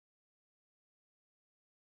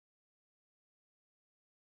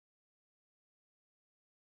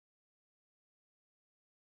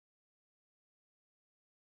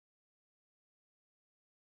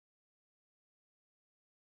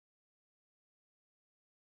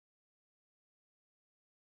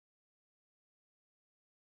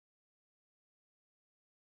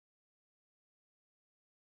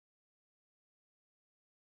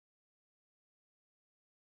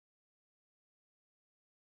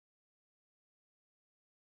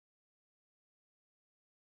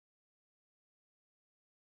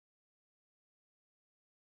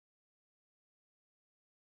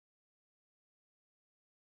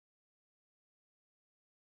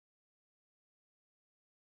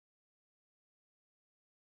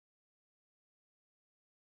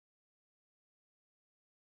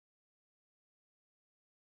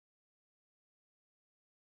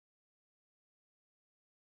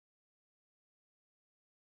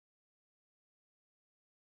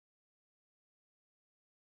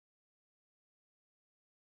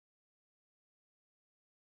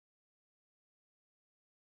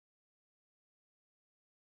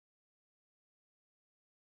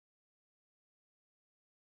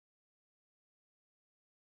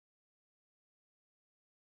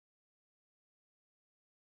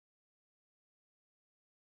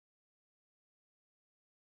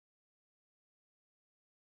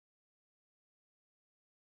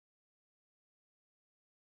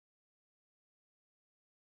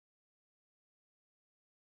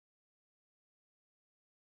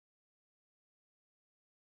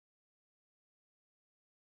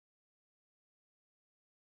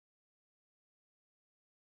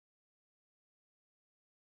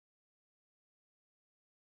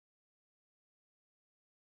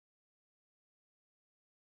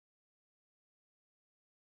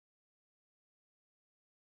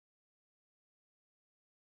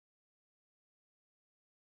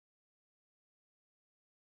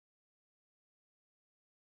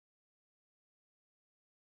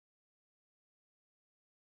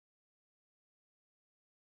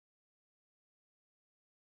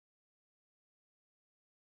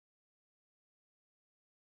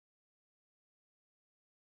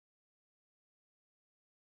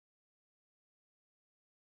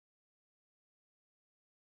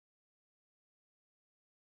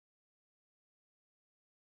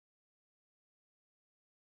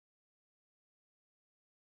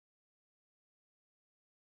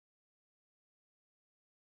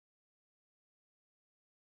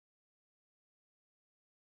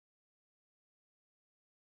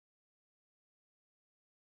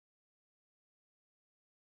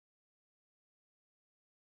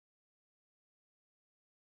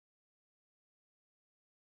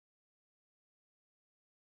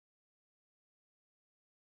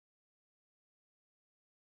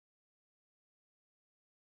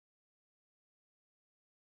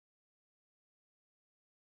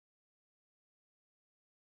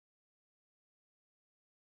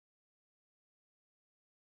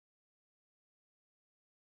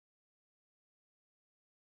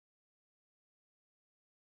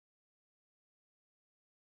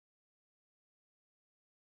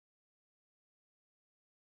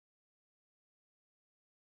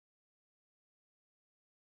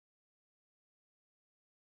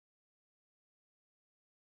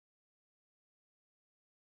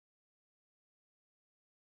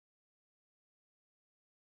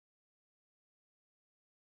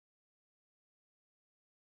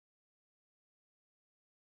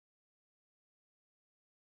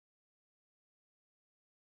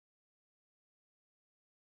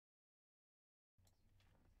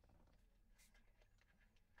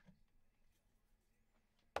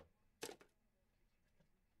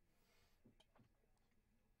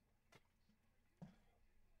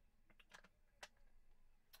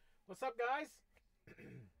What's up, guys?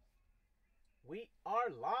 We are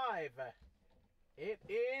live. It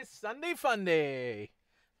is Sunday Funday.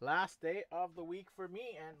 Last day of the week for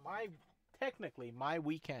me and technically my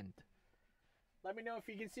weekend. Let me know if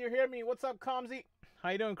you can see or hear me. What's up, Comsy?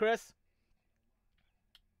 How you doing, Chris?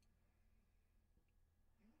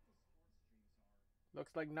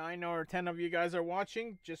 Looks like 9 or 10 of you guys are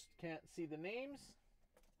watching. Just can't see the names.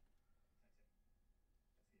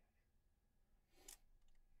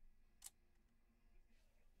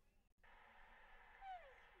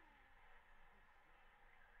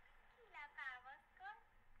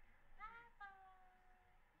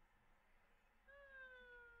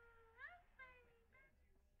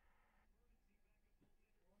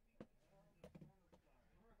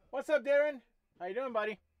 What's up, Darren? How you doing,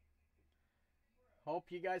 buddy? Hope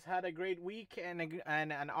you guys had a great week and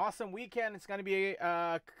an awesome weekend. It's going to be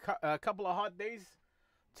a couple of hot days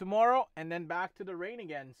tomorrow and then back to the rain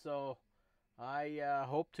again. So I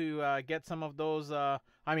hope to get some of those. I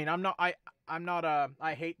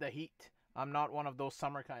hate the heat. I'm not one of those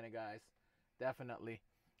summer kind of guys. Definitely.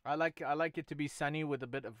 I like it to be sunny with a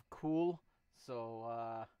bit of cool.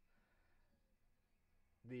 So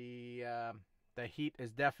the heat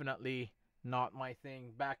is definitely not my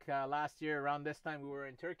thing. Back last year around this time we were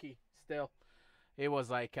in Turkey still. It was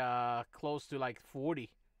like close to like 40,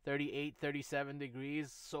 38, 37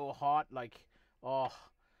 degrees. So hot, like, oh,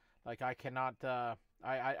 like I cannot,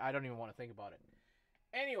 I don't even want to think about it.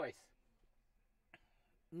 Anyways,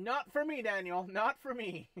 not for me, Daniel, not for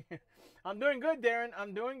me. I'm doing good, Darren.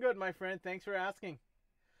 I'm doing good, my friend. Thanks for asking.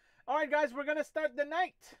 All right, guys, we're going to start the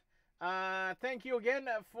night. Thank you again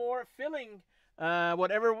for filling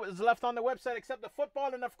whatever was left on the website except the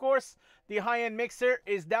football, and of course the high-end mixer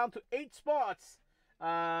is down to 8 spots.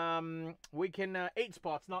 We can 8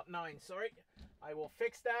 spots, not 9. Sorry, I will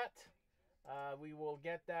fix that. We will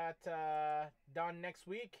get that done next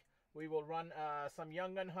week. We will run some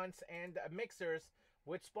Young Gun hunts and mixers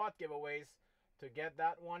with spot giveaways to get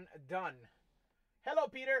that one done. Hello,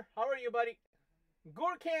 Peter. How are you, buddy?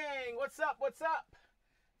 Gorkang, what's up? What's up?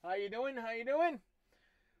 How you doing? How you doing?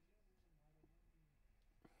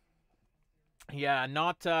 Yeah,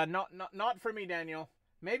 not for me, Daniel.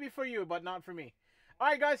 Maybe for you, but not for me. All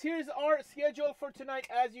right, guys, here's our schedule for tonight.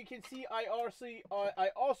 As you can see, I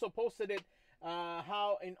also posted it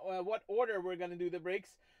how in what order we're gonna do the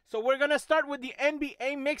breaks. So we're gonna start with the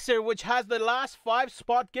NBA mixer, which has the last 5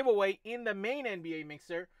 spot giveaway in the main NBA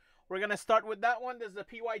mixer. We're gonna start with that one. This is the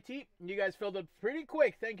PYT. You guys filled it pretty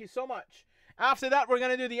quick. Thank you so much. After that, we're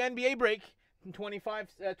gonna do the NBA break.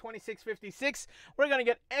 2656. We're gonna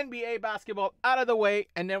get NBA basketball out of the way,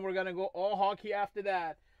 and then we're gonna go all hockey after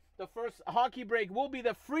that. The first hockey break will be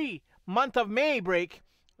the free month of May break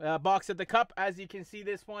box at the cup. As you can see,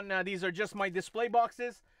 this one, these are just my display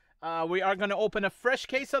boxes. We are gonna open a fresh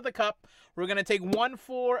case of the cup. We're gonna take one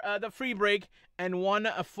for the free break and one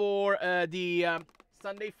for the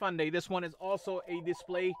Sunday Funday. This one is also a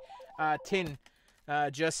display tin,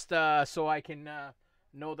 just so I can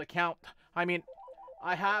know the count. I mean,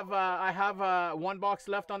 I have 1 box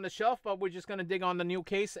left on the shelf, but we're just gonna dig on the new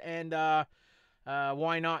case, and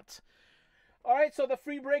why not? All right, so the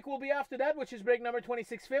free break will be after that, which is break number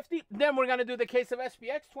 2650. Then we're gonna do the case of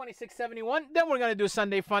SPX 2671. Then we're gonna do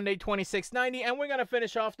Sunday Funday 2690, and we're gonna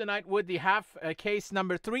finish off the night with the half case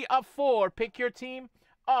number 3 of 4. Pick your team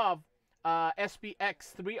of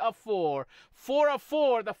SPX 3 of 4, 4 of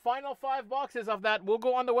 4. The final 5 boxes of that will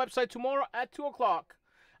go on the website tomorrow at 2 o'clock,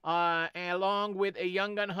 along with a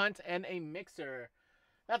Young Gun hunt and a mixer.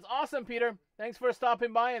 That's awesome, Peter. Thanks for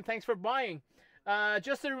stopping by and thanks for buying.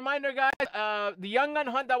 Just a reminder, guys, the Young Gun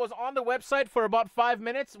hunt that was on the website for about 5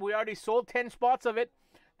 minutes, we already sold 10 spots of it.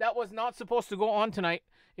 That was not supposed to go on tonight.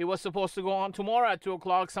 It was supposed to go on tomorrow at 2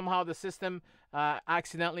 o'clock. Somehow the system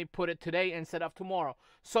accidentally put it today instead of tomorrow.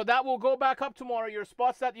 So that will go back up tomorrow. Your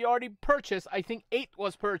spots that you already purchased, I think 8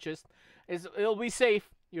 was purchased, it'll be safe.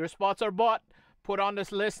 Your spots are bought, put on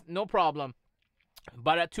this list, no problem.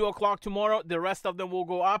 But at 2 o'clock tomorrow, the rest of them will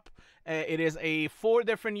go up. It is a 4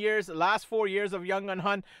 different years, last 4 years of Young Gun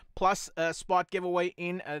hunt, plus a spot giveaway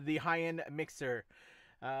in the high-end mixer.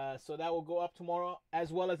 So that will go up tomorrow,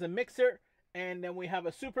 as well as a mixer. And then we have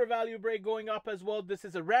a super value break going up as well. This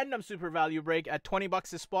is a random super value break at 20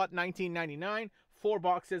 bucks a spot, $19.99. 4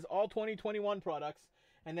 boxes, all 2021 products.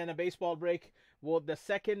 And then a baseball break. Well, the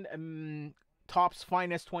second Topps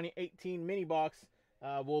Finest 2018 mini box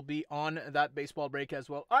will be on that baseball break as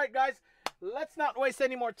well. All right, guys, let's not waste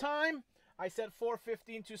any more time. I said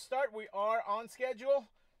 4:15 to start. We are on schedule.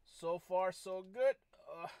 So far, so good.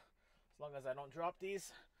 As long as I don't drop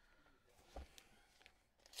these.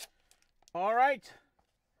 All right.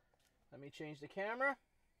 Let me change the camera.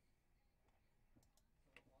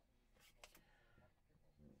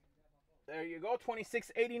 There you go,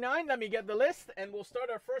 26.89. Let me get the list, and we'll start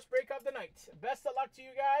our first break of the night. Best of luck to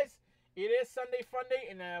you guys. It is Sunday FUNDAY,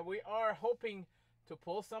 and we are hoping to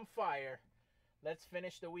pull some fire. Let's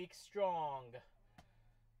finish the week strong.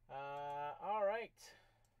 All right.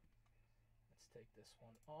 Let's take this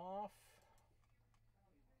one off.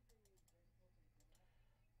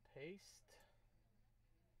 Paste.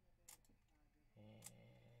 And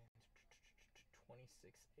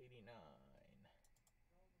 26.89.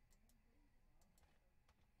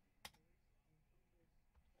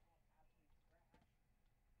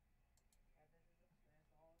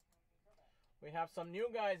 We have some new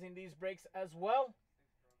guys in these breaks as well.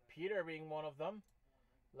 Peter being one of them.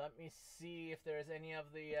 Let me see if there's any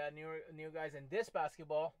of the new guys in this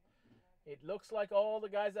basketball. It looks like all the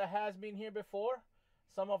guys that has been here before.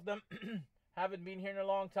 Some of them haven't been here in a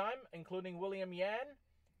long time, including William Yan,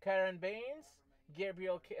 Karen Baines,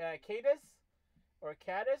 Gabriel Caddis,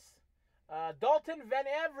 Dalton Van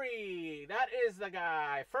Every. That is the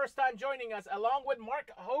guy. First time joining us, along with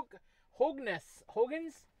Mark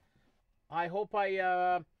Hoggins. I hope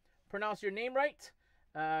I pronounced your name right.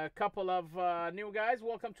 A couple of new guys.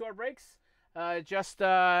 Welcome to our breaks. Just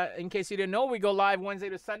in case you didn't know, we go live Wednesday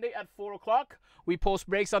to Sunday at 4 o'clock. We post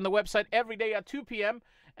breaks on the website every day at 2 p.m.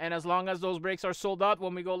 And as long as those breaks are sold out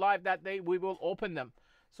when we go live that day, we will open them.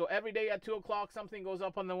 So every day at 2 o'clock, something goes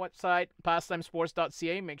up on the website,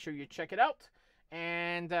 pastimesports.ca. Make sure you check it out.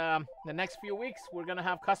 And the next few weeks, we're going to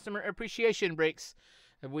have customer appreciation breaks,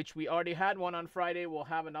 which we already had one on Friday. We'll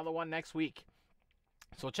have another one next week.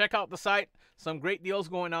 So check out the site. Some great deals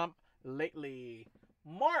going on lately.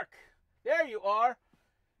 Mark, there you are.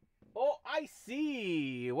 Oh, I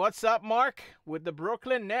see. What's up, Mark? With the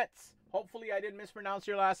Brooklyn Nets. Hopefully I didn't mispronounce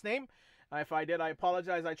your last name. If I did, I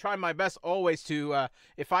apologize. I try my best always to,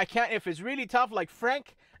 if it's really tough, like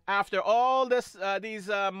Frank, after all these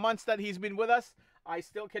months that he's been with us, I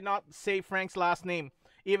still cannot say Frank's last name,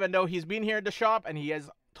 even though he's been here at the shop and he has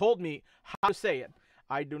told me how to say it.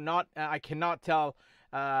 I cannot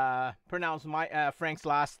pronounce my Frank's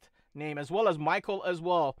last name, as well as Michael as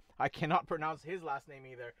well. I cannot pronounce his last name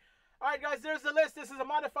either. All right, guys, there's the list. This is a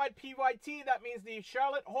modified PYT. That means the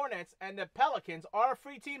Charlotte Hornets and the Pelicans are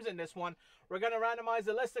free teams in this one. We're going to randomize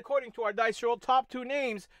the list according to our dice roll. Top two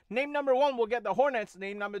names. Name number one will get the Hornets.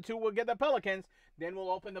 Name number two will get the Pelicans. Then we'll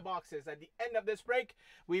open the boxes. At the end of this break,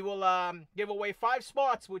 we will give away 5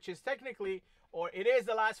 spots, which is technically, or it is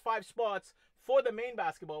the last 5 spots for the main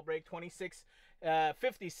basketball break,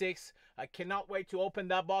 26.56. I cannot wait to open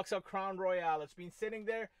that box of Crown Royale. It's been sitting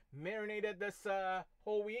there, marinated this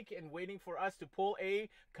whole week and waiting for us to pull a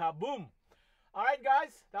kaboom. All right,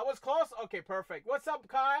 guys, that was close. Okay, perfect. What's up,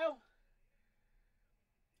 Kyle?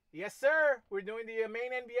 Yes, sir. We're doing the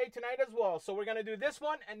main NBA tonight as well. So we're going to do this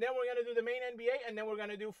one, and then we're going to do the main NBA, and then we're going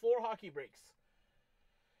to do 4 hockey breaks.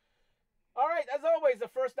 All right, as always, the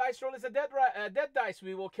first dice roll is a dead dice.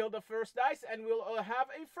 We will kill the first dice, and we'll have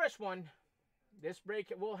a fresh one. This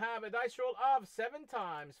break will have a dice roll of 7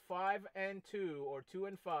 times, 5 and 2, or 2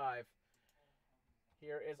 and 5.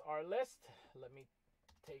 Here is our list. Let me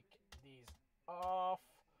take these off.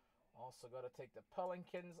 Also got to take the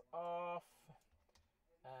Pelicans off,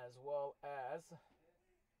 as well as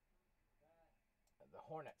the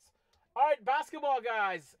Hornets. All right, basketball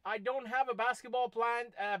guys. I don't have a basketball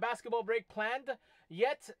break planned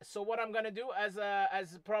yet. So what I'm gonna do, as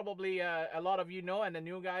probably a lot of you know, and the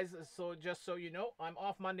new guys, so just so you know, I'm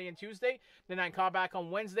off Monday and Tuesday. Then I come back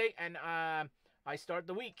on Wednesday, and I start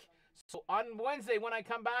the week. So on Wednesday when I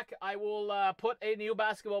come back, I will put a new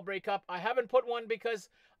basketball break up. I haven't put one because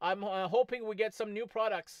I'm hoping we get some new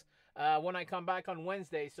products when I come back on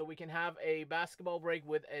Wednesday, so we can have a basketball break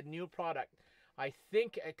with a new product. I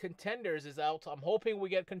think Contenders is out. I'm hoping we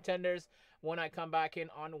get Contenders when I come back in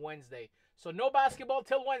on Wednesday. So no basketball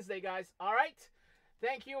till Wednesday, guys. All right?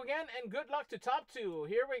 Thank you again, and good luck to top 2.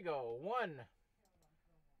 Here we go. 1,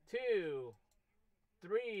 2,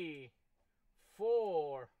 3,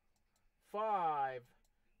 4, 5,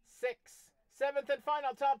 6. 7th and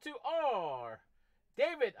final top 2 are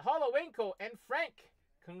David Holowenko and Frank.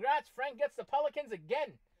 Congrats, Frank gets the Pelicans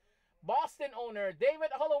again. Boston owner David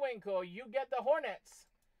Holowenko, you get the Hornets.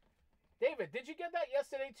 David, did you get that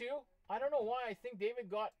yesterday too? I don't know why. I think David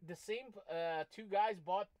got the same. 2 guys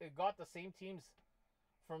got the same teams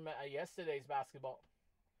from yesterday's basketball.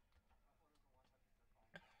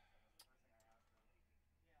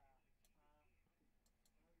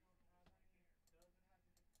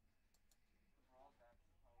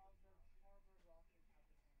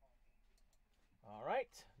 All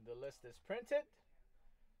right, the list is printed.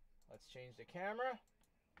 Let's change the camera.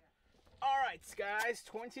 All right, guys,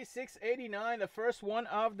 26.89, the first one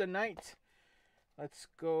of the night. Let's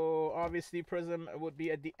go. Obviously, Prism would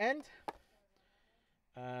be at the end.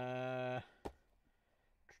 There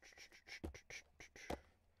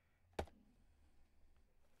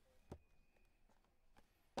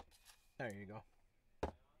you go.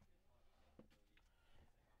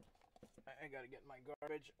 I gotta get my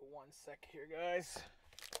garbage. 1 sec here, guys.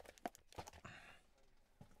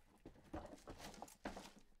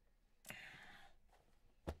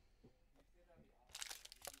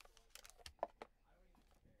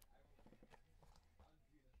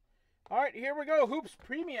 All right, here we go. Hoops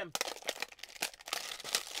Premium.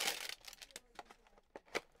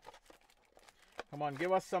 Come on,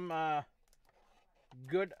 give us some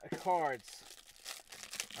good cards.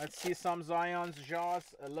 Let's see some Zions, Jaws,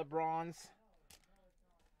 LeBrons.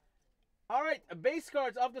 All right, base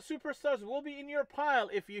cards of the superstars will be in your pile.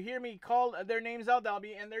 If you hear me call their names out, they'll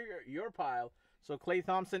be in your pile. So Klay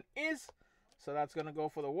Thompson is. So that's going to go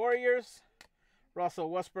for the Warriors. Russell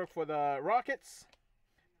Westbrook for the Rockets.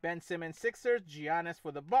 Ben Simmons, Sixers. Giannis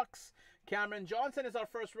for the Bucks. Cameron Johnson is our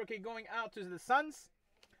first rookie going out to the Suns.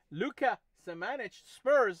 Luka Samanic,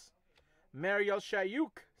 Spurs. Mariel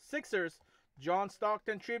Shayuk, Sixers. John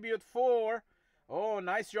Stockton tribute for, oh,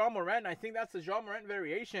 nice Ja Morant. I think that's the Ja Morant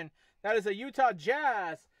variation. That is a Utah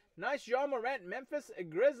Jazz. Nice Ja Morant, Memphis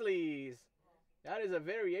Grizzlies. That is a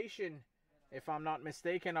variation, if I'm not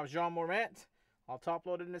mistaken, of Ja Morant. I'll top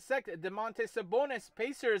load it in a sec. DeMonte Sabonis,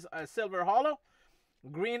 Pacers, Silver Hollow.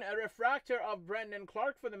 Green refractor of Brandon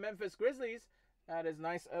Clark for the Memphis Grizzlies. That is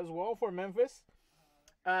nice as well for Memphis.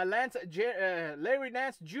 Larry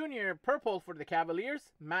Nance Jr. purple for the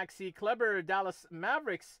Cavaliers. Maxi Kleber Dallas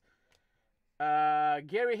Mavericks.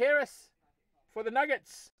 Gary Harris for the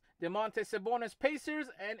Nuggets. DeMonte Sabonis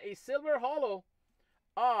Pacers, and a silver hollow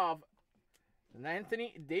of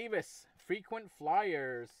Anthony Davis frequent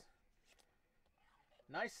flyers.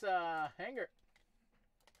 Nice hanger.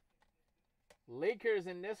 Lakers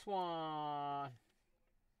in this one.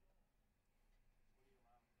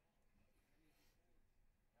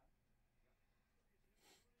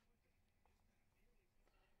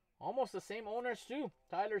 Almost the same owners too.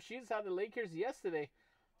 Tyler Sheets had the Lakers yesterday.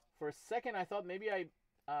 For a second, I thought maybe I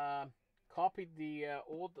copied the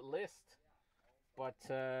old list. But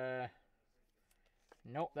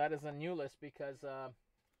nope, that is a new list because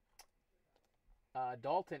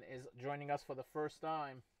Dalton is joining us for the first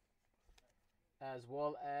time. As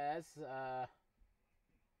well as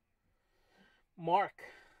Mark.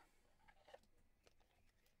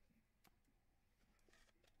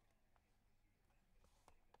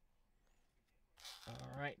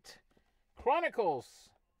 All right. Chronicles.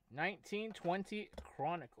 1920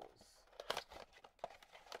 Chronicles.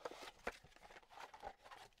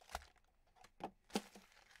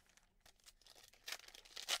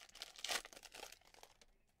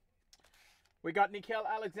 We got Nickeil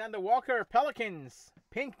Alexander-Walker, Pelicans.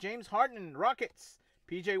 Pink, James Harden, Rockets.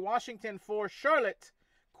 PJ Washington for Charlotte.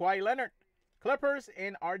 Kawhi Leonard, Clippers.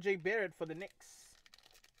 And RJ Barrett for the Knicks.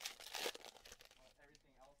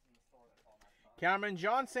 Cameron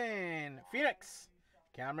Johnson, Phoenix.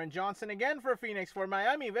 Cameron Johnson again for Phoenix. For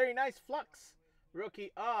Miami, very nice flux.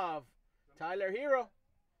 Rookie of Tyler Hero.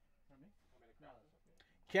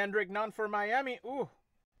 Kendrick Nunn for Miami. Ooh,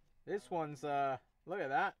 this one's, look at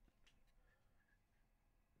that.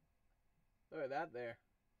 Look at that there.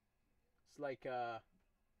 It's like,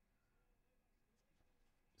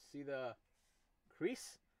 see the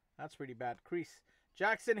crease? That's pretty bad crease.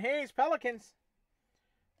 Jackson Hayes, Pelicans.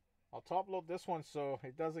 I'll top load this one so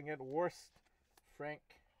it doesn't get worse, Frank.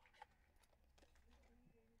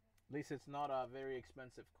 At least it's not a very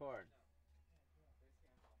expensive card.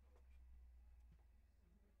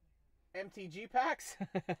 MTG packs?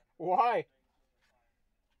 Why?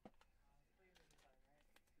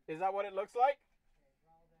 Is that what it looks like?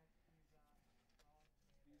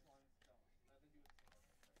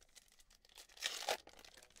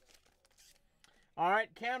 All right,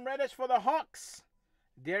 Cam Reddish for the Hawks.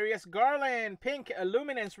 Darius Garland, pink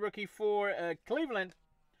Luminance rookie for Cleveland.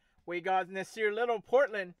 We got Nasir Little,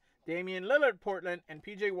 Portland. Damian Lillard, Portland. And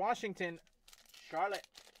PJ Washington, Charlotte.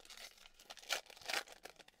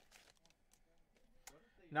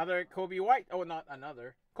 Another Kobe White. Oh, not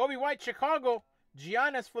another. Kobe White, Chicago.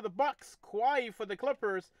 Giannis for the Bucks. Kawhi for the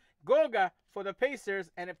Clippers. Goga for the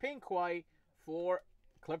Pacers. And a pink Kawhi for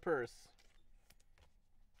Clippers.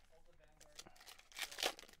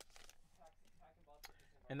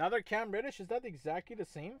 Another Cam Reddish. Is that exactly the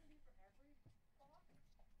same?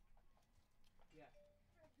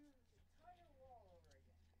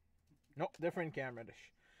 Nope, different Cam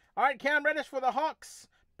Reddish. All right, Cam Reddish for the Hawks.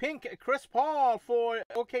 Pink Chris Paul for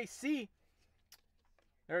OKC.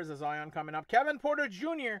 There's a Zion coming up. Kevin Porter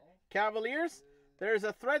Jr. Cavaliers. There's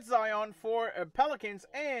a Thread Zion for Pelicans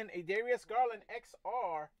and a Darius Garland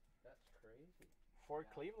XR. That's crazy. For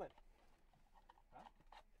Cleveland. Huh?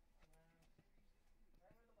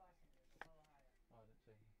 Oh, I didn't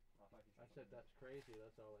say. I said that's crazy.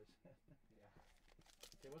 That's all I said. Yeah.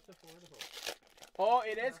 Okay, what's affordable? Oh,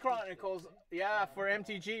 it is Chronicles. Yeah, for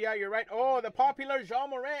MTG. Yeah, you're right. Oh, the popular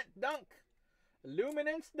Jean Morant dunk.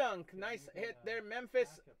 Luminance dunk. Nice hit there,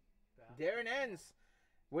 Memphis. Darren Enns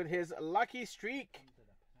with his lucky streak.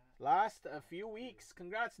 Last a few weeks.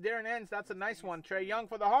 Congrats, Darren Enns. That's a nice one. Trey Young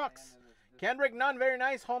for the Hawks. Kendrick Nunn, very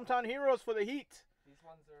nice. Hometown Heroes for the Heat.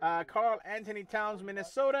 Carl Anthony Towns,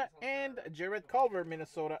 Minnesota. And Jared Culver,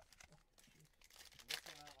 Minnesota.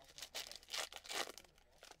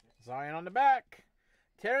 Zion on the back.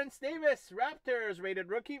 Terrence Davis, Raptors, rated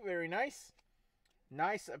rookie. Very nice.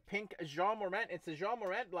 Nice pink Jean Morant. It's a Jean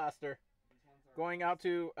Morant blaster. Going out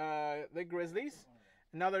to the Grizzlies.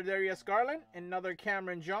 Another Darius Garland. Another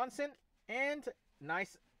Cameron Johnson. And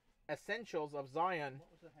nice essentials of Zion.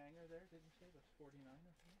 What was the hanger there? Did you say it was 49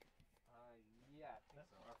 or something? Yeah, I think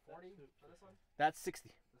so. Or 40 for this one? That's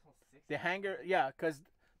 60. This one's 60? The hanger, yeah, because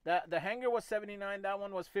the hanger was 79. That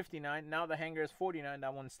one was 59. Now the hanger is 49.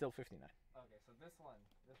 That one's still 59. Okay, so this one's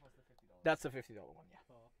the $50. That's the $50 one, yeah.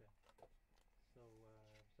 Oh, okay. So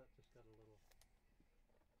that just got a little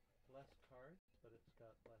less cards, but it's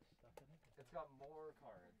got less stuff in it. It's got more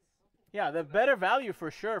cards. Yeah, the better value for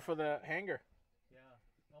sure for the hanger. Yeah.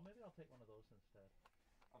 Well, maybe I'll take one of those instead.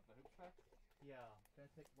 Of the hoop pack? Yeah. Can I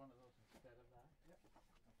take one of those instead of that? Yep.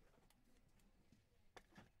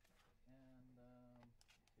 And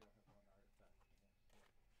You don't have one artifact.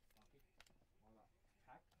 Monkey? One of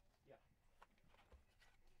pack? yeah.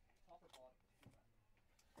 Top or bottom?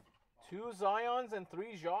 Two Zions and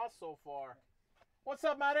three Jaws so far. What's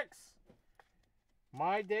up, Maddox?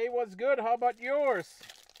 My day was good. How about yours?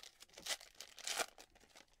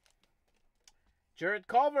 Jared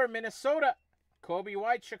Culver, Minnesota. Kobe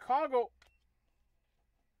White, Chicago.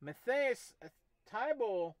 Matthias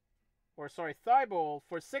Thibault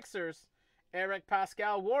for Sixers. Eric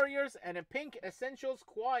Pascal, Warriors. And a pink Essentials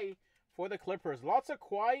Kawhi for the Clippers. Lots of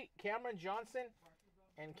Kawhi, Cameron Johnson,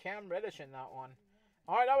 and Cam Reddish in that one.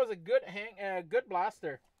 All right, that was a good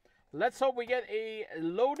blaster. Let's hope we get a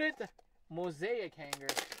loaded mosaic hanger.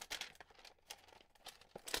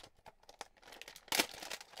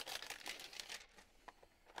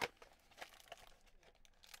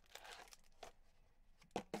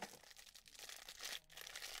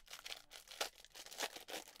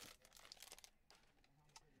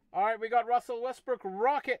 All right, we got Russell Westbrook,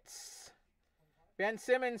 Rockets. Ben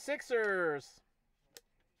Simmons, Sixers.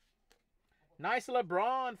 Nice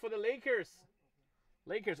LeBron for the Lakers.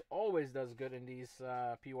 Lakers always does good in these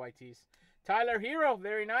PYTs. Tyler Hero,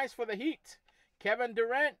 very nice for the Heat. Kevin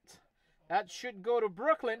Durant. That should go to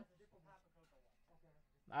Brooklyn.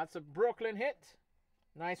 That's a Brooklyn hit.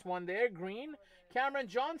 Nice one there, green. Cameron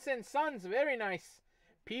Johnson, Suns, very nice.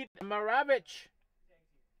 Pete Maravich,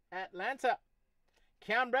 Atlanta.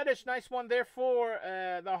 Cam Reddish, nice one there for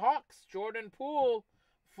the Hawks. Jordan Poole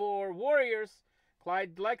for Warriors.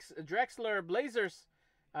 Clyde Drexler, Blazers.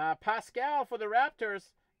 Pascal for the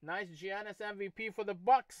Raptors. Nice Giannis MVP for the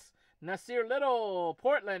Bucks. Nasir Little,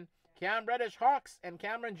 Portland. Cam Reddish, Hawks. And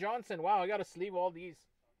Cameron Johnson. Wow, I got to sleeve all these.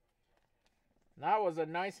 That was a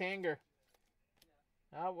nice hanger.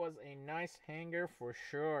 That was a nice hanger for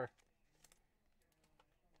sure.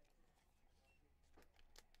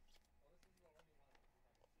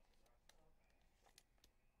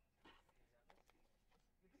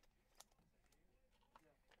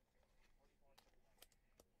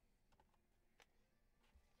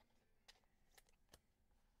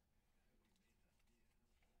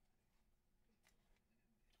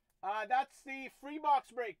 That's the free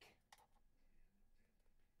box break.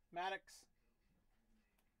 Maddox.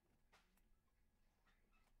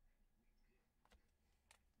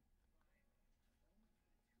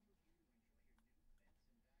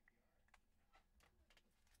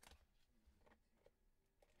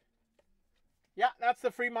 Yeah, that's the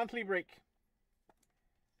free monthly break.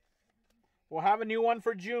 We'll have a new one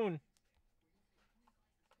for June.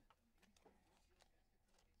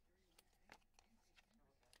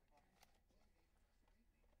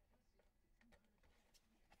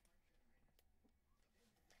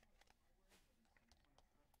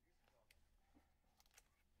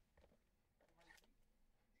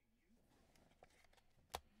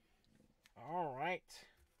 All right.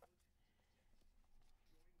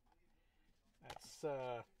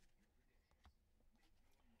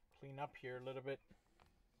 Clean up here a little bit.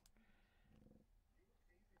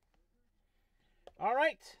 All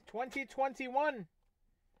right, 2021.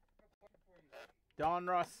 Don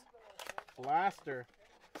Ross Blaster.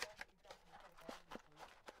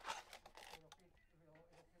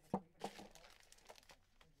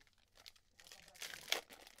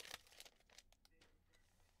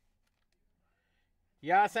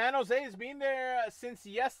 Yeah, San Jose has been there since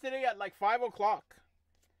yesterday at like 5 o'clock.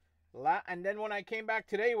 And then when I came back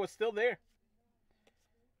today, it was still there.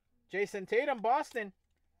 Jason Tatum, Boston.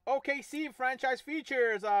 OKC franchise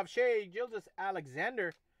features of Shea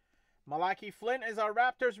Gilgeous-Alexander. Malachi Flynn is our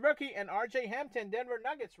Raptors rookie, and RJ Hampton, Denver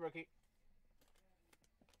Nuggets rookie.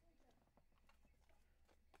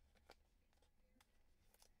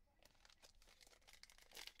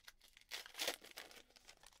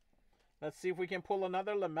 Let's see if we can pull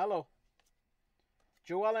another LaMelo.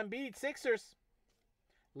 Joel Embiid, Sixers.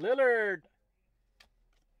 Lillard.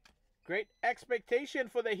 Great expectation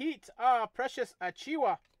for the Heat. Precious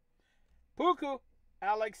Achiuwa. Puku.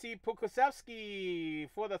 Alexei Pokusevski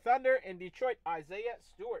for the Thunder. In Detroit, Isaiah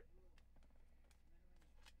Stewart.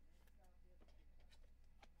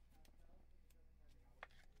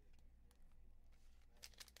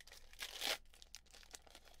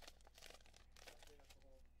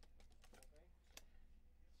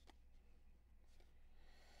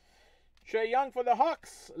 Trae Young for the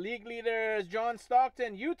Hawks. League leaders John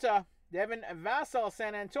Stockton, Utah. Devin Vassell,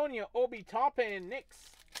 San Antonio. Obi Toppin,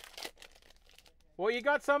 Knicks. Well, you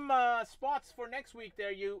got some spots for next week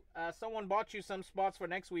there. Someone bought you some spots for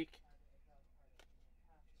next week.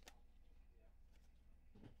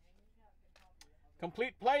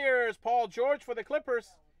 Complete players. Paul George for the Clippers.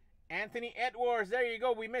 Anthony Edwards. There you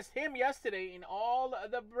go. We missed him yesterday in all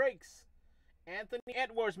the breaks. Anthony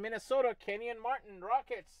Edwards, Minnesota. Kenyon Martin,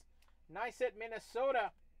 Rockets. Nice at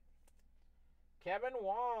Minnesota. Kevin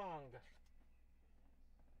Wong.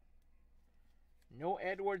 No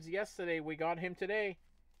Edwards yesterday. We got him today.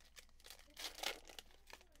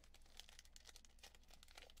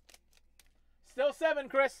 Still 7,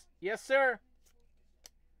 Chris. Yes, sir.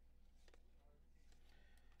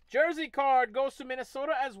 Jersey card goes to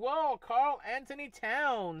Minnesota as well. Karl Anthony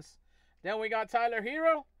Towns. Then we got Tyler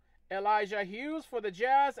Hero, Elijah Hughes for the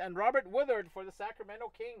Jazz, and Robert Woodard for the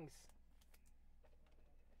Sacramento Kings.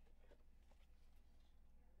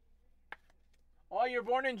 Oh, you're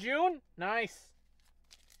born in June? Nice.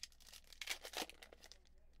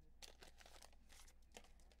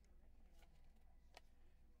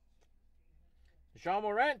 Jean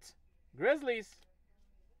Morant, Grizzlies.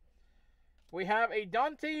 We have a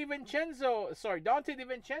Dante DiVincenzo,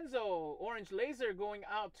 orange laser going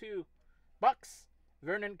out to Bucks.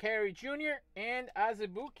 Vernon Carey Jr. and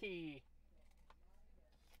Azubuike.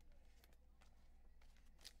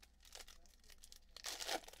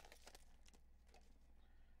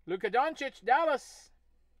 Luka Doncic, Dallas.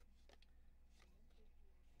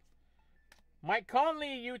 Mike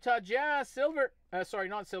Conley, Utah Jazz, silver.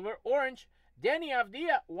 Not silver, orange. Denny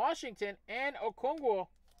Avdia, Washington, and Okongwu.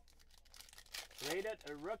 Rated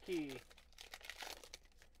a rookie.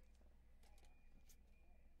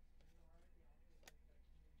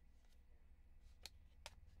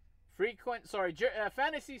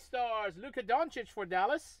 Fantasy stars, Luka Doncic for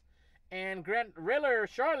Dallas, and Grant Riller,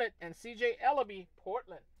 Charlotte, and CJ Ellaby,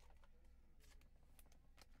 Portland.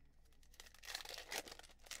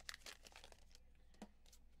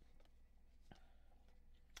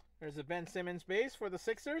 There's a Ben Simmons base for the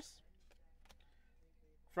Sixers.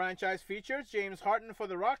 Franchise features James Harden for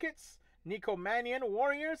the Rockets, Nico Mannion,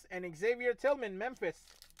 Warriors, and Xavier Tillman, Memphis.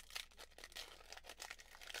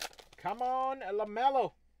 Come on,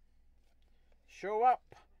 LaMelo. Show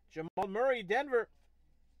up. Jamal Murray, Denver.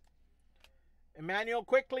 Emmanuel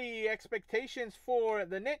Quickley, expectations for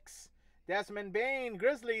the Knicks. Desmond Bane,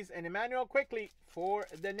 Grizzlies, and Emmanuel Quickley for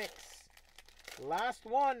the Knicks. Last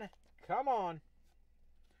one. Come on.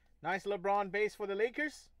 Nice LeBron base for the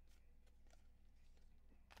Lakers.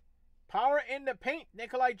 Power in the paint,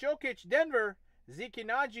 Nikolai Jokic, Denver. Zeke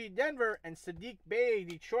Naji, Denver, and Sadiq Bey,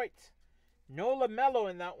 Detroit. No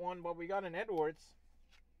LaMelo in that one, but we got an Edwards.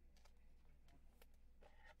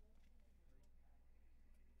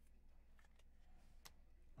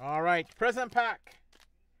 All right, Prism pack.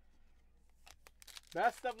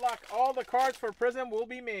 Best of luck. All the cards for Prism will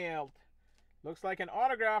be mailed. Looks like an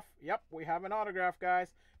autograph. Yep, we have an autograph, guys.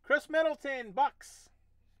 Chris Middleton, Bucks.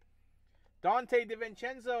 Dante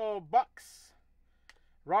DiVincenzo, Bucks.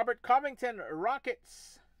 Robert Covington,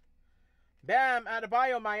 Rockets. Bam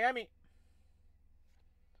Adebayo, Miami.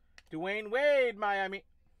 Dwayne Wade, Miami.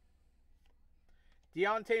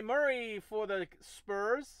 Dejounte Murray for the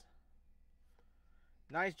Spurs.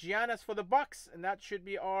 Nice Giannis for the Bucks, and that should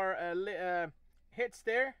be our hits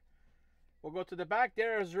there. We'll go to the back.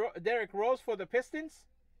 There's Derrick Rose for the Pistons.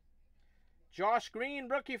 Josh Green,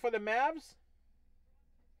 rookie for the Mavs.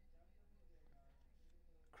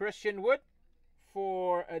 Christian Wood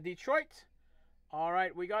for Detroit. All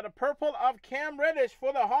right, we got a purple of Cam Reddish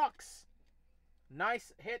for the Hawks.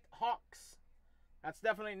 Nice hit, Hawks. That's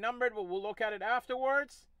definitely numbered, but we'll look at it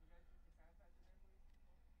afterwards.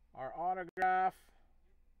 Our autograph.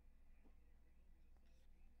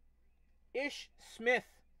 Ish Smith.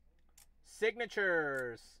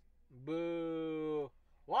 Signatures. Boo.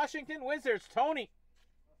 Washington Wizards, Tony.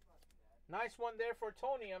 Nice one there for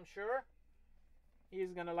Tony, I'm sure.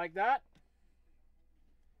 He's going to like that.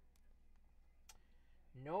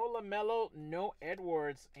 No LaMelo, no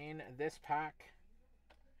Edwards in this pack.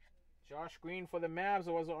 Josh Green for the Mavs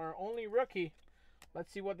was our only rookie.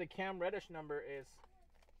 Let's see what the Cam Reddish number is.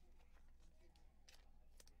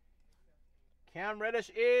 Cam Reddish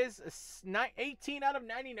is 18 out of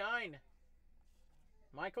 99.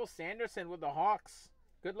 Michael Sanderson with the Hawks.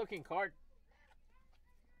 Good looking card.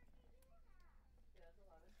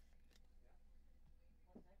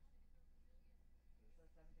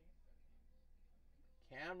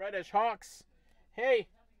 Cam Reddish, Hawks. Hey,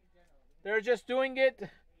 they're just doing it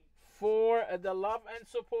for the love and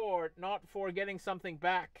support, not for getting something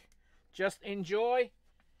back. Just enjoy,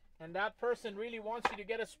 and that person really wants you to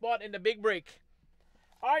get a spot in the big break.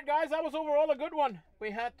 All right, guys, that was overall a good one.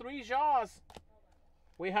 We had 3 Jaws.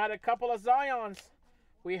 We had a couple of Zions.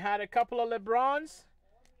 We had a couple of LeBrons.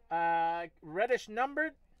 Reddish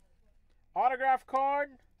numbered. Autograph card.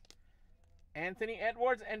 Anthony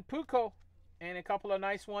Edwards and Puko. And a couple of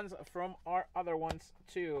nice ones from our other ones,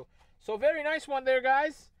 too. So, very nice one there,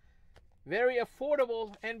 guys. Very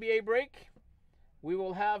affordable NBA break. We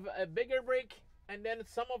will have a bigger break. And then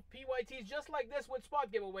some of PYTs just like this with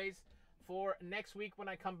spot giveaways for next week when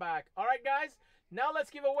I come back. All right, guys. Now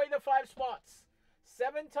let's give away the 5 spots.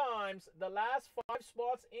 7 times the last 5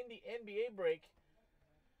 spots in the NBA break.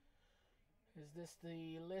 Is this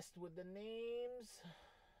the list with the names?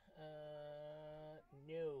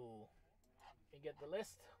 No. Let me get the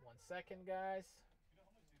list. 1 second, guys.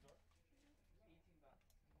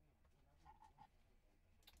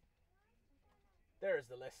 There's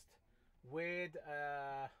the list with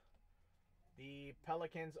the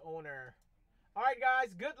Pelicans owner. All right,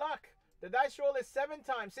 guys, good luck. The dice roll is 7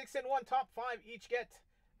 times. 6 and 1, top 5 each get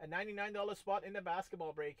a $99 spot in the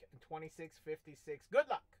basketball break. And $26.56. Good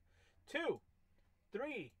luck. 2,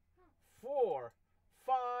 3, 4,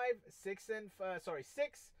 5, 6,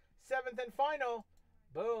 7th and final.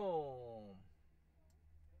 Boom.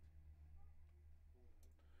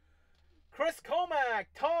 Chris Comack,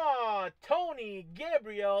 Todd, Tony,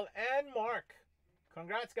 Gabriel, and Mark.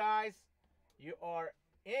 Congrats, guys. You are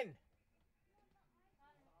in.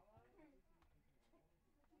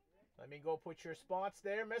 Let me go put your spots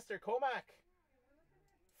there, Mr. Comack.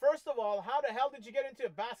 First of all, how the hell did you get into a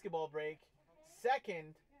basketball break?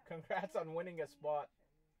 Second, congrats on winning a spot.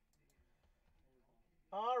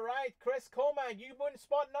 All right, Chris Comack, you win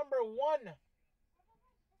spot number 1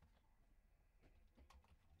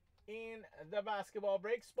 in the basketball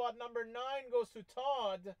break. Spot number 9 goes to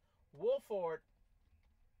Todd Wolford.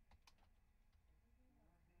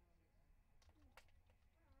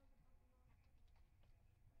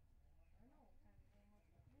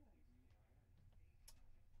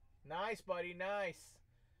 Nice, buddy, nice.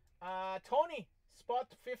 Tony, spot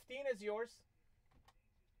 15 is yours.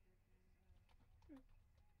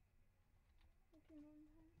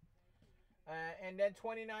 And then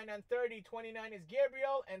 29 and 30. 29 is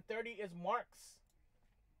Gabriel, and 30 is Mark's.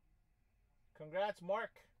 Congrats,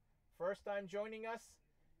 Mark. First time joining us,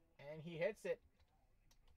 and he hits it.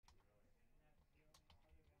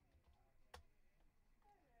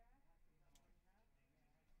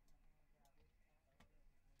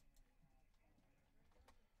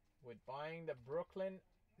 With buying the Brooklyn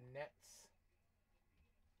Nets.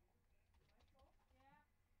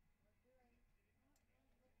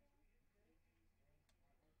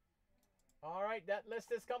 All right, that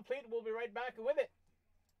list is complete. We'll be right back with it.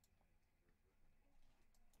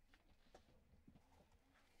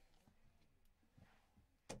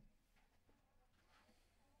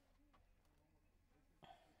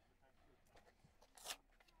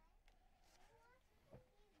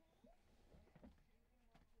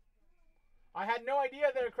 I had no idea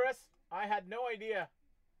there, Chris. I had no idea.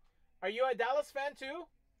 Are you a Dallas fan too?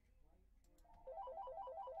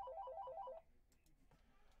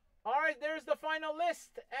 All right, there's the final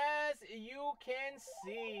list. As you can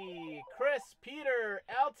see, Chris, Peter,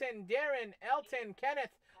 Elton, Darren, Elton,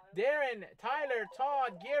 Kenneth, Darren, Tyler,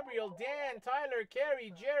 Todd, Gabriel, Dan, Tyler,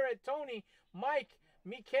 Carrie, Jared, Tony, Mike,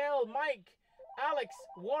 Mikael, Mike, Alex,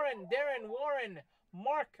 Warren, Darren, Warren,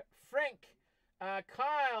 Mark, Frank,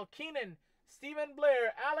 Kyle, Keenan, Stephen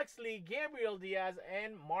Blair, Alex Lee, Gabriel Diaz,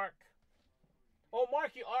 and Mark. Oh,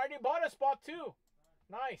 Mark, you already bought a spot too.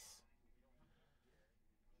 Nice.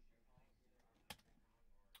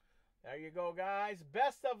 There you go, guys.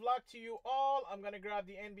 Best of luck to you all. I'm going to grab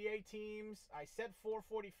the NBA teams. I said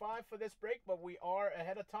 4:45 for this break, but we are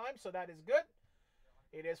ahead of time, so that is good.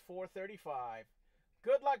 It is 4:35.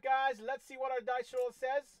 Good luck, guys. Let's see what our dice roll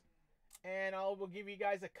says. And I will give you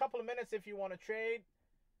guys a couple of minutes if you want to trade.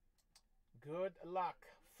 Good luck.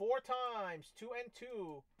 4 times. 2 and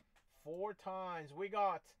 2. 4 times. We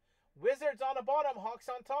got Wizards on the bottom. Hawks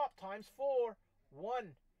on top. Times 4.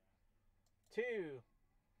 1, 2,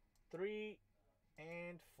 3,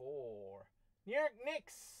 and 4. New York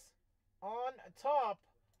Knicks on top.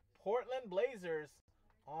 Portland Blazers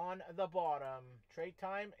on the bottom. Trade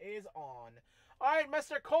time is on. All right,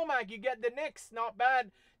 Mr. Comac, you get the Knicks. Not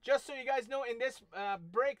bad. Just so you guys know, in this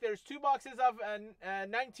break, there's 2 boxes of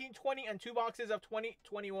 1920 and 2 boxes of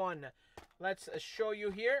 2021. Let's show you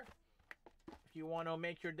here if you want to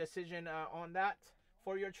make your decision on that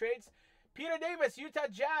for your trades. Peter Davis, Utah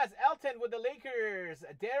Jazz. Elton with the Lakers.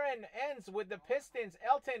 Darren Enns with the Pistons.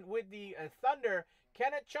 Elton with the Thunder.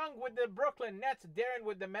 Kenneth Chung with the Brooklyn Nets. Darren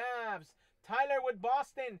with the Mavs. Tyler with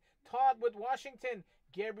Boston. Todd with Washington.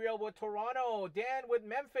 Gabriel with Toronto. Dan with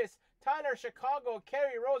Memphis. Tyler Chicago.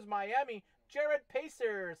 Kerry Rose Miami. Jared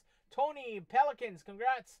Pacers. Tony Pelicans.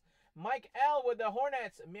 Congrats. Mike L with the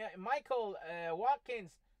Hornets. Michael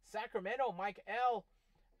Watkins Sacramento. Mike L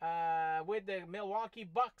with the Milwaukee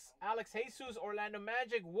Bucks. Alex Jesus Orlando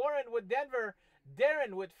Magic. Warren with Denver.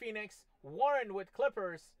 Darren with Phoenix. Warren with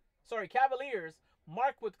Cavaliers.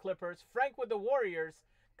 Mark with Clippers. Frank with the Warriors.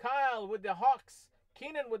 Kyle with the Hawks.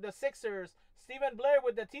 Keenan with the Sixers. Stephen Blair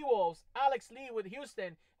with the T-Wolves. Alex Lee with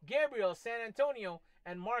Houston. Gabriel San Antonio.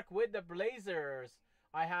 And Mark with the Blazers.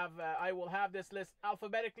 I will have this list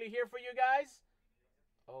alphabetically here for you guys.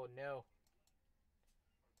 Oh no.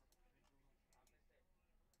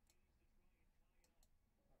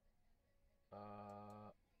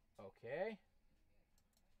 Okay.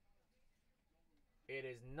 It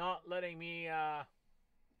is not letting me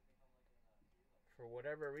for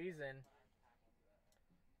whatever reason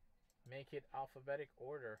make it alphabetic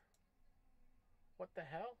order. What the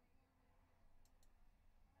hell?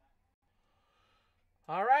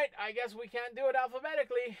 All right, I guess we can't do it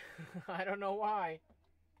alphabetically. I don't know why.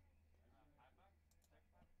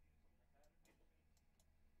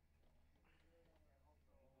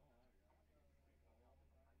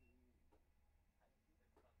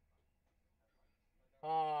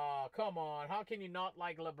 Oh, come on. How can you not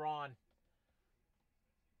like LeBron?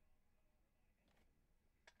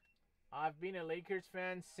 I've been a Lakers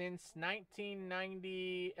fan since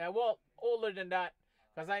 1990. Well, older than that.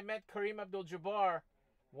 Because I met Kareem Abdul-Jabbar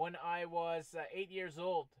when I was 8 years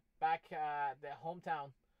old. Back the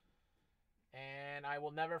hometown. And I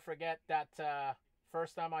will never forget that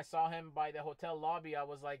first time I saw him by the hotel lobby. I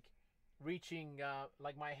was like reaching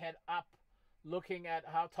like my head up. Looking at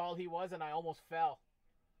how tall he was. And I almost fell.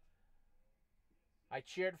 I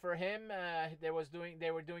cheered for him. They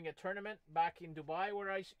were doing a tournament back in Dubai where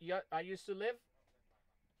I used to live.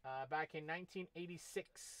 Back in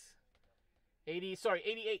 1986.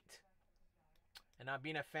 88. And I've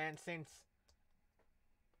been a fan since.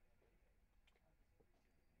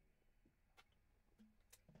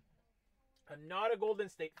 I'm not a Golden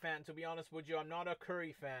State fan, to be honest with you. I'm not a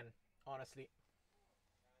Curry fan, honestly.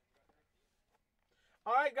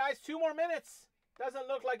 All right, guys, 2 more minutes. Doesn't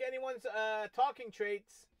look like anyone's talking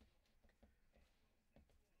trades.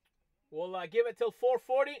 We'll give it till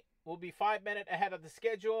 4:40. We'll be 5 minutes ahead of the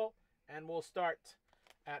schedule, and we'll start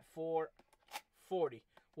at 4:40.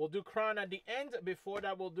 We'll do Crown at the end. Before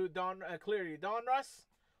that, we'll do clearly Donruss.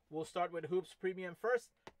 We'll start with Hoops Premium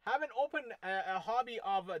first. Haven't opened a hobby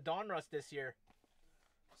of Donruss this year,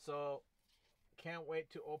 so can't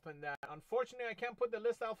wait to open that. Unfortunately, I can't put the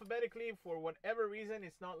list alphabetically for whatever reason.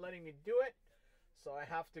 It's not letting me do it. So I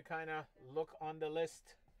have to kind of look on the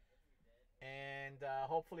list and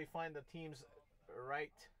hopefully find the teams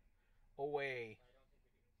right away.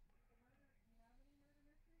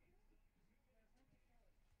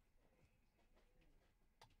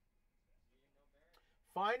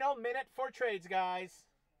 Final minute for trades, guys.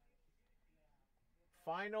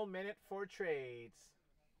 Final minute for trades.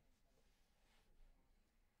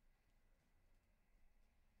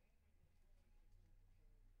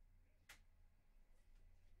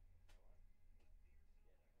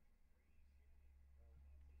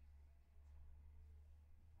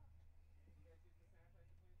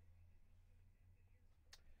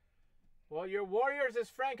 Well, your Warriors is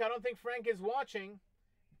Frank. I don't think Frank is watching.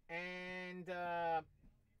 And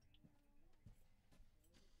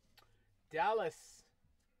Dallas.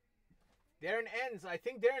 Darren ends. I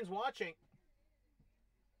think Darren's watching.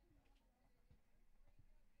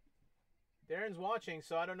 Darren's watching,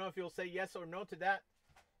 so I don't know if you'll say yes or no to that.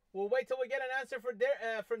 We'll wait till we get an answer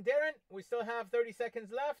from Darren. We still have 30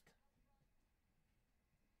 seconds left.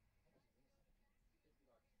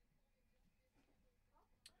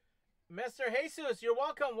 Mr. Jesus, you're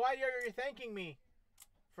welcome. Why are you thanking me?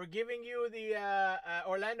 For giving you the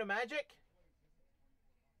Orlando Magic?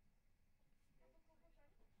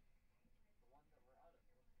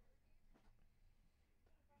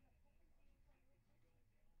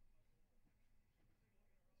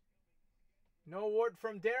 No word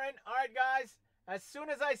from Darren. All right, guys. As soon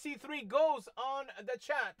as I see 3 goes on the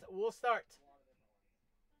chat, we'll start.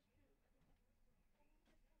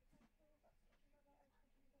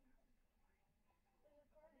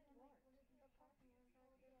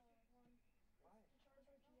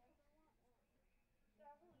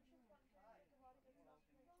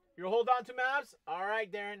 You hold on to Mavs? All right,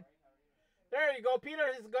 Darren. There you go. Peter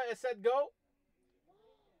has said go.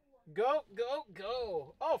 Go, go,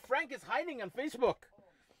 go. Oh, Frank is hiding on Facebook.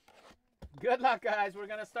 Good luck, guys. We're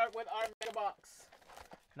going to start with our Mega Box.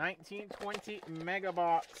 1920 Mega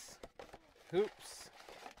Box. Hoops.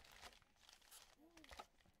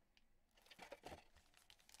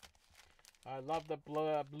 I love the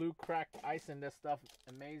blue cracked ice in this stuff.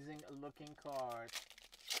 Amazing looking card.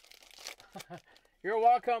 You're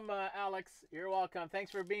welcome, Alex. You're welcome.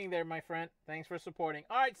 Thanks for being there, my friend. Thanks for supporting.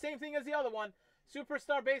 All right, same thing as the other one.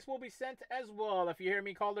 Superstar base will be sent as well. If you hear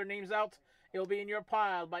me call their names out, it'll be in your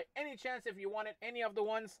pile. By any chance, if you wanted any of the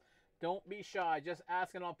ones, don't be shy. Just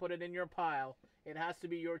ask and I'll put it in your pile. It has to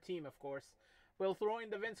be your team, of course. We'll throw in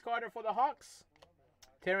the Vince Carter for the Hawks.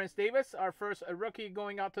 Terrence Davis, our first rookie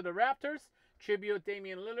going out to the Raptors. Tribute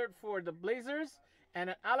Damian Lillard for the Blazers. And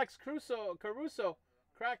an Alex Caruso,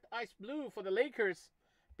 cracked ice blue for the Lakers.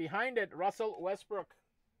 Behind it, Russell Westbrook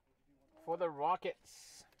for the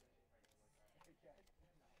Rockets.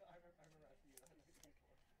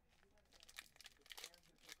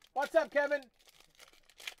 What's up, Kevin?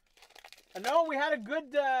 No, we had a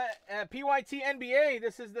good PYT NBA.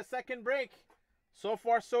 This is the second break. So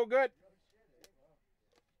far, so good.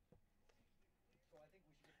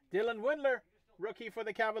 Dylan Windler, rookie for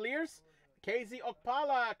the Cavaliers. KZ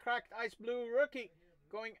Okpala, cracked ice blue rookie,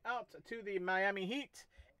 going out to the Miami Heat.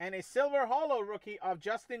 And a silver hollow rookie of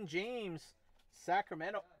Justin James,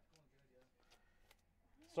 Sacramento.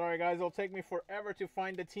 Sorry, guys, it'll take me forever to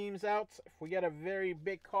find the teams out. If we get a very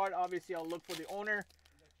big card, obviously I'll look for the owner.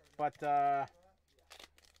 But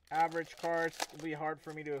average cards will be hard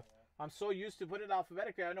for me to... I'm so used to put it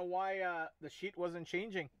alphabetically. I don't know why the sheet wasn't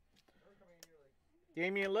changing.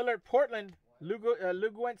 Damian Lillard, Portland.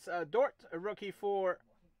 Luguentz Dort, a rookie for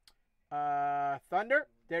Thunder.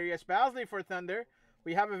 Darius Bazley for Thunder.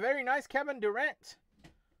 We have a very nice Kevin Durant.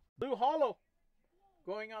 Blue hollow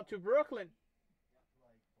going out to Brooklyn.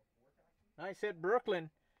 Nice hit, Brooklyn.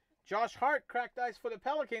 Josh Hart, cracked ice for the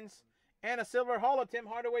Pelicans. And a silver hollow, Tim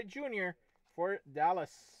Hardaway Jr. for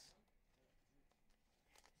Dallas.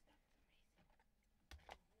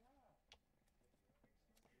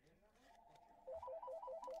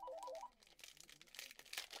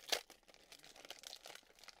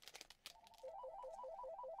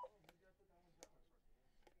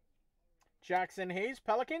 Jackson Hayes,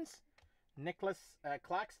 Pelicans. Nicholas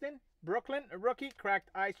Claxton, Brooklyn, a rookie, cracked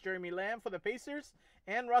ice Jeremy Lamb for the Pacers.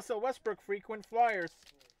 And Russell Westbrook, frequent Flyers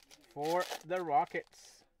for the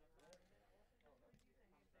Rockets.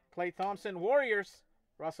 Klay Thompson, Warriors.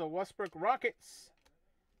 Russell Westbrook, Rockets.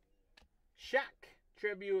 Shaq,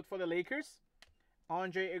 tribute for the Lakers.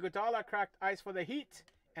 Andre Iguodala, cracked ice for the Heat.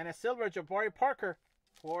 And a silver Jabari Parker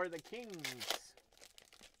for the Kings.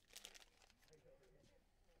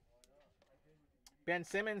 Ben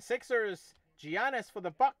Simmons, Sixers. Giannis for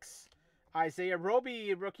the Bucks. Isaiah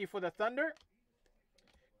Roby, rookie for the Thunder.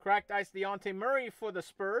 Cracked ice Dejounte Murray for the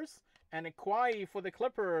Spurs. And a Kawhi for the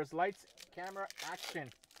Clippers. Lights, camera,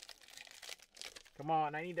 action. Come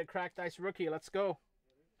on, I need a cracked ice rookie. Let's go.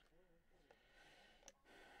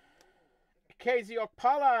 KZ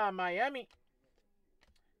Okpala, Miami.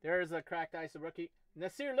 There's a cracked ice rookie.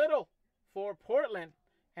 Nasir Little for Portland.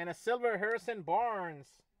 And a silver Harrison Barnes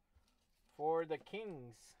for the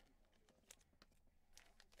Kings.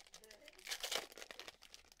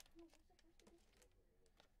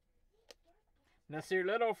 Nasir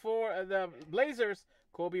Little for the Blazers.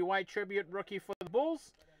 Kobe White tribute rookie for the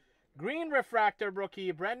Bulls. Green refractor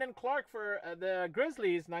rookie Brandon Clark for the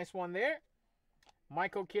Grizzlies. Nice one there.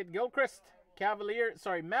 Michael Kidd Gilchrist.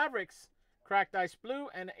 Mavericks, cracked ice blue,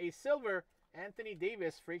 and a silver Anthony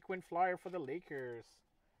Davis, frequent flyer for the Lakers.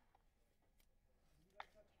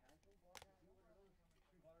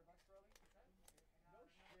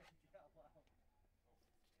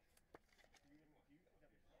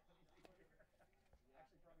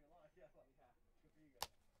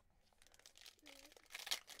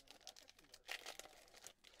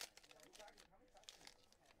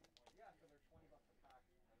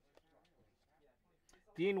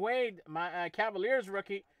 Dean Wade, my Cavaliers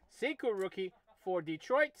rookie. Sekou rookie for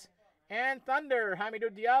Detroit. And Thunder,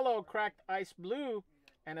 Hamidou Diallo, cracked ice blue.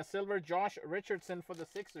 And a silver Josh Richardson for the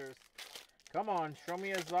Sixers. Come on, show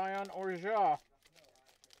me a Zion or Ja.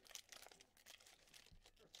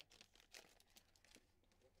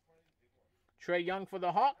 Trae Young for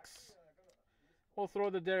the Hawks. We'll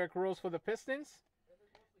throw the Derrick Rose for the Pistons.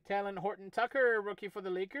 Talon Horton-Tucker, rookie for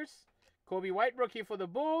the Lakers. Kobe White, rookie for the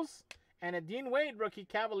Bulls. And a Dean Wade, rookie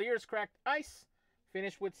Cavaliers, cracked ice.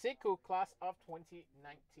 Finished with Sekou, class of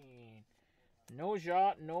 2019. No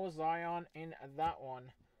Ja, no Zion in that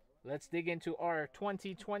one. Let's dig into our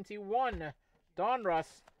 2021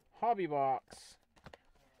 Donruss Hobby Box.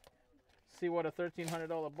 See what a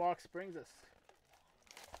 $1,300 box brings us.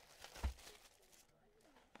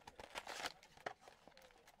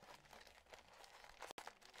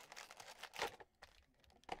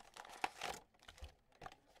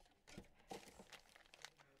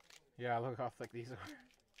 Yeah, look how thick these are.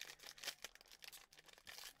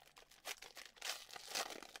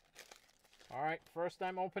 All right, first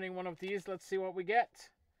time opening one of these. Let's see what we get.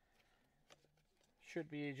 Should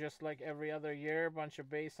be just like every other year. Bunch of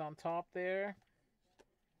base on top there.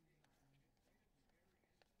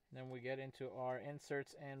 Then we get into our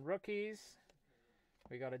inserts and rookies.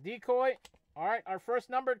 We got a decoy. All right, our first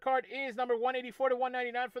numbered card is number 184 to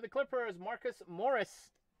 199 for the Clippers. Marcus Morris.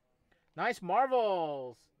 Nice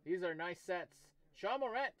Marvels. These are nice sets. Sean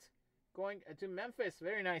Morant going to Memphis.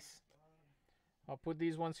 Very nice. I'll put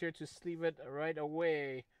these ones here to sleeve it right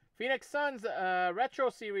away. Phoenix Suns Retro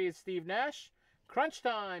Series, Steve Nash. Crunch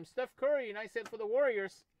Time, Steph Curry. Nice hit for the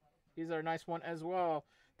Warriors. These are a nice one as well.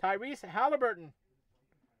 Tyrese Halliburton.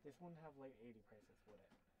 This one have late 80 prices, would it?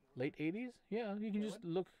 Late 80s? Yeah, you can just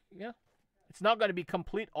look. Yeah. It's not going to be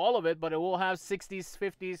complete all of it, but it will have 60s,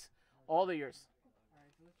 50s, all the years.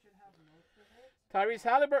 Tyrese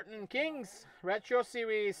Halliburton, Kings, Retro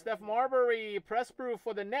Series, Steph Marbury, Press Proof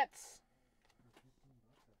for the Nets.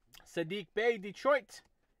 Sadiq Bey, Detroit.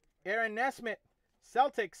 Aaron Nesmith,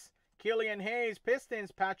 Celtics. Killian Hayes,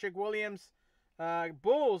 Pistons. Patrick Williams,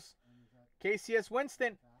 Bulls. KCS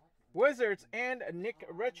Winston, Wizards. And Nick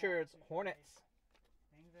Richards, Hornets.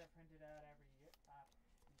 Things that printed out every year, each time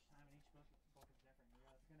and each book is different.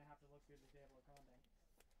 Yeah, it's going to have to look through the table of contents.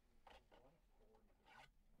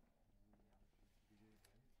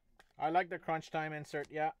 I like the Crunch Time insert,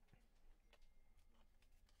 yeah.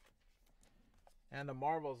 And the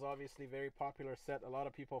Marvels, obviously, very popular set. A lot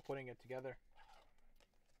of people putting it together.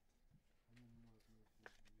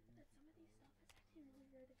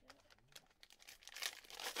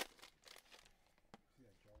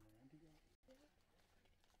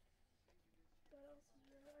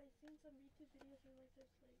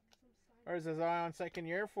 There's a Zion second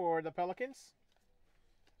year for the Pelicans.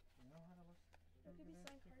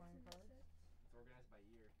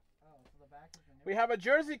 We have a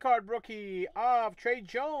jersey card rookie of Trey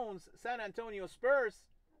Jones, San Antonio Spurs.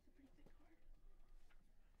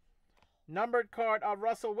 Numbered card of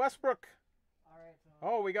Russell Westbrook.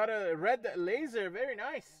 Oh, we got a red laser. Very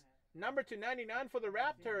nice. Number 299 for the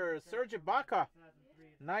Raptors, Serge Ibaka.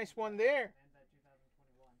 Nice one there.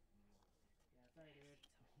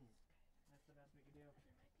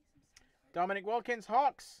 Dominic Wilkins,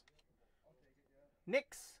 Hawks.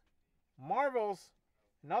 Knicks. Marvels.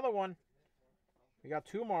 Another one. We got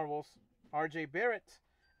two Marvels. RJ Barrett.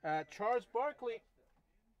 Charles Barkley.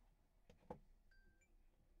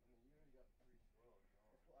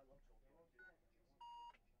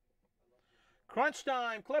 Crunch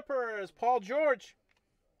Time, Clippers, Paul George.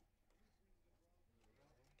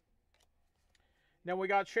 Then we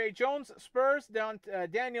got Trey Jones, Spurs, down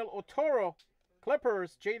Daniel Otoro,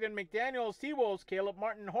 Clippers, Jaden McDaniels, T-Wolves, Caleb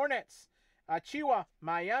Martin, Hornets, Chiwa,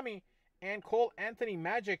 Miami, and Cole Anthony,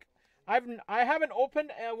 Magic. I haven't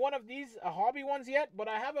opened one of these hobby ones yet, but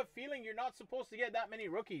I have a feeling you're not supposed to get that many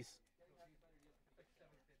rookies.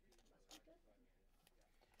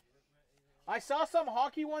 I saw some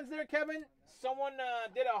hockey ones there, Kevin. Someone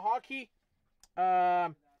did a hockey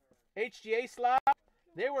HGA slab.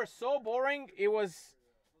 They were so boring. It was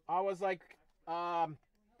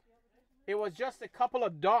just a couple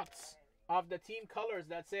of dots of the team colors.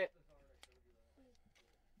 That's it.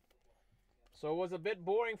 So it was a bit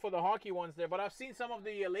boring for the hockey ones there, but I've seen some of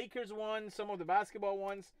the Lakers ones, some of the basketball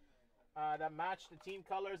ones that match the team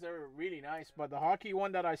colors. They're really nice, but the hockey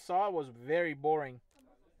one that I saw was very boring.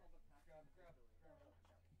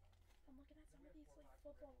 I'm looking at some of these like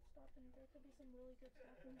football stuff, and there could be some really good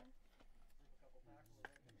stuff in there.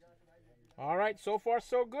 All right, so far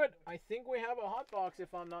so good. I think we have a hot box,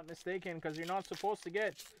 if I'm not mistaken, because you're not supposed to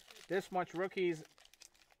get this much rookies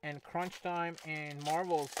and crunch time and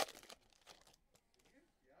marvels.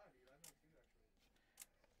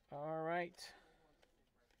 All right.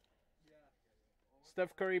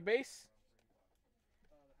 Steph Curry base.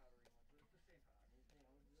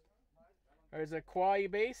 There's a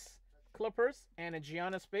Kawhi base, Clippers, and a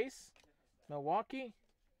Giannis base, Milwaukee.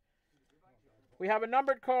 We have a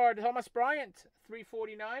numbered card, Thomas Bryant,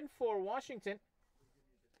 349 for Washington.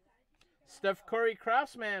 Steph Curry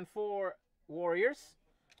Craftsman for Warriors.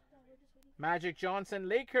 Magic Johnson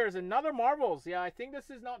Lakers, another marvels. Yeah, I think this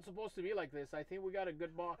is not supposed to be like this. I think we got a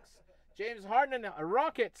good box. James Harden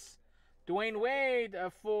Rockets. Dwayne Wade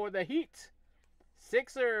for the Heat.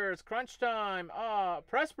 Sixers crunch time.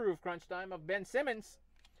 Press proof crunch time of Ben Simmons.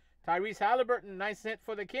 Tyrese Halliburton, nice hit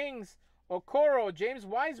for the Kings. Okoro, James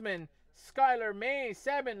Wiseman, Skylar May,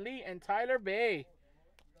 Sabin Lee, and Tyler Bay.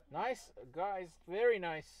 Nice, guys. Very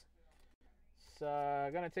nice. It's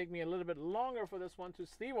going to take me a little bit longer for this one to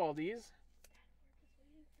sleeve all these.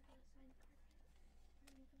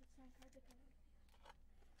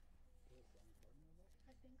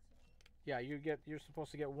 Yeah, you're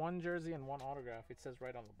supposed to get one jersey and one autograph. It says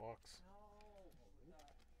right on the box.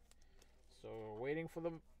 So we're waiting for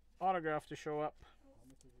the autograph to show up.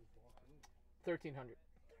 1,300. It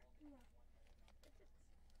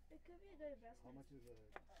could be a good investment. How much is a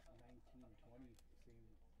 1920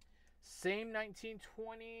 Same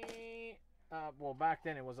 1920. Well, back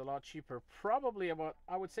then it was a lot cheaper. Probably about,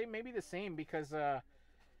 I would say maybe the same, because the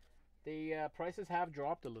prices have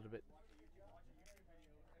dropped a little bit.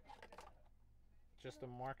 Just the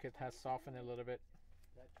market has softened a little bit.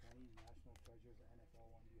 That 20 National Treasures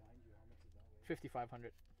NFL one behind you, how much is that worth?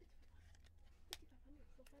 5,500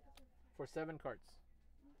 for 7 cards,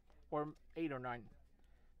 or 8 or 9,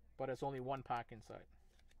 but it's only one pack inside.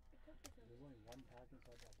 There's only one pack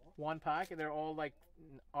inside that box? One pack, and they're all like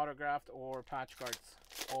autographed or patch cards,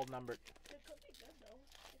 all numbered. It could be good though. It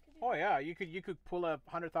could be Oh yeah, you could pull a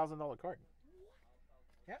 $100,000 card.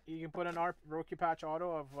 Yeah, you can put an rookie patch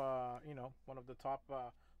auto of one of the top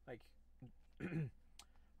like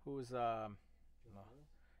who's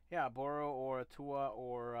yeah, Burrow or Tua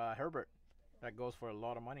or Herbert. That goes for a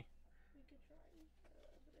lot of money. We could try.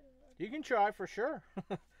 You can try for sure.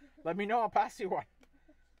 Let me know, I'll pass you one.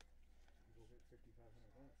 You'll get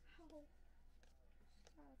 5,500 bucks.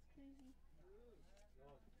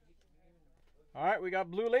 Oh, that's crazy. All right, we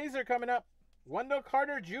got blue laser coming up. Wendell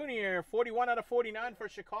Carter Jr., 41 out of 49 for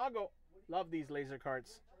Chicago. Love these laser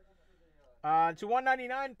cards. To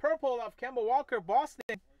 199, purple of Kemba Walker,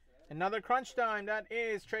 Boston. Another crunch time. That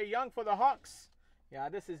is Trae Young for the Hawks. Yeah,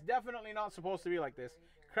 this is definitely not supposed to be like this.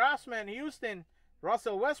 Craftsman, Houston,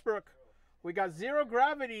 Russell Westbrook. We got Zero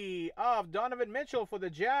Gravity of Donovan Mitchell for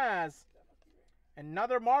the Jazz.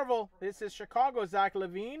 Another Marvel. This is Chicago, Zach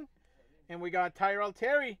LaVine. And we got Tyrell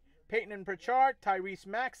Terry, Peyton and Pritchard, Tyrese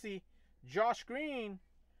Maxey, Josh Green,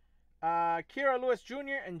 Kira Lewis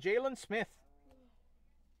Jr., and Jalen Smith.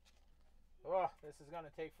 Oh, this is going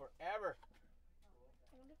to take forever.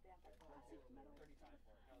 I wonder if they have that classic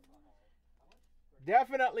metal.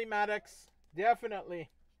 Definitely, Maddox.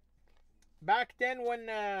 Definitely. Back then when,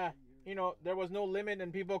 there was no limit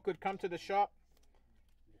and people could come to the shop,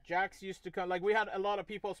 Jax used to come. Like, we had a lot of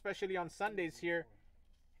people, especially on Sundays here,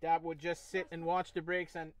 that would just sit and watch the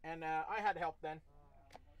breaks, and I had help then.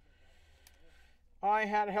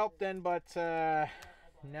 But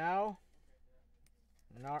now,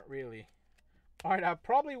 not really. All right, I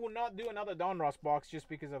probably will not do another Donruss box just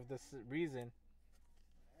because of this reason.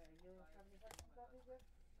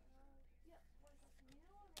 Yeah, like new,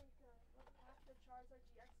 like what pack the Charizard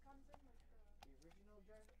GX comes in, like the original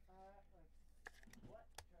Charizard, what?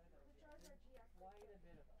 the Charizard GX. Quite a bit of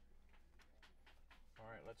them. All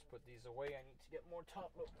right, let's put these away. I need to get more top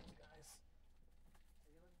loaders, guys. Are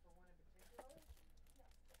you looking for one in particular?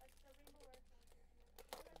 Yeah, like the rainbow red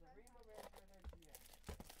ones. The Rainbow Red Charizard GX.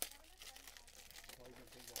 That's why you can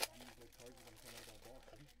think that how many good cards are going to come out of that box,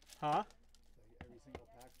 right? Huh? Like every single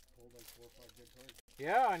pack pulled like 4 or 5 good cards.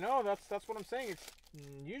 Yeah, I know. That's what I'm saying. It's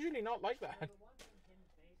usually not like that.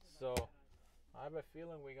 So, I have a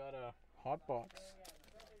feeling we got a hot box.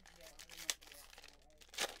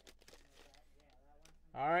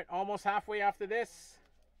 All right, almost halfway after this.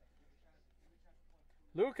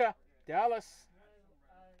 Luca, Dallas.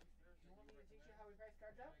 You want me to teach you how we price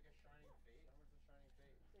cards out?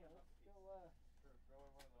 Yeah, let's go.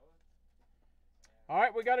 All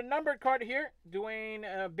right, we got a numbered card here.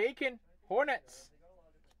 Dwayne Bacon, Hornets.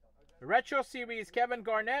 Retro Series, Kevin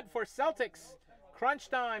Garnett for Celtics. Crunch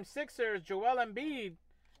Time, Sixers, Joel Embiid.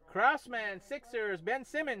 Craftsman, Sixers, Ben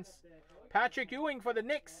Simmons. Patrick Ewing for the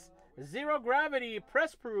Knicks. Zero Gravity,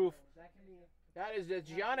 Press Proof. That is the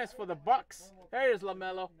Giannis for the Bucks. There's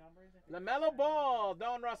LaMelo. LaMelo Ball,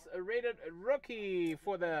 Don Ross rated rookie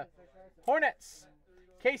for the Hornets.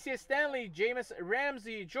 Casey Stanley, Jameis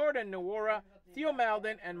Ramsey, Jordan Nwora, Theo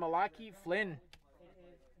Maldon, and Malachi Flynn.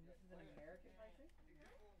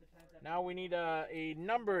 Now we need a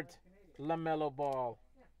numbered LaMelo Ball.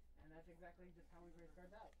 And that's exactly just how we price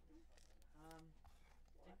cards out.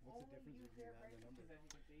 What's the difference between that and the number?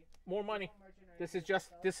 More money. This is just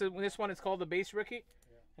this one is called the base rookie,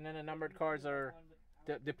 and then the numbered cards are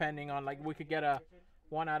depending on, like, we could get a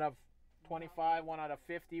 1 out of 25, 1 out of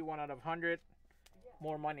 50, 1 out of 100.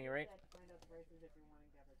 More money, right? Oh, nice.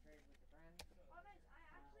 I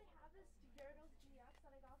actually have this Gyarados GX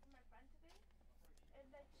that I got from my friend today. And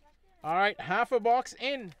I checked it. All right, half a box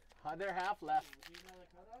in. Other half left. Do you know the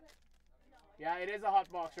code on it? Yeah, it is a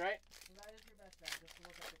hot box, right? So that is your best bet, just to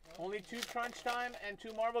look up the code. Only 2 crunch time and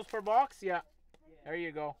 2 marbles per box. Yeah, there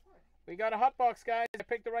you go. We got a hot box, guys. I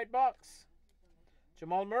picked the right box.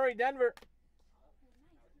 Jamal Murray, Denver.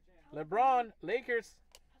 LeBron, Lakers.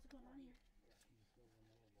 How's it going on here?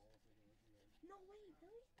 No way,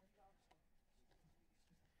 really?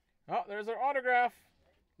 Oh, there's our autograph.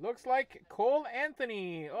 Looks like Cole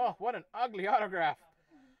Anthony. Oh, what an ugly autograph.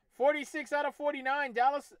 46 out of 49,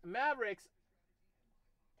 Dallas Mavericks.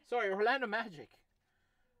 Sorry, Orlando Magic.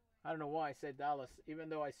 I don't know why I said Dallas, even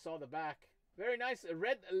though I saw the back. Very nice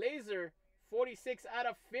red laser, 46 out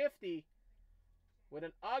of 50. With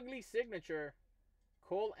an ugly signature.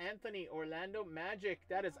 Cole Anthony, Orlando Magic.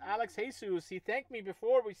 That is Alex Jesus. He thanked me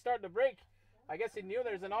before we start the break. I guess he knew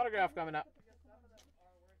there's an autograph coming up.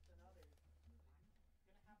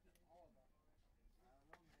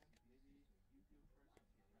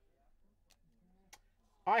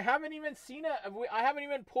 I haven't even seen I haven't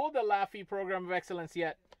even pulled the Laffy Program of Excellence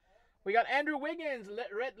yet. We got Andrew Wiggins,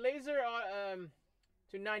 red laser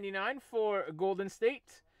to 99 for Golden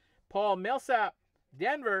State. Paul Millsap,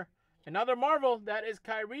 Denver. Another Marvel, that is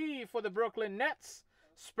Kyrie for the Brooklyn Nets.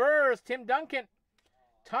 Spurs, Tim Duncan.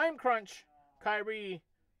 Time Crunch, Kyrie.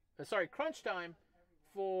 Crunch Time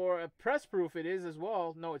for Press Proof it is as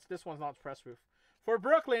well. No, this one's not Press Proof. For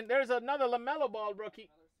Brooklyn, there's another LaMelo Ball rookie.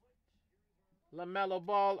 LaMelo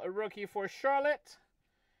Ball, a rookie for Charlotte.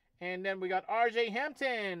 And then we got RJ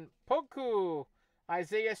Hampton, Poku,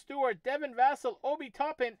 Isaiah Stewart, Devin Vassell, Obi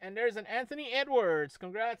Toppin, and there's an Anthony Edwards.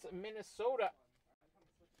 Congrats, Minnesota.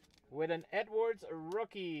 With an Edwards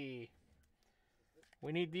rookie.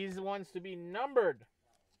 We need these ones to be numbered.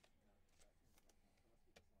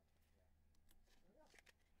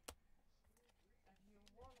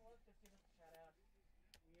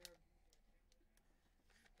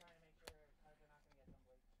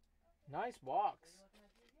 Nice box.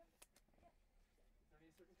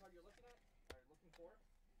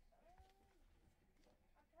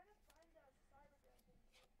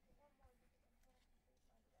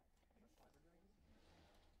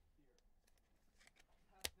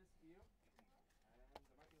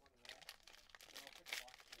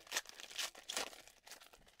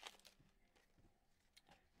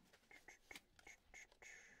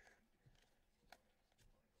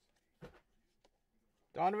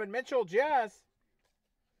 Donovan Mitchell, Jazz.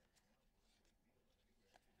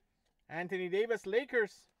 Anthony Davis,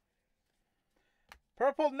 Lakers.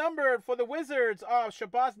 Purple numbered for the Wizards of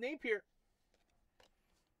Shabazz Napier.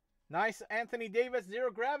 Nice Anthony Davis,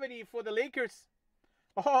 zero gravity for the Lakers.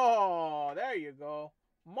 Oh, there you go.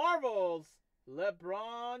 Marvels,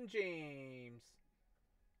 LeBron James.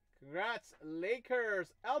 Congrats,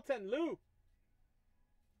 Lakers. Elton Lou.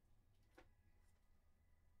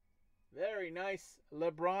 Very nice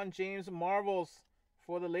LeBron James Marvels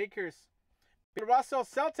for the Lakers. Bill Russell,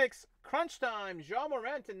 Celtics, Crunch Time. Jean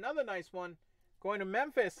Morant, another nice one. Going to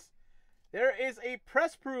Memphis. There is a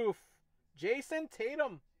press proof. Jason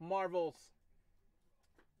Tatum Marvels.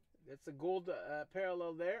 That's a gold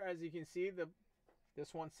parallel there. As you can see,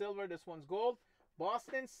 this one's silver, this one's gold.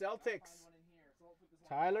 Boston Celtics.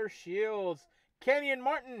 Tyler Shields. Kenyon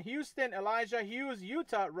Martin, Houston. Elijah Hughes,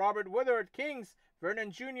 Utah. Robert Woodard, Kings.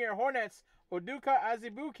 Vernon Jr., Hornets. Oduka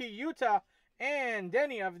Azubuike, Utah. And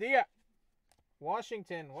Denny Avdia,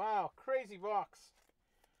 Washington. Wow, crazy box.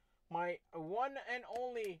 My one and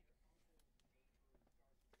only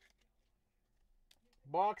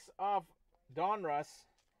box of Donruss,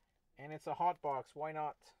 and it's a hot box. Why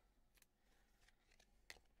not?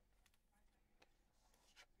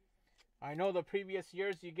 I know the previous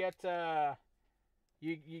years you get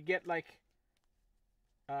you get like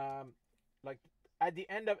at the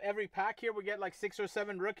end of every pack here we get like 6 or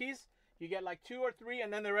 7 rookies. You get like 2 or 3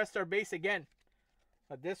 and then the rest are base again.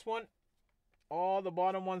 But this one, all the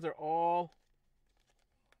bottom ones are all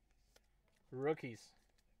rookies.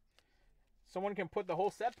 Someone can put the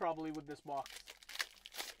whole set probably with this box.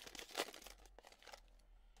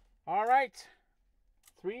 All right.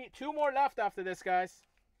 2 more left after this, guys.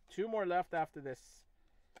 2 more left after this.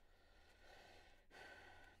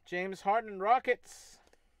 James Harden Rockets.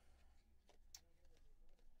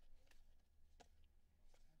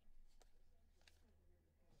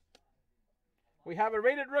 We have a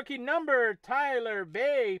rated rookie number, Tyler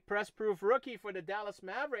Bay, press proof rookie for the Dallas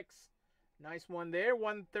Mavericks. Nice one there,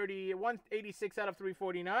 130, 186 out of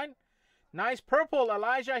 349. Nice purple,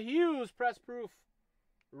 Elijah Hughes, press proof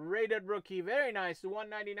rated rookie. Very nice,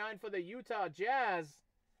 199 for the Utah Jazz.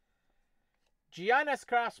 Giannis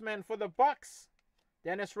Craftsman for the Bucks.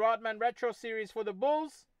 Dennis Rodman Retro Series for the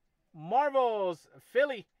Bulls. Marvels,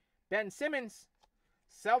 Philly, Ben Simmons.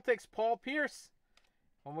 Celtics, Paul Pierce.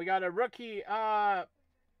 And we got a rookie, Okongwu,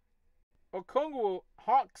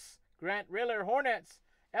 Hawks. Grant Riller, Hornets.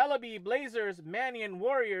 Ellaby, Blazers. Mannion,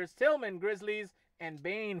 Warriors. Tillman, Grizzlies. And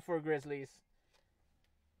Bain for Grizzlies.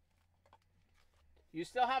 You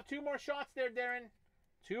still have 2 more shots there, Darren.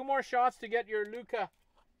 2 more shots to get your Luka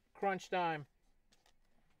crunch time.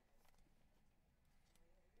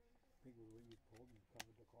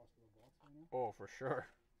 Oh, for sure.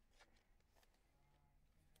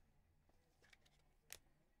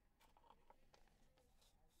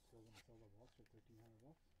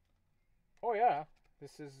 Oh yeah,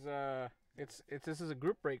 this is this is a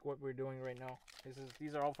group break. What we're doing right now.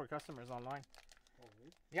 These are all for customers online. Oh,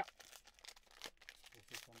 really? Yep. So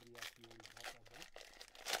somebody actually already bought that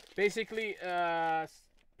box? Basically,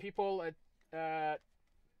 people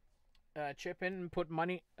chip in and put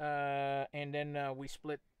money, and then we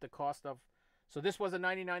split the cost of. So this was a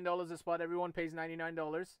 $99 a spot. Everyone pays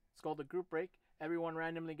 $99. It's called a group break. Everyone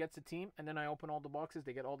randomly gets a team, and then I open all the boxes.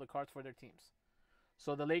 They get all the cards for their teams.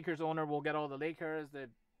 So the Lakers owner will get all the Lakers. The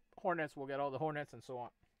Hornets will get all the Hornets, and so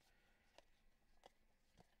on.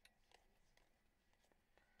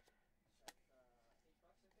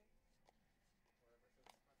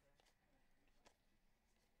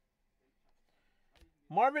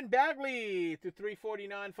 Marvin Bagley to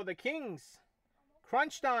 349 for the Kings.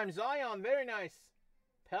 Crunch time, Zion, very nice.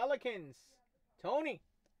 Pelicans, Tony.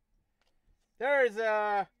 There's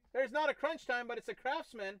not a crunch time, but it's a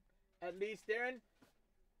craftsman, at least, Darren.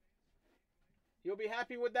 You'll be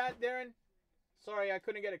happy with that, Darren? Sorry, I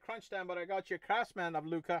couldn't get a crunch time, but I got your craftsman of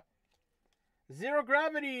Luka. Zero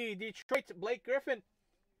Gravity, Detroit, Blake Griffin.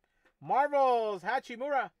 Marvels,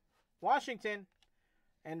 Hachimura, Washington.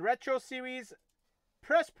 And Retro Series,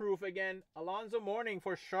 press proof again, Alonzo Mourning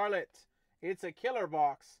for Charlotte. It's a killer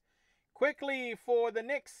box. Quickly for the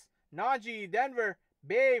Knicks, Najee, Denver.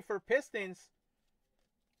 Bay for Pistons.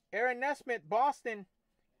 Aaron Nesmith, Boston.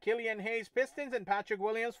 Killian Hayes, Pistons. And Patrick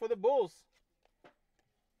Williams for the Bulls.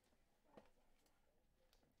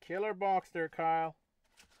 Killer box there, Kyle.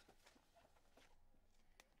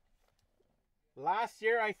 Last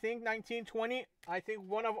year, I think, 1920, I think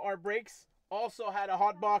one of our breaks also had a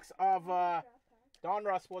hot box of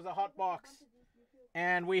Donruss was a hot box.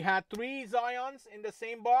 And we had 3 Zions in the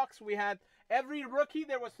same box. We had every rookie,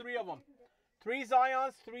 there was 3 of them. 3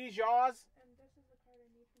 Zions, 3 Jaws,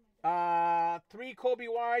 3 Kobe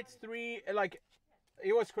Whites, 3, like,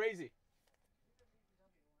 it was crazy.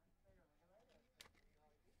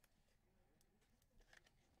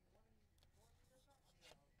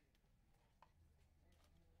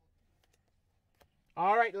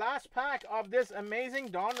 All right, last pack of this amazing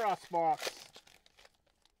Donruss box.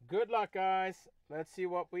 Good luck, guys. Let's see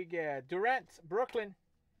what we get. Durant, Brooklyn.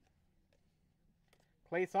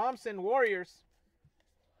 Klay Thompson, Warriors.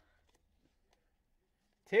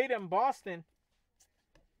 Tatum, Boston.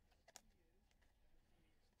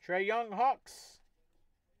 Trae Young, Hawks.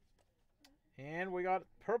 And we got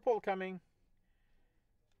purple coming.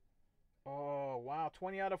 Oh, wow.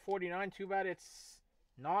 20 out of 49. Too bad it's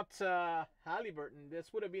not Halliburton.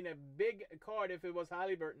 This would have been a big card if it was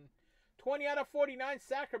Halliburton. 20 out of 49,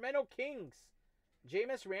 Sacramento Kings.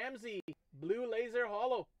 Jameis Ramsey, blue laser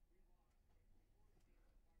hollow.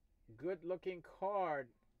 Good looking card.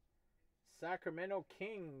 Sacramento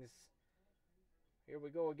Kings. Here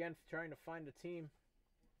we go again, trying to find the team.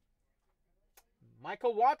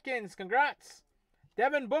 Michael Watkins, congrats.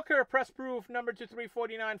 Devin Booker, press proof, number to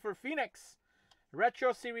 349 for Phoenix.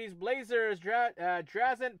 Retro Series Blazers,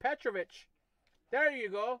 Drazen Petrovic. There you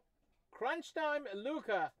go. Crunch time,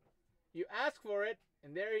 Luka. You asked for it,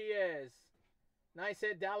 and there he is. Nice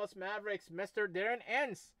hit, Dallas Mavericks, Mr. Darren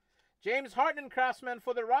Enns. James Harden, Craftsman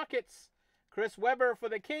for the Rockets. Chris Webber for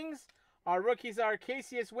the Kings. Our rookies are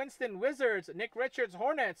Cassius Winston, Wizards. Nick Richards,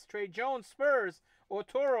 Hornets. Trey Jones, Spurs.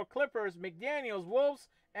 Otoro, Clippers. McDaniels, Wolves.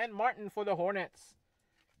 And Martin for the Hornets.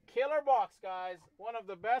 Killer box, guys. One of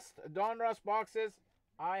the best Donruss boxes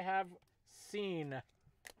I have seen.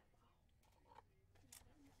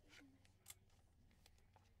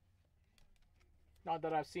 Not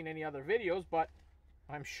that I've seen any other videos, but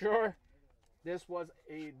I'm sure this was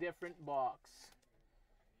a different box.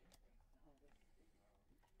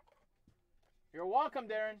 You're welcome,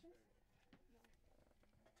 Darren.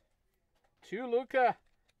 2 Luka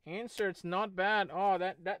inserts, not bad. Oh,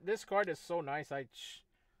 this card is so nice.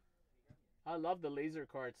 I love the laser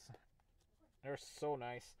cards. They're so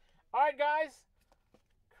nice. All right, guys.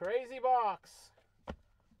 Crazy box.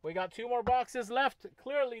 We got 2 more boxes left.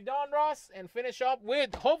 Clearly Donruss, and finish up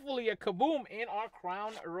with hopefully a kaboom in our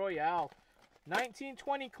Crown Royale.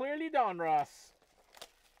 1920 Clearly Donruss.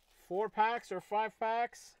 4 packs or 5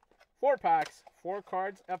 packs? 4 packs. 4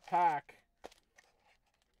 cards a pack.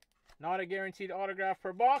 Not a guaranteed autograph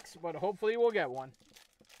per box, but hopefully we'll get one.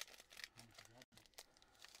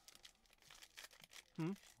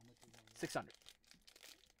 600.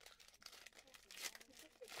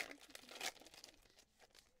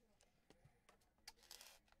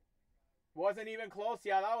 Wasn't even close.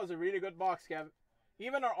 Yeah, that was a really good box, Kev.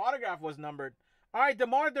 Even our autograph was numbered. All right,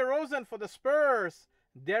 DeMar DeRozan for the Spurs.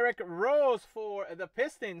 Derrick Rose for the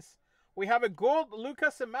Pistons. We have a gold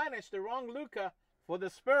Luka Samanic, the wrong Luka, for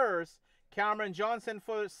the Spurs. Cameron Johnson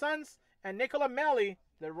for the Suns. And Nicola Melli,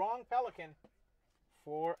 the wrong Pelican,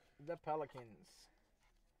 for the Pelicans.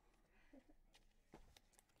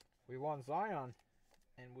 We want Zion.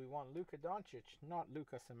 And we want Luka Doncic, not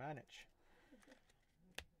Luka Samanic.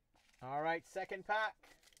 All right, second pack.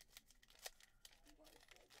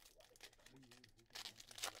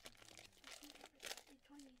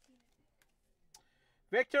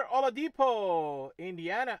 Victor Oladipo,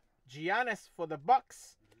 Indiana. Giannis for the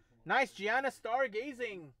Bucks. Nice Giannis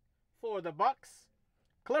stargazing for the Bucks.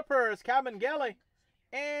 Clippers, Kabengele.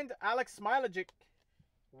 And Alex Smilagic,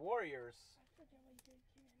 Warriors.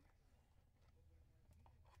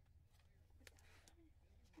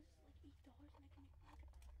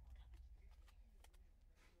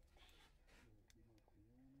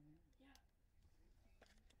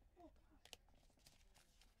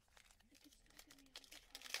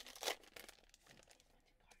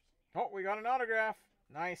 Oh, we got an autograph.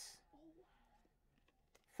 Nice.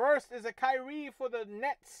 First is a Kyrie for the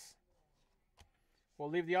Nets. We'll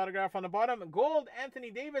leave the autograph on the bottom. Gold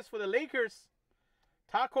Anthony Davis for the Lakers.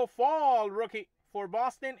 Taco Fall rookie for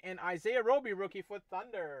Boston. And Isaiah Roby rookie for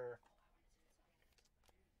Thunder.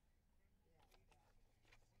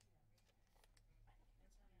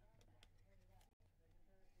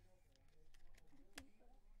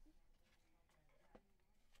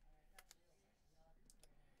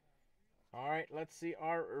 All right, let's see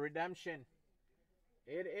our redemption.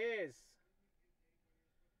 It is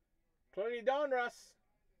Clearly Donruss.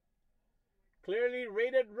 Clearly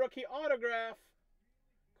rated rookie autograph.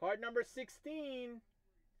 Card number 16.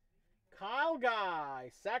 Kyle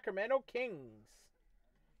Guy, Sacramento Kings.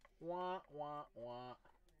 Wah, wah, wah.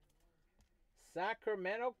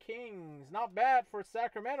 Sacramento Kings. Not bad for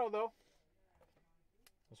Sacramento, though.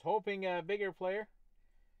 Was hoping a bigger player.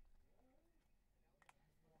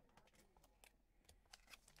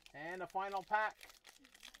 And a final pack.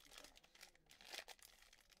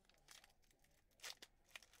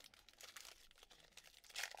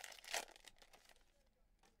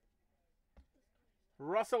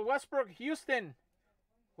 Russell Westbrook, Houston.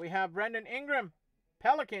 We have Brandon Ingram,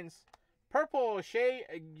 Pelicans. Purple, Shea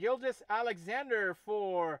Gilgeous-Alexander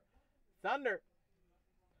for Thunder.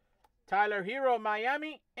 Tyler Hero,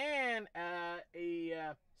 Miami. And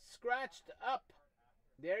a scratched up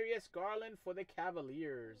Darius Garland for the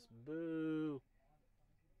Cavaliers. Boo.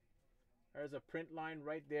 There's a print line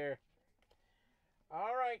right there.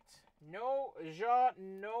 All right. No Ja,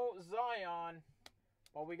 no Zion.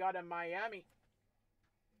 But we got a Miami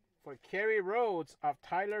for Kerry Rhodes of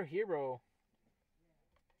Tyler Hero.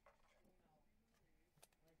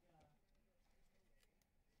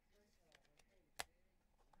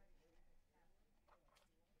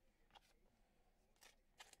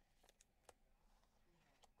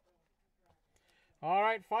 All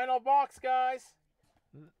right, final box, guys.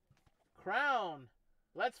 Crown.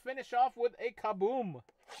 Let's finish off with a kaboom.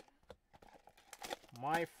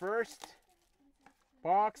 My first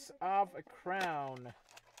box of a Crown.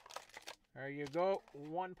 There you go.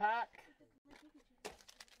 1 pack.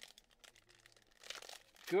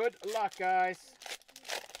 Good luck, guys.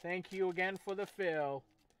 Thank you again for the fill.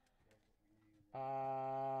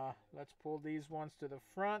 Let's pull these ones to the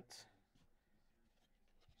front.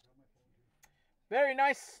 Very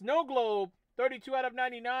nice snow globe. 32 out of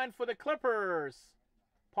 99 for the Clippers.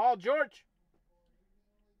 Paul George.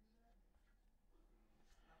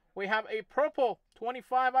 We have a purple.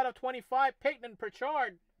 25 out of 25. Peyton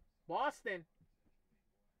Pritchard. Boston.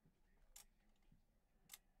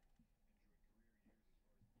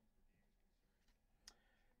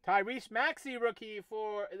 Tyrese Maxey rookie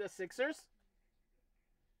for the Sixers.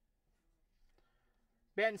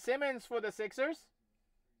 Ben Simmons for the Sixers.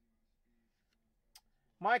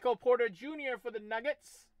 Michael Porter Jr. for the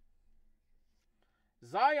Nuggets.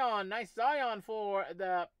 Zion, nice Zion for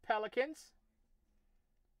the Pelicans.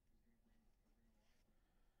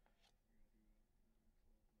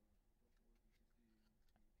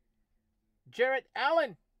 Jarrett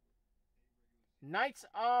Allen. Knights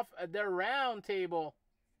of the Round Table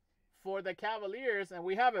for the Cavaliers. And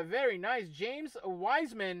we have a very nice James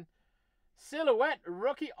Wiseman silhouette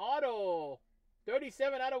rookie auto.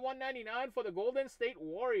 37 out of 199 for the Golden State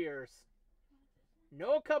Warriors.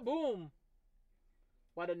 No kaboom.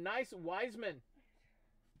 But a nice Wiseman.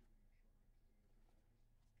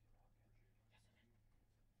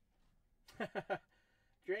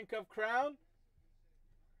 Drink of Crown.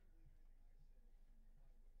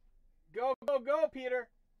 Go, go, go, Peter.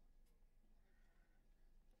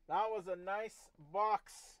 That was a nice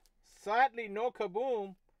box. Sadly, no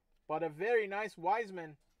kaboom, but a very nice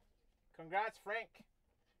Wiseman. Congrats, Frank.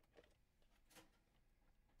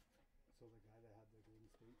 So the guy that had the Golden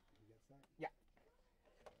State, he gets that? Yeah.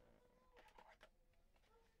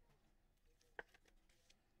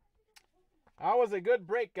 That was a good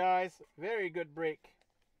break, guys. Very good break.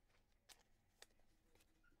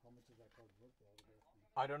 How much is that card worth?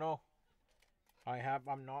 I don't know.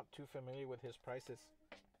 I'm not too familiar with his prices.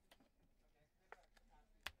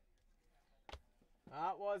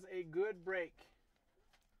 That was a good break.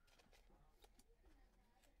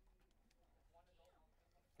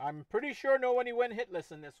 I'm pretty sure nobody went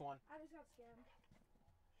hitless in this one. I just got scammed.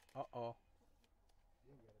 Uh-oh.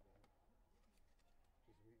 You get it, man.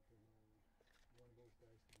 Just wait for one of those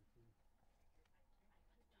guys to be free.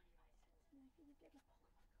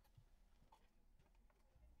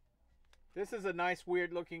 This is a nice,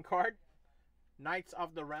 weird-looking card. Knights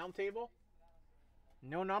of the Round Table.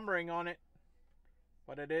 No numbering on it.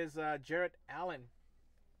 But it is Jarrett Allen.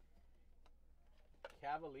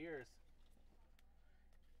 Cavaliers.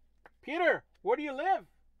 Peter, where do you live?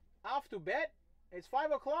 Off to bed? It's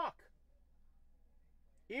 5 o'clock.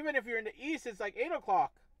 Even if you're in the east, it's like 8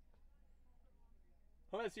 o'clock.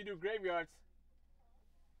 Unless you do graveyards.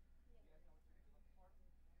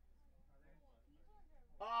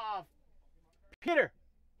 Peter.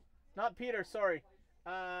 Not Peter, sorry.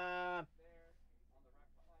 Oh,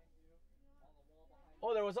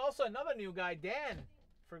 there was also another new guy, Dan.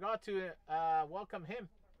 Forgot to welcome him.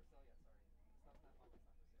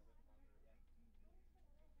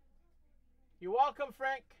 You're welcome,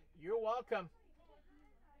 Frank. You're welcome.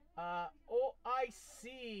 Oh, I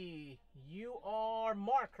see. You are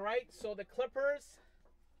Mark, right? So the Clippers.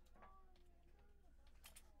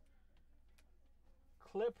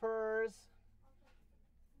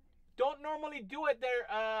 Don't normally do it there,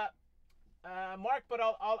 Mark, but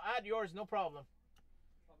I'll add yours, no problem.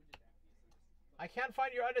 I can't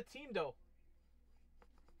find your other team though.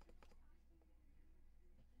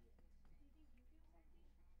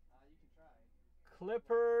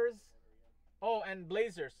 Clippers. Oh, and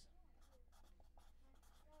Blazers.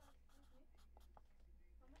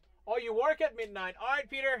 Oh, you work at midnight. All right,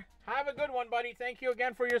 Peter. Have a good one, buddy. Thank you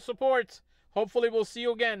again for your support. Hopefully we'll see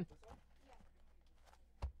you again.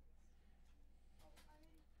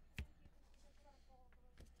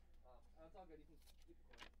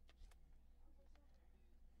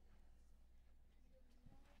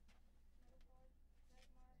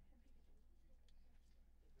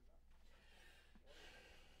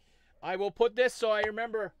 I will put this so I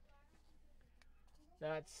remember.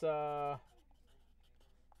 That's Mark.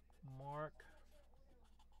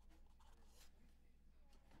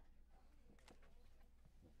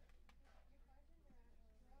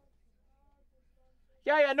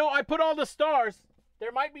 Yeah, no, I put all the stars.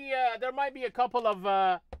 There might be a couple of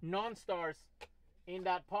non-stars in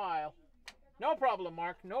that pile. No problem,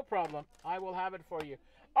 Mark. No problem. I will have it for you.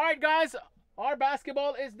 All right, guys. our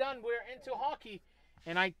basketball is done. We're into hockey,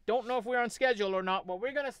 and I don't know if we're on schedule or not. But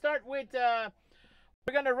we're gonna start with.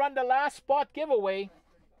 We're gonna run the last spot giveaway.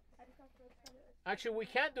 Actually, we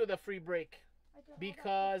can't do the free break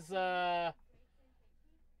because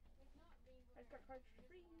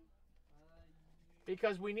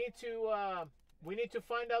we need to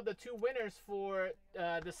find out the two winners for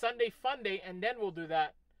the Sunday FUNDAY, and then we'll do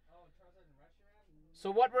that. So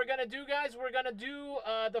what we're gonna do, guys, we're gonna do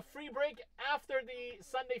the free break after the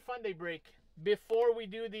Sunday FUNDAY break before we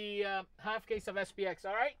do the half case of SPX.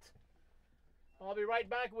 All right. I'll be right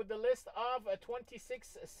back with the list of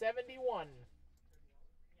 2671.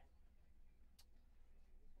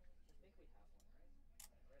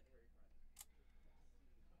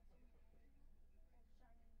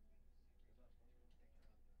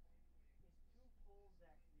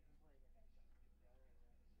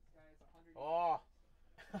 Oh,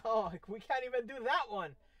 oh, we can't even do that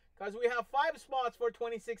one because we have 5 spots for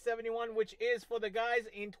 2671, which is for the guys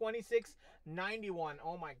in 2691.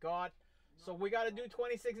 Oh my God. So we got to do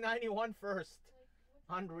 2691 first.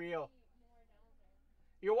 Unreal.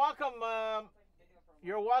 You're welcome.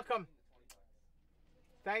 You're welcome.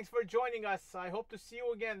 Thanks for joining us. I hope to see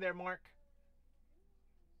you again there, Mark.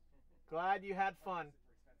 Glad you had fun.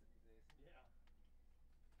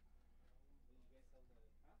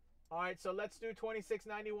 All right, so let's do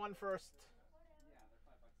 2691 first.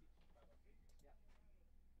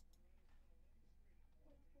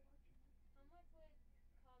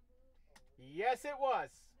 Yes, it was.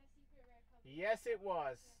 Yes, it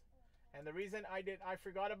was. And the reason I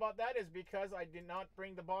forgot about that is because I did not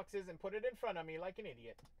bring the boxes and put it in front of me like an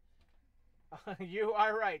idiot. You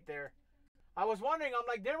are right there. I was wondering, I'm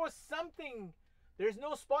like, there was something. There's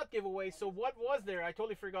no spot giveaway, so what was there? I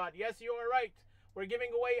totally forgot. Yes, you are right. We're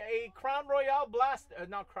giving away a Crown Royale Blaster,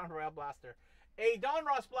 not Crown Royale Blaster, a Don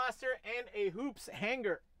Ross Blaster, and a Hoops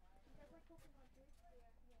hanger.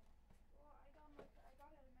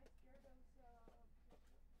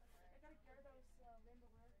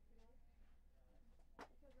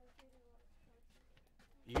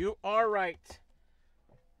 You are right.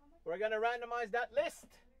 We're going to randomize that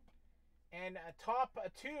list. And top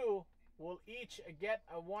 2 will each get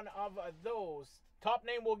one of those. Top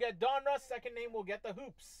name will get Don Russ. Second name will get the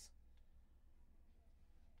Hoops.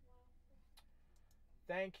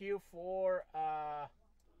 Thank you for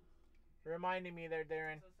reminding me there,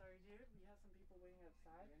 Darren. So sorry, dude. We have some people waiting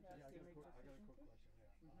outside. Yeah, I got a quick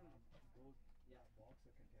question. Yeah. That box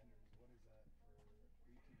of contenders, what is that for 18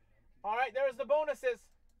 and 19? All right, there's the bonuses.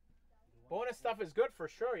 Bonus stuff is good for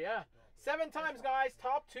sure, yeah. 7 times, guys.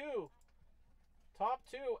 Top 2. Top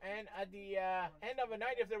 2. And at the end of the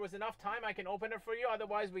night, if there was enough time, I can open it for you.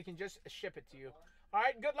 Otherwise, we can just ship it to you. All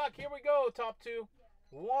right, good luck. Here we go. Top 2.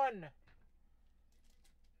 1,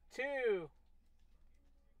 2,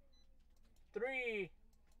 3.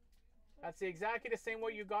 That's exactly the same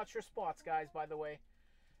way you got your spots, guys, by the way.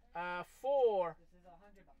 4,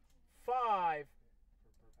 5,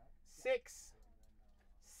 6,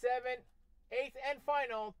 7, 8th, and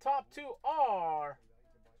final. Top 2 are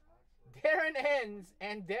Darren Hens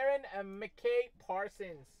and Darren McKay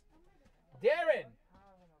Parsons. Darren,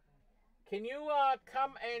 can you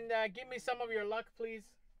come and give me some of your luck, please?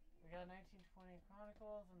 We got 1920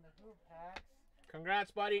 Chronicles and the Hoop packs.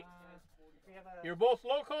 Congrats, buddy. We have a You're both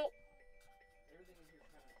local,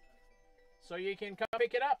 so you can come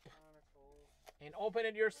pick it up and open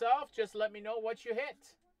it yourself. Just let me know what you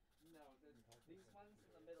hit. these ones in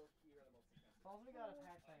the middle here are the most expensive. Suppose we got a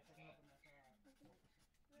pack size, I can open this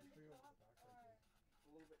one up.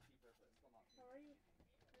 A little bit cheaper, but still not too much.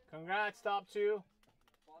 Congrats, top 2.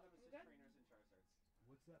 Bottom is just trainers and Charizards.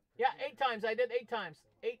 What's that? Yeah, 8 times. I did 8 times.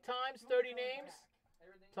 8 times, 30 names.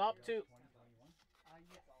 Everything Top 2. yes.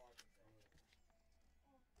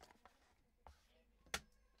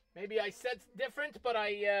 Maybe I said different, but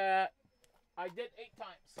I did 8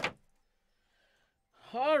 times.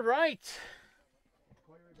 All right.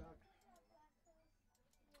 Call you right back.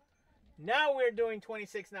 Now we're doing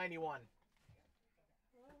 2691.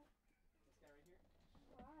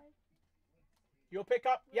 You'll pick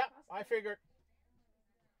up? Yep, I figured.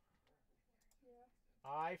 Yeah.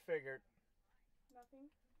 I figured. Nothing.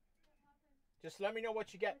 Just let me know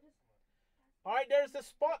what you get. All right, there's the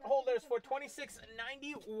spot holders for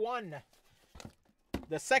 2691.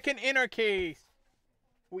 The second inner case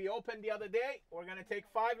we opened the other day. We're going to take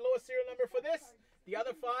 5 lowest serial number for this. The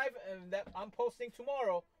other 5 that I'm posting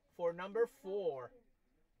tomorrow for number 4.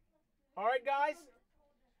 All right, guys.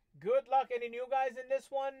 Good luck. Any new guys in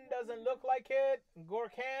this one? Doesn't look like it.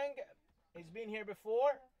 Gorkang has been here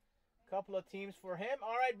before. Couple of teams for him.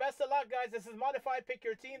 All right, best of luck, guys. This is modified. Pick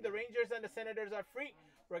your team. The Rangers and the Senators are free.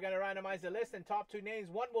 We're going to randomize the list, and top 2 names.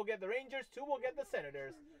 1 will get the Rangers, 2 will get the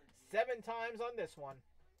Senators. 7 times on this one.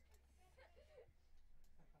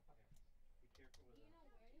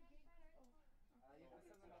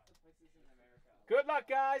 Good luck,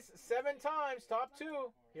 guys. 7 times, top 2.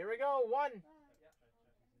 Here we go. 1,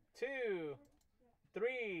 2,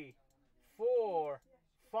 3, 4,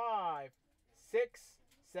 5, 6,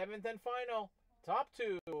 7th and final. Top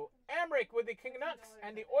 2. Amric with the Canucks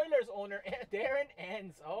and the Oilers owner, Darren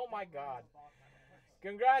Enns. Oh, my God.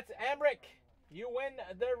 Congrats, Amric. You win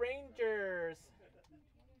the Rangers.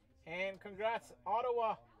 And congrats,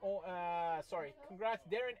 Ottawa. Oh, sorry. Congrats,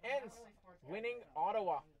 Darren Enns, winning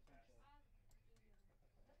Ottawa.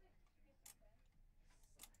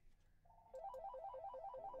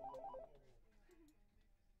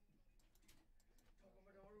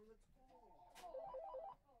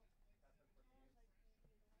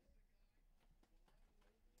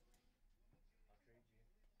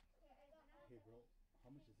 Hey, bro, how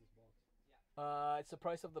much is this box? It's the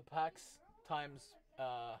price of the packs times.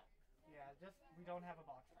 Yeah, just we don't have a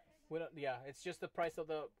box price. We don't. Yeah, it's just the price of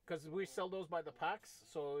the, because we sell those by the packs.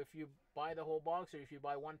 So if you buy the whole box or if you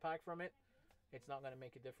buy 1 pack from it, it's not gonna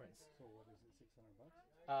make a difference. So what is it, 600 bucks?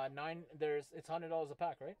 It's $100 a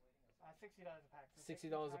pack, right? $60 a pack. So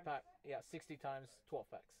 $60 a pack. Yeah, 60 times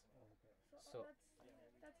 12 packs. Oh, okay. So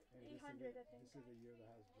that's And 800, I think. this is the year that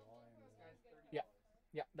has Jaw and...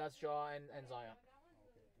 yeah, that's Jaw and Zion.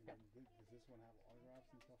 okay. And does this one have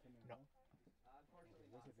autographs and stuff in it? No.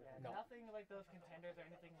 What's it Yeah, different? No. nothing like those contenders or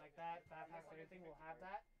anything like that. Backpacks or anything will have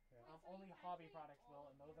that. Only hobby products will,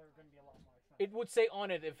 and those are going to be a lot more expensive. It would say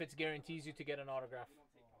on it if it guarantees you to get an autograph.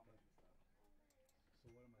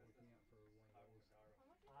 So what am I looking at for one of those?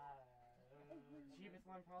 Cheapest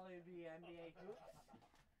one probably would be NBA hoops,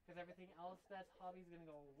 because everything else that's hobby is going to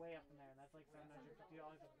go way up in there, and that's like $750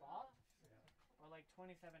 a box, or like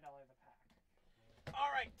 $27 a pack.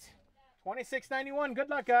 All right, $26.91. Good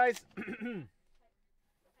luck, guys. You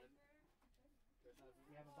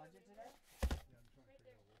have a budget today? Yeah, I'm trying to figure out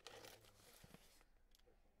what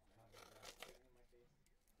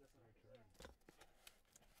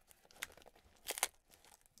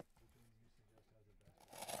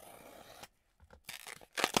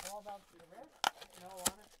It's all about the risk. No,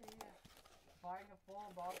 honestly, buying a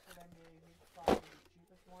full box of NBA hoops is probably the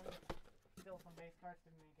cheapest one. Still, some base cards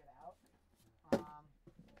didn't make it out.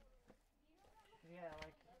 Yeah,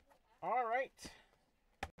 like, All right. you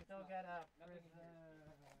still get a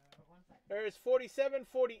one second. There's 47,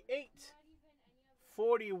 48,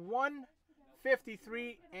 41,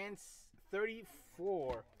 53, and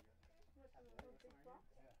 34.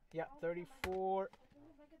 Yeah, 34.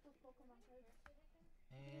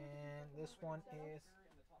 And this one is.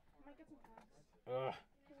 Ugh.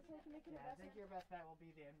 Yeah, I think your best bet will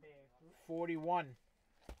be the NBA hoop 41.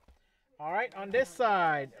 All right, on this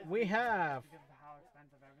side, we have because of how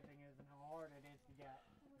expensive everything is and how hard it is to get.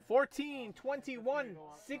 14, 21,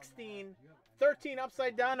 16, 13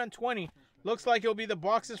 upside down, and 20. Looks like it'll be the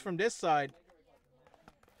boxes from this side.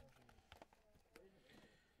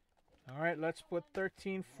 All right, let's put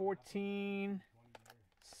 13, 14,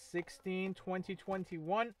 16, 20, 21,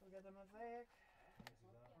 We'll get the mosaic.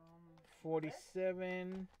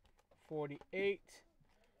 47, 48,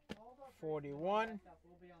 41,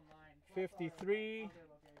 53,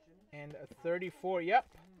 and 34. Yep.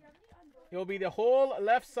 It'll be the whole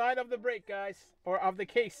left side of the break, guys, or of the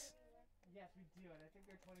case. Yes, we do, and I think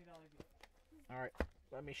they're $20 each. All right,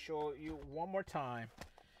 let me show you one more time.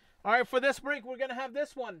 All right, for this break, we're going to have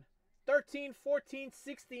this one. 13, 14,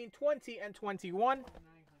 16, 20, and 21. 900.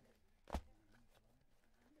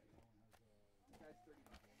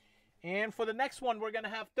 And for the next one, we're going to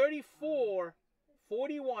have 34,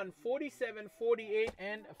 41, 47, 48,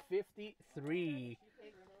 and 53.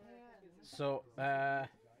 So that'll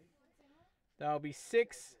be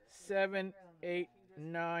 6, 7, 8,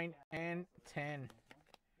 9, and 10.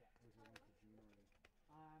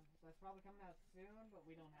 That's probably coming out soon, but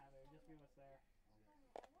we don't have it. Just be what's there.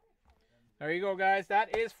 There you go, guys.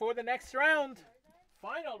 That is for the next round.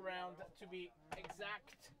 Final round, to be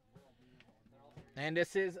exact. And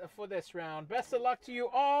this is for this round. Best of luck to you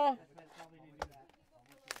all. That's probably need to do that.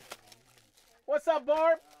 What's up,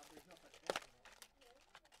 Barb?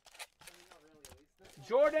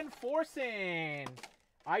 Jordan Forson.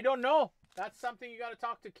 I don't know. That's something you got to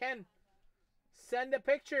talk to Ken. Send a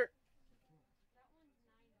picture.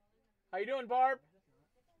 How you doing, Barb?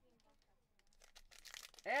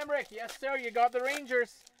 Amric, yes, sir. You got the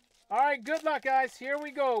Rangers. All right, good luck, guys. Here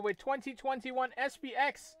we go with 2021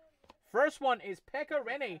 SPX. First one is Pekka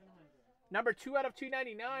Rinne Number 2 out of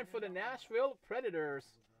 299 for the Nashville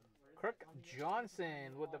Predators. Kirk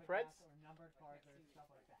Johnson with the Preds. Or numbered cards or stuff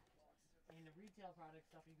like that. And the retail product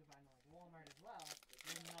stuff you can find on like Walmart as well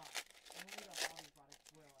will not. Only the hobby products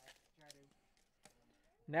will try to.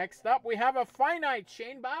 Next up, we have a finite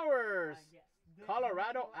Shane Bowers. Yes.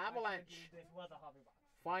 Colorado I said Avalanche. This was a hobby box.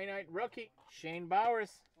 Finite rookie Shane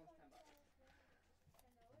Bowers.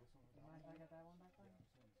 You mind if I get that one back then?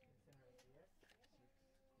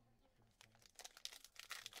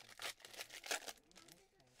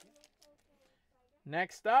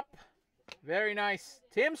 Next up, very nice,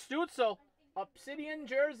 Tim Stützle, Obsidian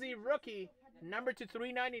jersey rookie, number to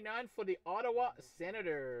 399 for the Ottawa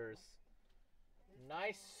Senators.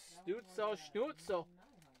 Nice Stützle.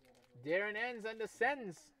 Darren Enns and the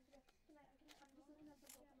Sens.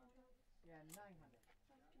 Yeah, 900.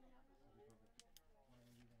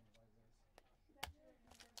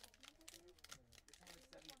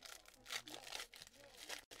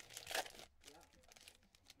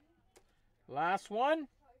 Last one,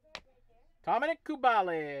 Dominik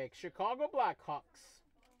Kubalik, Chicago Blackhawks.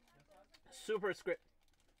 Superscript.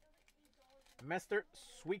 Mr.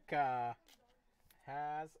 Suika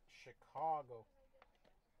has Chicago.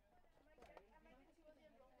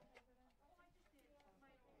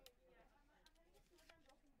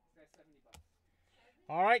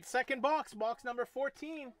 All right, second box, box number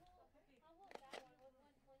 14.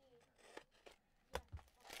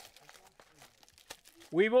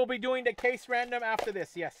 We will be doing the case random after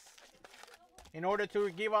this, yes. In order to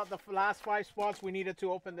give out the last 5 spots, we needed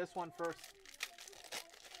to open this one first.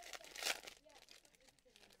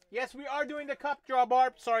 Yes, we are doing the cup draw,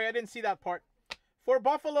 Barb. Sorry, I didn't see that part. For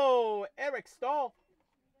Buffalo, Eric Stahl.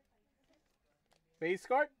 Base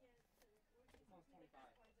card.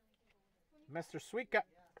 Mr. Suika.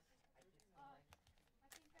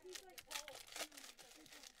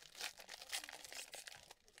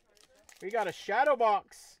 We got a shadow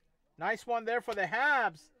box. Nice one there for the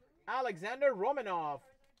Habs. Alexander Romanov.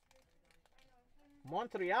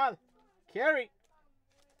 Montreal. Carey.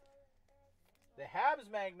 The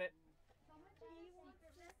Habs magnet.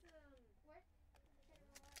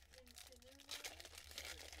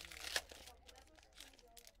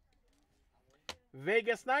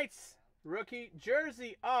 Vegas Knights. Rookie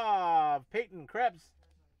jersey of Peyton Krebs.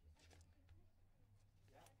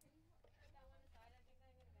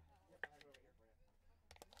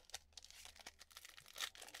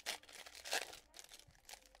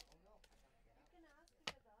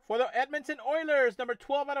 For the Edmonton Oilers, number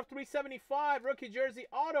 12 out of 375, rookie jersey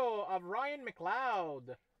auto of Ryan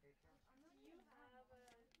McLeod.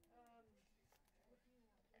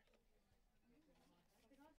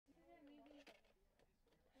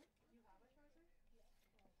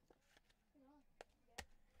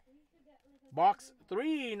 Box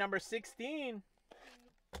 3, number 16.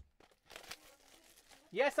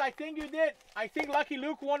 Yes, I think you did. I think Lucky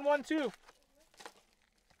Luke won one too.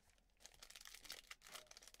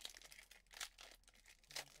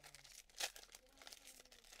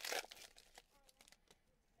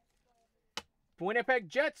 Winnipeg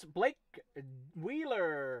Jets, Blake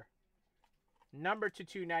Wheeler. Number to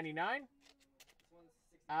 299.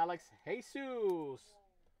 Alex Jesus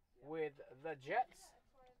with the Jets.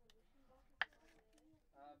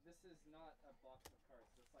 This is not a box of cards.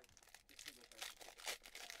 It's like single cards.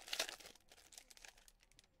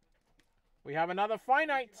 We have another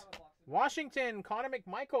finite. Washington, Connor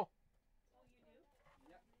McMichael.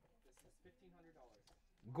 Yep. This is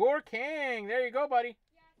 $1,500. Gore King. There you go, buddy.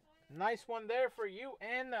 Nice one there for you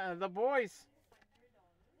and the boys.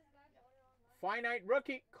 Finite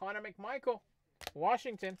rookie, Connor McMichael.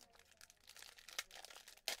 Washington.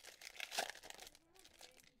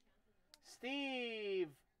 Steve.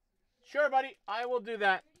 Sure, buddy. I will do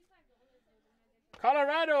that.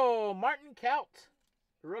 Colorado, Martin Kaut.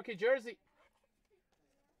 Rookie jersey.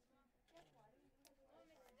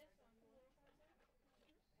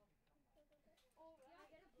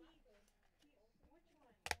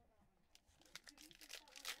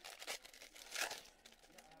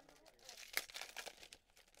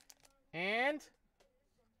 And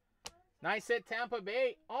nice hit, Tampa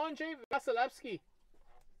Bay, Andrei Vasilevsky.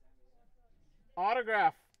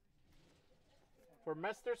 Autograph for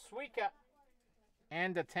Mr. Suika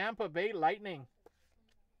and the Tampa Bay Lightning.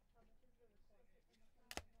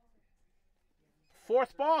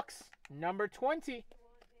 Fourth box, number 20.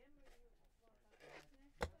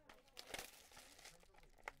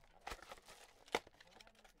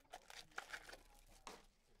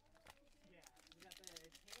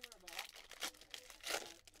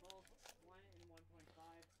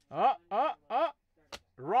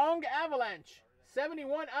 Wrong Avalanche.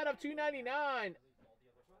 71 out of 299.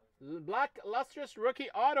 Black lustrous rookie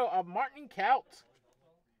auto of Martin Kaut.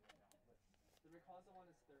 The Rayquaza one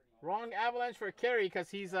is 30. Wrong avalanche for Kerry because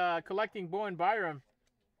he's collecting Bowen Byram.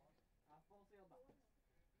 Full sale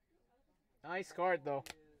box. Nice card though.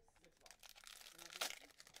 Is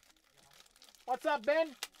 $6. What's up, Ben?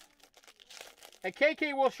 A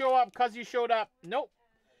KK will show up because you showed up. Nope.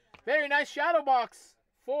 Very nice shadow box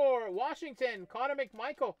for Washington. Connor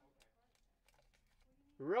McMichael.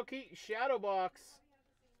 Rookie shadow box.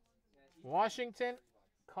 Washington.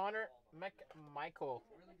 Connor McMichael.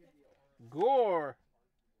 Really good deal. Gore.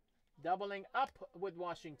 Doubling up with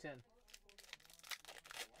Washington.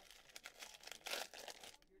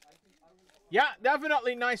 Yeah,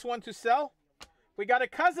 definitely nice one to sell. We got a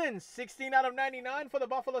Cousins, 16 out of 99 for the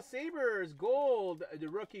Buffalo Sabres. Gold, the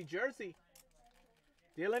rookie jersey.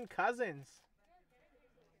 Dylan Cousins.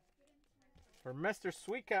 For Mr.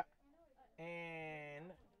 Suika.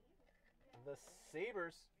 And the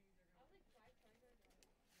Sabres.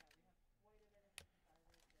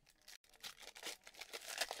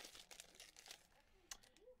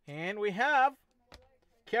 And we have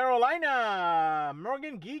Carolina,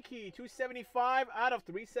 Morgan Geeky, 275 out of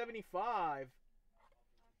 375.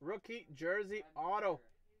 Rookie jersey auto.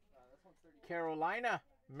 This one's 30. Carolina,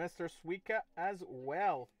 Mr. Suika as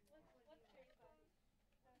well.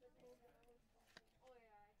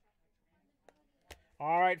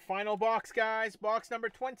 All right, final box, guys. Box number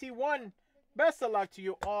 21. Best of luck to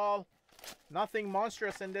you all. Nothing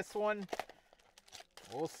monstrous in this one.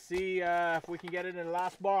 We'll see if we can get it in the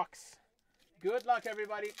last box. Good luck,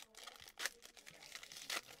 everybody.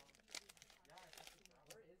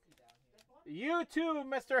 You too,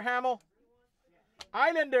 Mr. Hamill.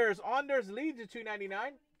 Islanders, Anders leads to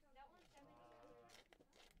 299.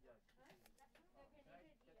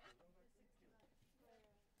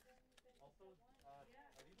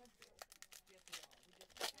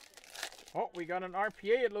 Oh, we got an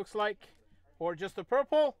RPA, it looks like. Or just a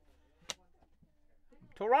purple.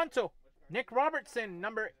 Toronto, Nick Robertson,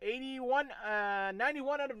 number 81,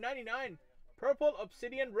 91 out of 99. Purple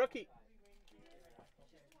Obsidian rookie.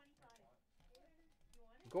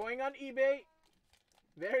 Going on eBay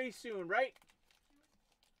very soon, right?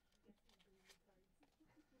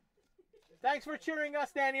 Thanks for cheering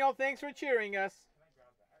us, Daniel. Thanks for cheering us.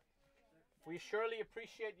 We surely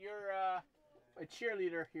appreciate your a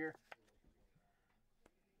cheerleader here.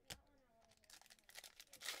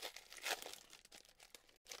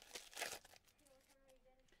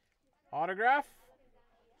 Autograph?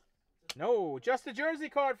 No, just a jersey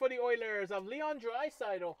card for the Oilers of Leon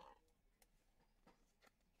Draisaitl.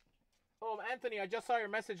 Oh, Anthony, I just saw your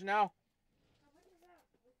message now.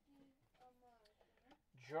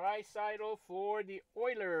 Draisaitl for the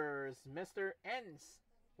Oilers. Mr. Ends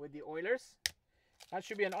with the Oilers. That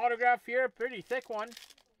should be an autograph here. Pretty thick one.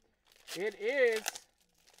 It is.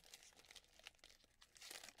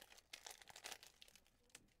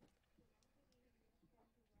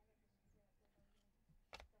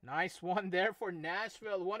 Nice one there for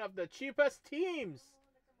Nashville. One of the cheapest teams.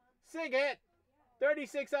 Sig hit.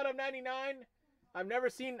 36 out of 99. I've never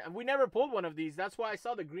seen, we never pulled one of these. That's why I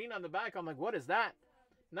saw the green on the back. I'm like, what is that?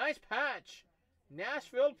 Nice patch.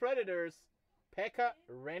 Nashville Predators. Pekka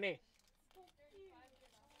Rinne.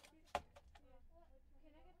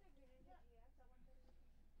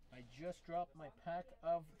 I just dropped my pack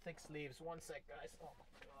of thick sleeves. One sec, guys. Oh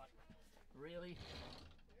my god. Really?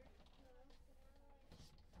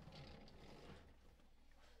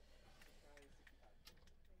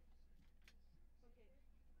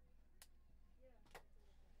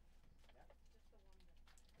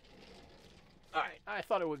 Alright, I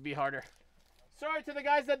thought it would be harder. Sorry to the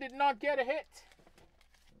guys that did not get a hit.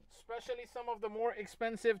 Especially some of the more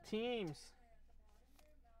expensive teams.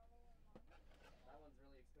 That one's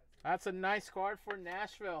really expensive. That's a nice card for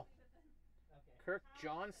Nashville. Okay. Kirk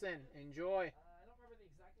Johnson, enjoy. I don't remember the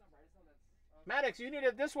exact number. I just know that's. Maddox, you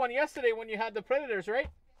needed this one yesterday when you had the Predators, right?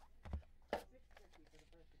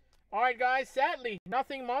 Alright guys, sadly,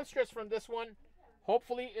 nothing monstrous from this one.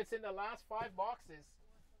 Hopefully it's in the last 5 boxes.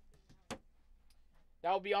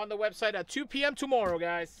 That will be on the website at 2 p.m. tomorrow,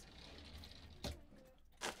 guys.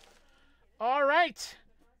 All right.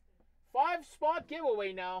 5-spot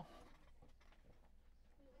giveaway now.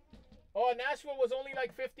 Oh, Nashville was only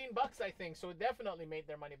like 15 bucks, I think. So it definitely made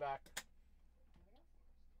their money back.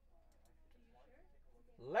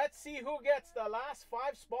 Let's see who gets the last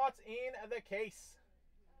 5 spots in the case.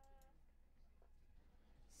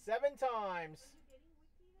 7 times.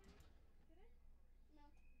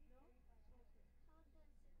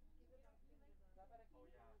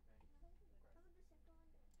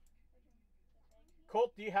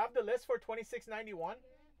 Colt, do you have the list for 2691?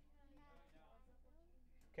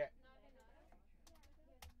 Okay.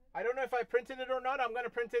 I don't know if I printed it or not. I'm going to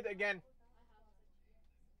print it again.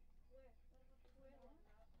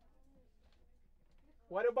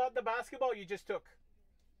 What about the basketball you just took?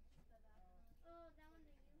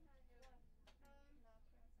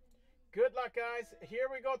 Good luck, guys. Here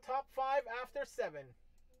we go. Top 5 after 7.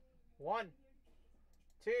 1,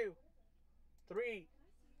 2, 3,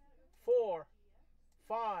 4,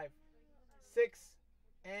 5, 6,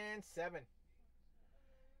 and 7.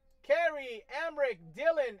 Carrie, Amric,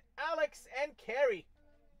 Dylan, Alex, and Carrie.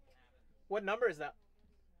 What number is that?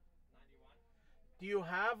 91. Do you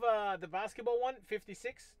have the basketball one?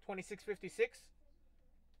 56? 2656?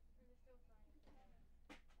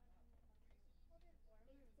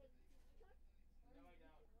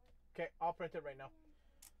 Okay, I'll print it right now.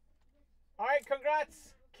 All right,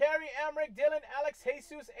 congrats. Carrie, Amric, Dylan, Alex,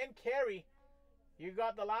 Jesus, and Carrie. You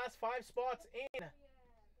got the last 5 spots in.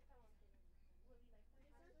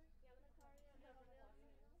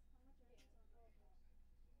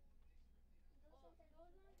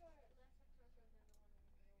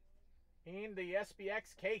 In the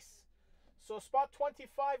SPX case. So spot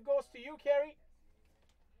 25 goes to you, Carrie.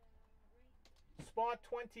 Spot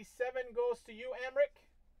 27 goes to you, Amric.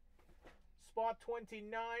 Spot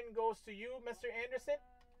 29 goes to you, Mr. Anderson.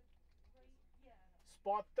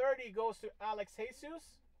 Spot 30 goes to Alex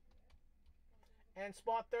Jesus. And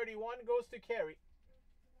spot 31 goes to Carrie.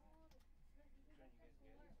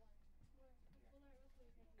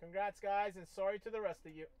 Congrats, guys, and sorry to the rest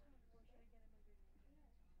of you.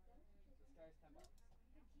 This guy's $10.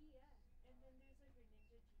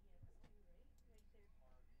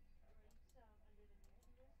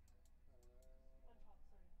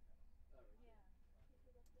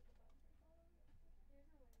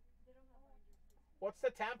 What's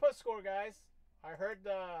the Tampa score, guys? I heard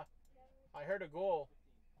a goal.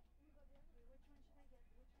 Give me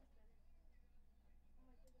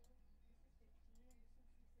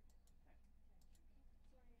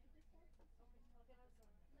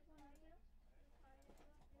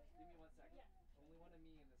 1 second. Only one of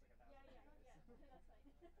me and there's like 1,000 guys.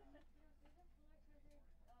 Which one? See how much. This one's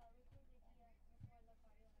 25.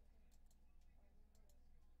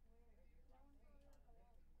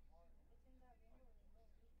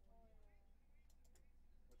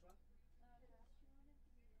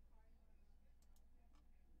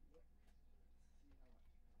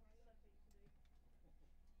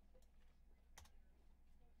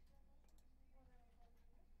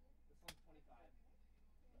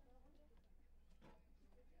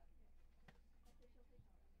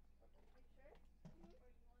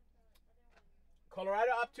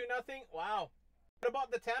 Colorado up 2-0. Wow. What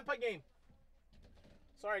about the Tampa game?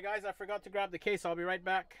 Sorry, guys, I forgot to grab the case. I'll be right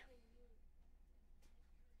back.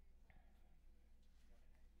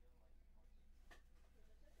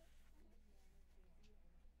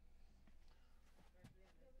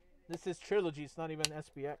 This is Trilogy. It's not even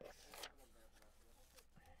SPX.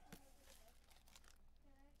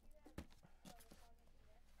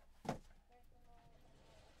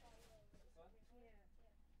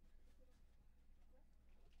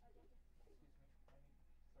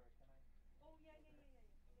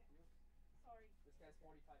 This guy's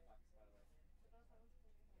 $45, by the way.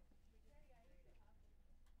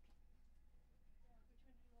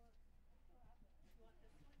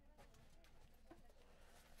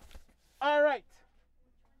 All right.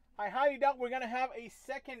 I highly doubt we're gonna have a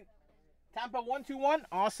second Tampa 1-2-1.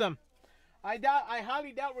 Awesome. I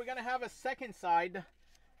highly doubt we're gonna have a second side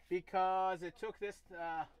because it took this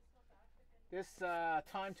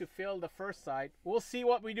time to fill the first side. We'll see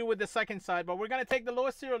what we do with the second side, but we're gonna take the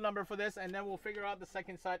lowest serial number for this, and then we'll figure out the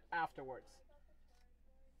second side afterwards.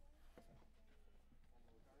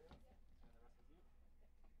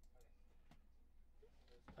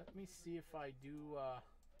 Let me see if I do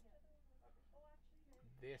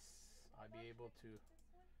this. I'll be able to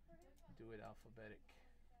do it alphabetic.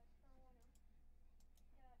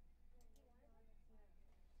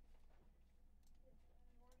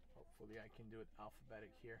 Hopefully I can do it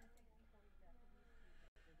alphabetic here.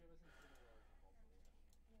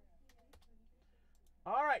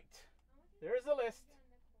 All right, there's the list.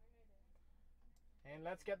 And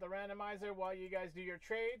let's get the randomizer while you guys do your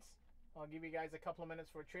trades. I'll give you guys a couple of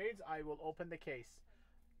minutes for trades. I will open the case.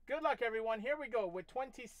 Good luck, everyone. Here we go with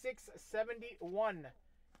 2671.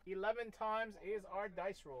 11 times is our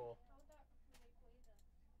dice roll.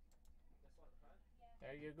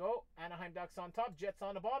 There you go. Anaheim Ducks on top, Jets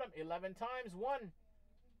on the bottom. 11 times. 1,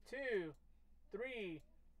 2, 3,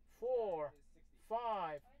 4,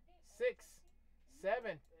 5, 6,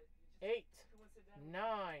 7, 8,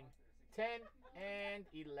 9, 10, and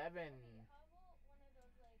 11.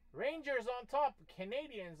 Rangers on top,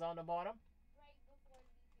 Canadians on the bottom.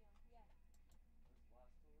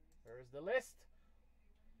 There's the list.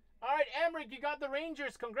 All right, Emrick, you got the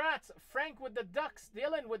Rangers. Congrats. Frank with the Ducks.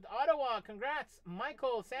 Dylan with Ottawa. Congrats.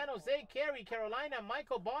 Michael, San Jose. Kerry, Carolina.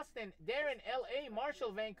 Michael, Boston. Darren, LA.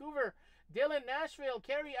 Marshall, Vancouver. Dylan, Nashville.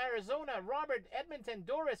 Kerry, Arizona. Robert, Edmonton.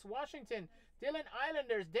 Doris, Washington. Dylan,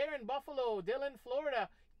 Islanders. Darren, Buffalo. Dylan, Florida.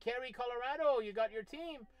 Kerry, Colorado. You got your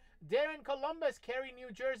team. Darren, Columbus. Kerry,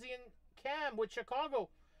 New Jersey. And Cam with Chicago.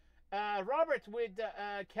 Robert with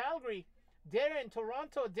Calgary. Darren,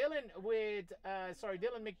 Toronto. Dylan with,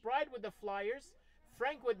 Dylan McBride with the Flyers.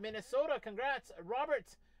 Frank with Minnesota. Congrats.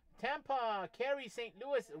 Robert, Tampa. Kerry, St.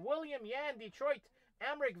 Louis. William, Yan, Detroit.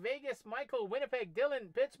 Amric, Vegas. Michael, Winnipeg.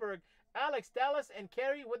 Dylan, Pittsburgh. Alex, Dallas. And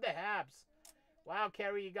Kerry with the Habs. Wow,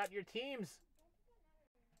 Kerry, you got your teams.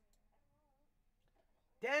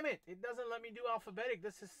 Damn it. It doesn't let me do alphabetic.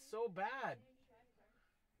 This is so bad.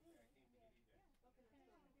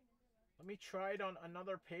 Let me try it on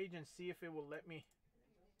another page and see if it will let me.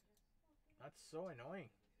 That's so annoying.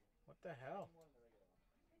 What the hell?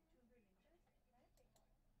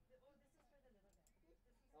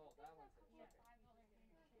 Oh, that one's it. Okay.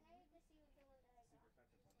 Gotta keep that one super connected.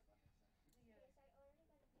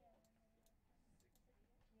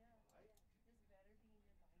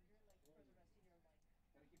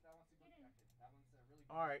 That one's really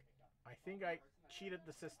good. All right. I think I cheated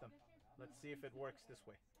the system. Let's see if it works this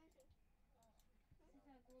way.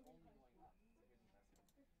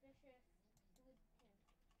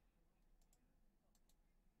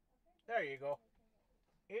 There you go.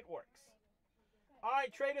 It works. All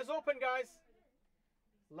right, trade is open, guys.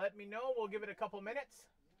 Let me know. We'll give it a couple minutes.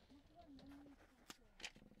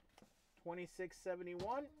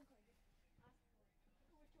 2671.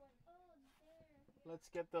 Let's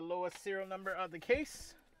get the lowest serial number of the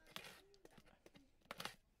case.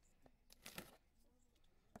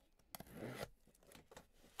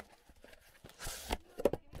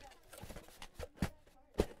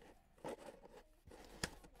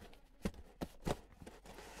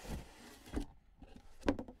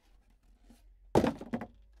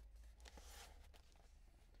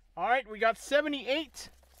 All right, we got 78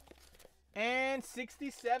 and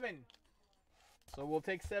 67. So we'll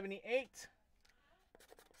take 78.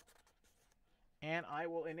 And I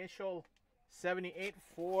will initial 78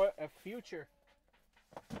 for a future.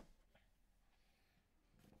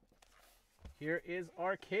 Here is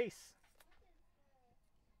our case.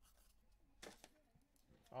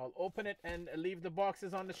 I'll open it and leave the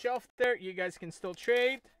boxes on the shelf there. You guys can still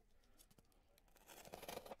trade.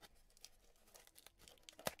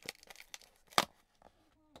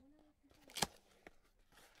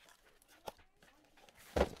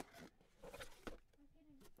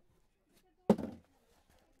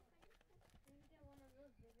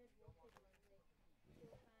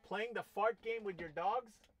 Playing the fart game with your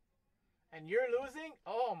dogs? And you're losing?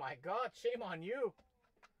 Oh my god, shame on you.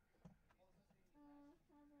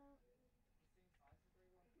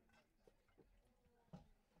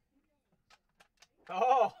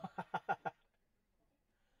 Oh.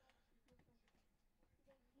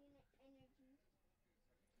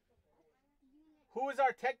 Who is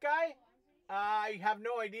our tech guy? I have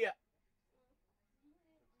no idea.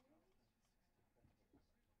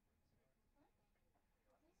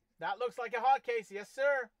 That looks like a hot case. Yes,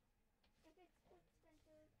 sir.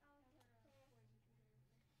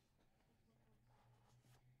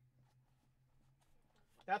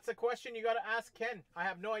 That's a question you got to ask Ken. I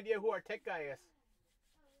have no idea who our tech guy is.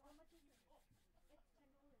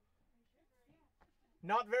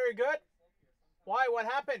 Not very good? Why? What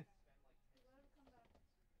happened?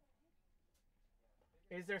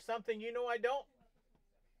 Is there something you know I don't?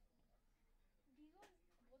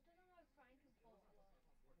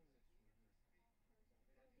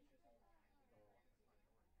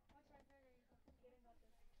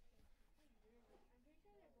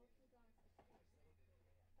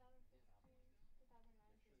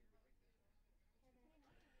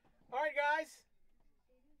 All right, guys.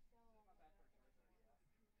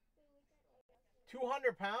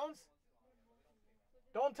 200 pounds?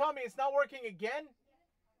 Don't tell me it's not working again.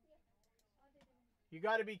 You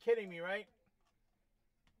got to be kidding me, right?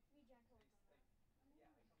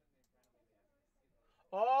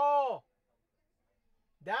 Oh,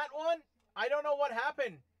 that one? I don't know what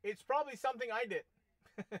happened. It's probably something I did.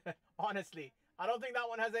 Honestly, I don't think that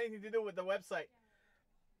one has anything to do with the website.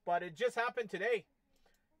 But it just happened today.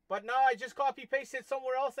 But now I just copy paste it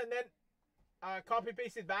somewhere else and then copy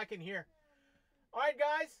paste it back in here. All right,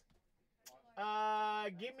 guys.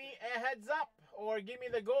 Give me a heads up or give me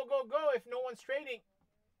the go, go, go if no one's trading.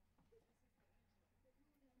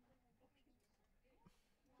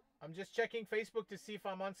 I'm just checking Facebook to see if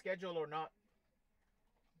I'm on schedule or not.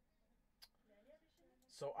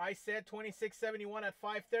 So I said 2671 at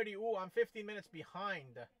 5:30. Ooh, I'm 15 minutes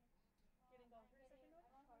behind.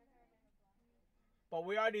 But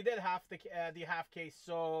we already did half the half case,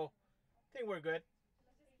 so I think we're good.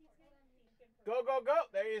 Go, go, go.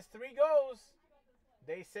 There is 3 goes.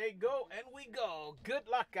 They say go, and we go. Good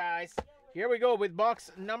luck, guys. Here we go with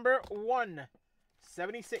box number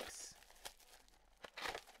 176.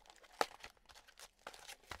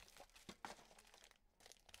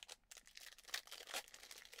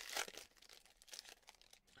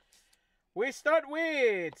 We start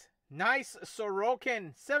with nice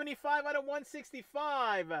Sorokin, 75 out of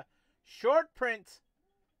 165. Short print,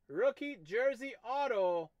 rookie jersey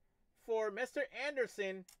auto for Mr.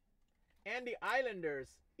 Anderson and the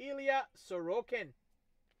Islanders, Ilya Sorokin.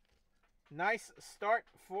 Nice start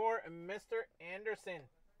for Mr. Anderson.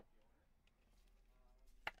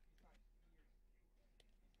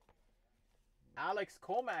 Alex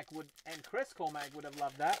Komak and Chris Komak would have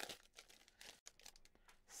loved that.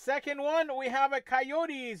 Second one, we have a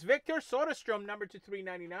Coyotes, Victor Soderstrom, number to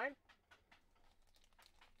 399.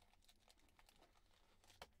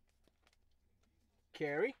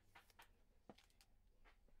 Carey.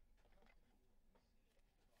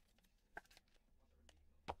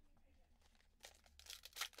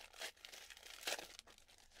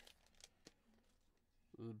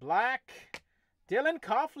 Black, Dylan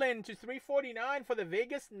Coughlin to 349 for the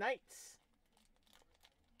Vegas Knights.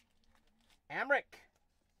 Amrick.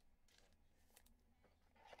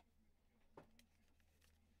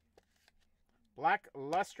 Black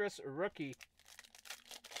lustrous rookie.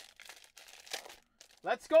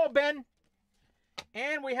 Let's go, Ben.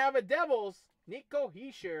 And we have a Devils, Nico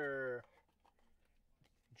Hischier.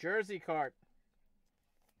 Jersey card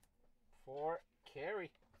for Carey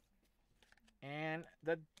and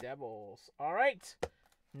the Devils. All right.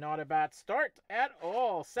 Not a bad start at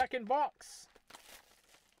all. Second box.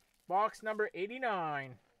 Box number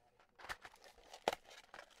 89.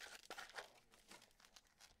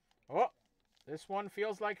 Oh, this one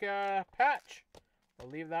feels like a patch. We'll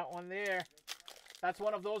leave that one there. That's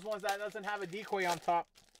one of those ones that doesn't have a decoy on top.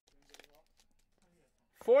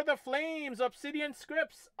 For the Flames, Obsidian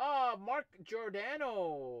Scripts of Mark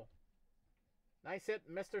Giordano. Nice hit,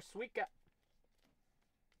 Mr. Suika.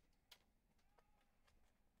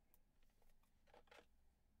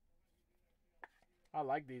 I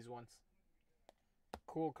like these ones.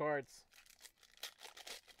 Cool cards.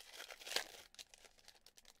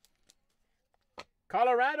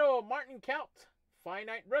 Colorado, Martin Kaut.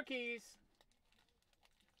 Finite Rookies.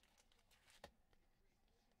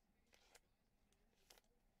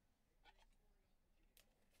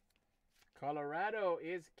 Colorado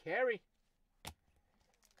is Carey.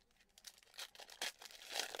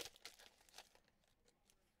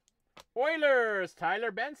 Oilers,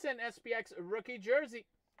 Tyler Benson, SPX rookie jersey.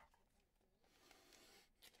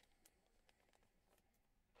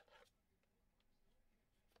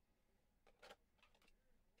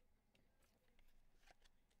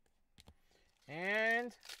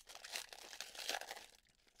 And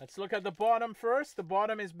let's look at the bottom first. The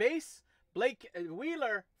bottom is base. Blake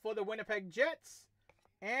Wheeler for the Winnipeg Jets.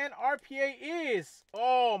 And RPA is,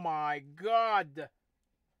 oh my God.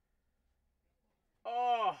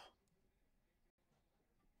 Oh.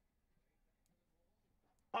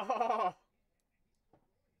 Oh.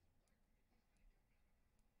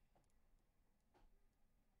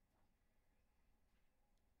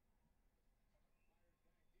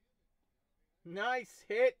 Nice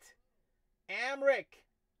hit. Amrick.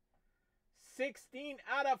 16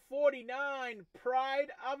 out of 49. Pride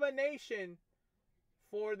of a Nation.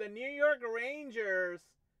 For the New York Rangers.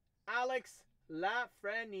 Alex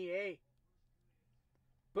Lafreniere.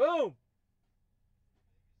 Boom.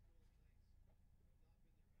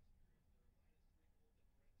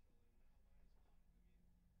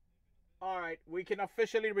 All right, we can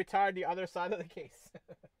officially retire the other side of the case.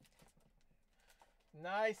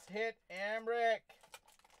 Nice hit, Amrick.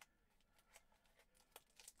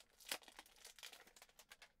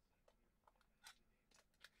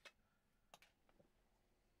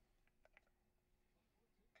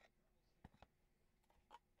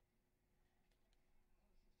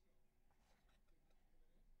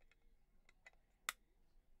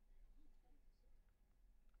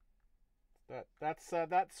 That's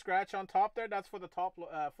that scratch on top there. That's for the top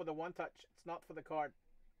for the one touch. It's not for the card.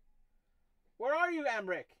 Where are you,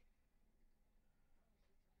 Amrick?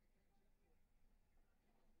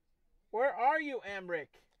 Where are you, Amrick?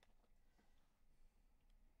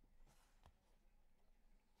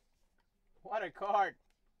 What a card.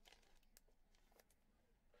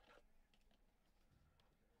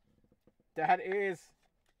 That is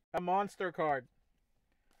a monster card.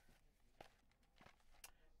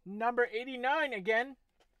 Number 89 again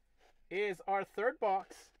is our third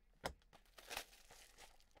box.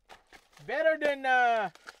 Better than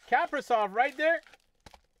Kaprizov right there.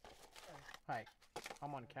 Hi.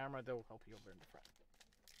 I'm on camera. They'll help you over in the front.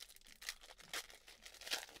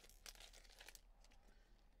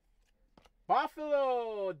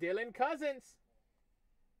 Buffalo, Dylan Cousins.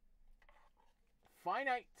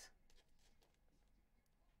 Finite.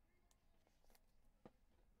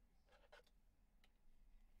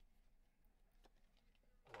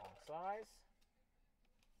 Wrong size.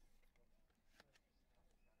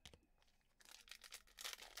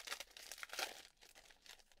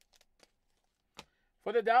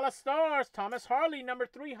 For the Dallas Stars, Thomas Harley, number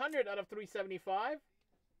 300 out of 375.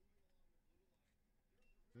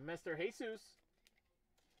 Mr. Jesus.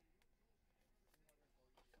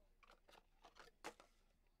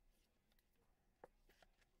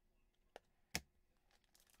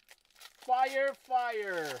 Fire,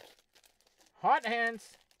 fire. Hot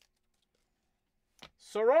hands.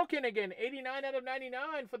 Sorokin again, 89 out of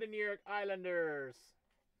 99 for the New York Islanders.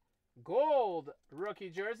 Gold rookie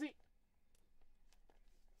jersey.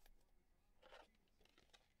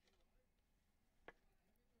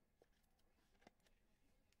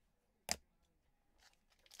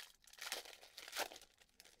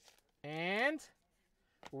 And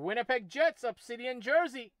Winnipeg Jets Obsidian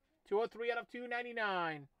jersey, 203 out of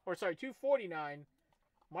 299. Or sorry, 249.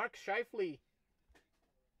 Mark Scheifele.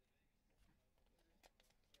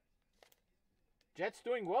 Jets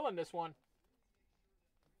doing well in this one.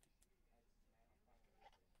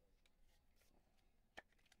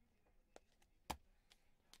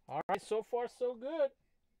 All right, so far so good.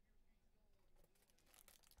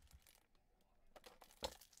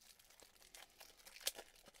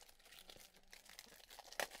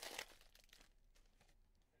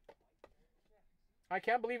 I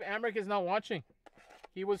can't believe Amric is not watching.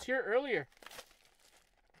 He was here earlier.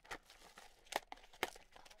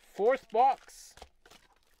 Fourth box.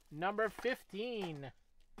 Number 15.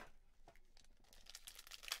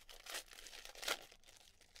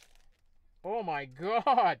 Oh my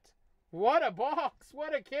God. What a box.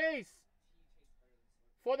 What a case.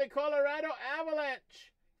 For the Colorado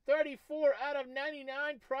Avalanche. 34 out of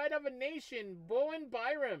 99. Pride of a Nation. Bowen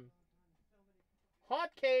Byram.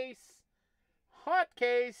 Hot case. Hot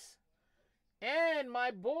case. And my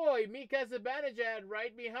boy, Mika Zibanejad,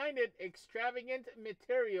 right behind it. Extravagant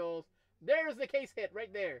Materials. There's the case hit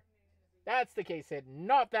right there. That's the case hit,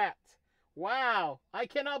 not that. Wow. I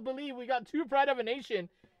cannot believe we got two Pride of a Nation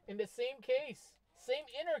in the same case. Same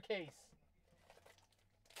inner case.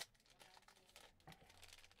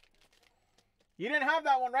 You didn't have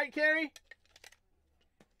that one, right, Carrie?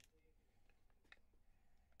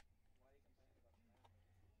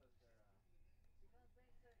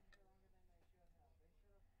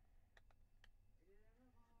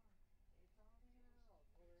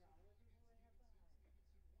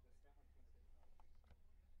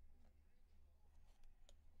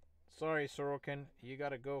 Sorry, Sorokin. You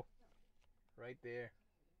gotta go. Right there.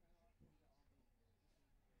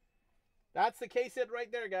 That's the case hit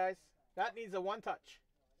right there, guys. That needs a one touch.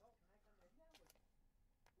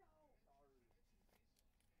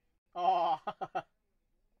 Oh.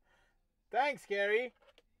 Thanks, Gary.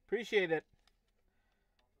 Appreciate it.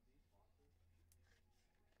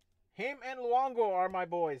 Him and Luongo are my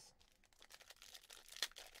boys.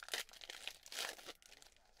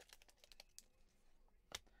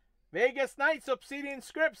 Vegas Knights Obsidian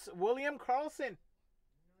Scripts, William Karlsson.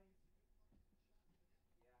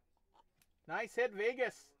 Nice hit,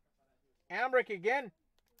 Vegas. Amric again.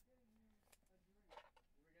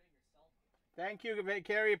 Thank you,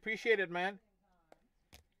 Carrie. Appreciate it, man.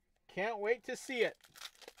 Can't wait to see it.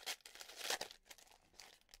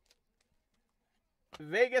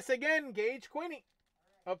 Vegas again, Gage Quinney.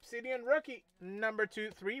 Obsidian Rookie, number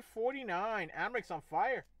 2, 349. Amric's on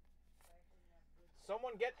fire.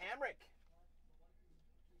 Someone get Amric.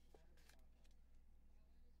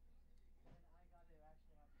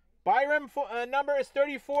 Byram number is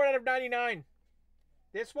 34 out of 99.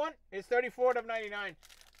 This one is 34 out of 99.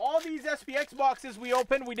 All these SPX boxes we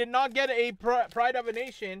opened, we did not get a Pride of a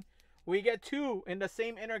Nation. We get two in the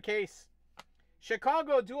same inner case.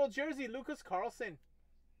 Chicago dual jersey, Lucas Carlson.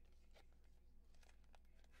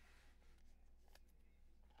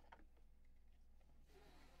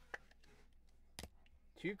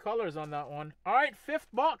 Two colors on that one. All right, fifth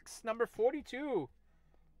box, number 42.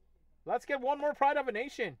 Let's get one more Pride of a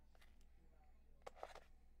Nation.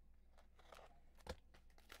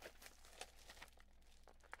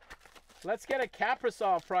 Let's get a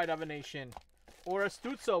Kaprizov Pride of a Nation. Or a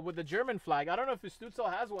Stutzel with the German flag. I don't know if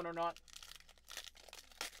Stutzel has one or not.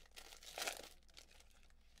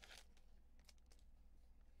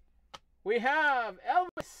 We have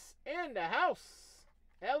Elvis in the house.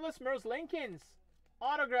 Elvis Merzlikins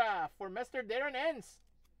autograph for Mr. Darren Enns.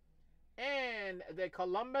 And the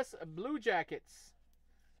Columbus Blue Jackets.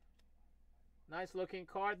 Nice looking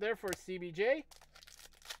card there for CBJ.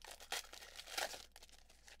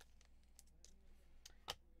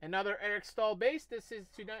 Another Eric Stahl base. This is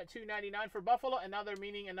 $2.99 for Buffalo. Another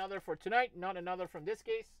meaning another for tonight. Not another from this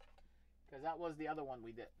case. Because that was the other one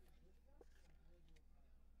we did.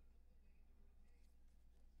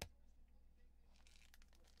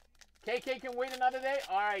 KK can wait another day?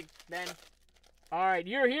 Alright, then. Alright,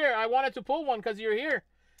 you're here. I wanted to pull one because you're here.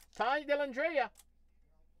 Ty Dellandrea.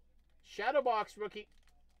 Shadowbox rookie.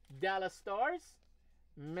 Dallas Stars.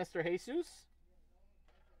 Mr. Jesus.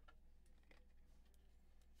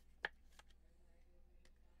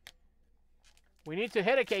 We need to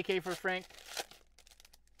hit a KK for Frank.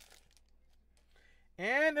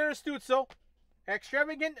 And there's Stutzel.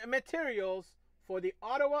 Extravagant materials for the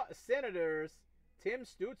Ottawa Senators. Tim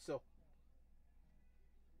Stutzel.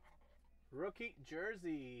 Rookie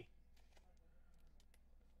jersey.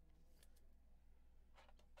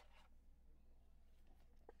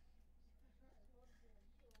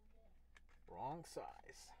 Wrong size.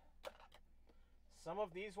 Some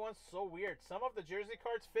of these ones so weird. Some of the jersey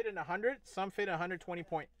cards fit in 100. Some fit 120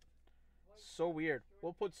 point. So weird.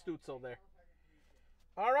 We'll put Stutzel there.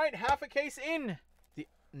 All right, half a case in. The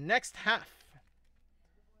next half.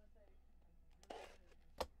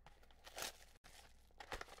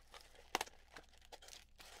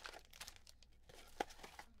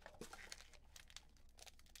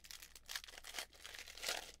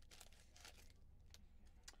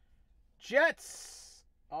 Jets.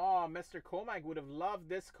 Oh, Mr. Comag would have loved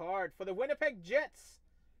this card. For the Winnipeg Jets,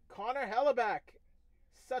 Connor Hellebuck.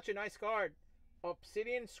 Such a nice card.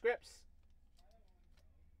 Obsidian Scripts.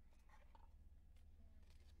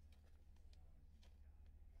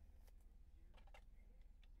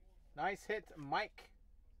 Nice hit, Mike.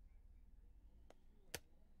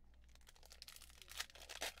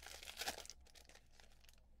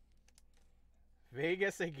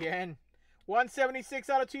 Vegas again. 176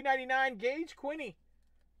 out of 299. Gage Quinney.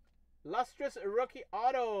 Lustrous rookie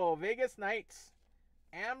auto. Vegas Knights.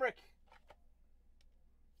 Amric.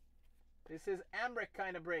 This is Amric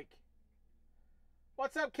kind of break.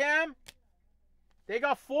 What's up, Cam? They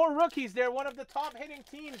got 4 rookies. They're one of the top hitting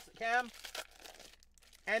teams, Cam.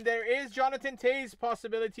 And there is Jonathan Toews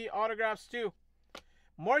possibility autographs too.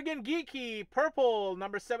 Morgan Geeky. Purple.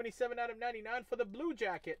 Number 77 out of 99 for the Blue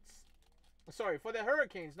Jackets. Sorry, for the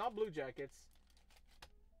Hurricanes, not Blue Jackets.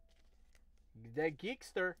 The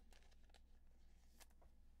Geekster.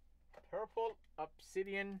 Purple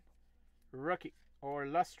Obsidian rookie. Or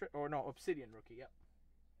Lustre, or no, Obsidian rookie, yep.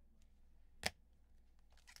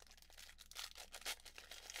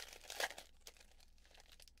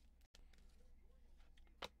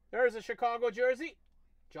 There's a Chicago jersey.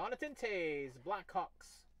 Jonathan Toews,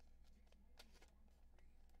 Blackhawks.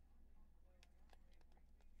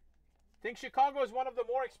 Think Chicago is one of the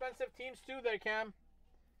more expensive teams too there, Cam.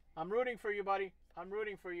 I'm rooting for you, buddy. I'm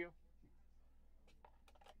rooting for you.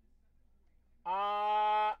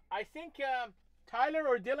 I think Tyler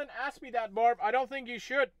or Dylan asked me that, Barb. I don't think you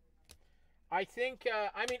should. I think,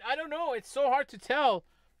 I mean, I don't know. It's so hard to tell.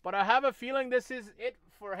 But I have a feeling this is it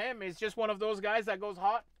for him. He's just one of those guys that goes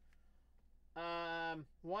hot.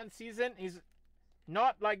 One season. He's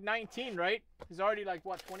not like 19, right? He's already like,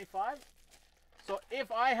 what, 25? So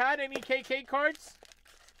if I had any KK cards,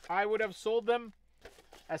 I would have sold them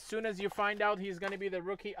as soon as you find out he's going to be the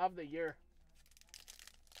rookie of the year.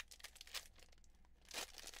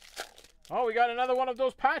 Oh, we got another one of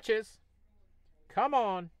those patches. Come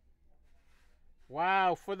on.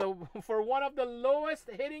 Wow, for one of the lowest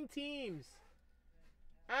hitting teams.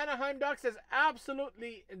 Anaheim Ducks is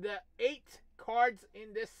absolutely the 8 cards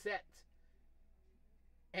in this set.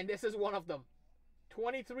 And this is one of them.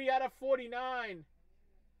 23 out of 49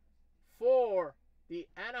 for the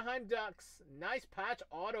Anaheim Ducks. Nice patch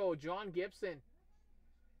auto, John Gibson.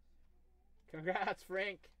 Congrats,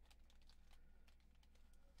 Frank.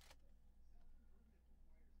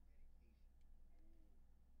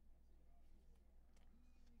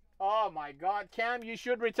 Oh my God, Cam, you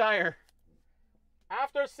should retire.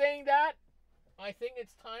 After saying that, I think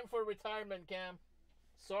it's time for retirement, Cam.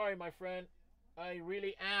 Sorry, my friend. I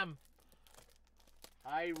really am.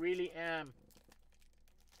 I really am.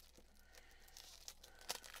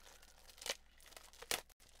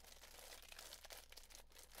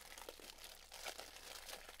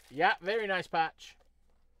 Yeah, very nice patch.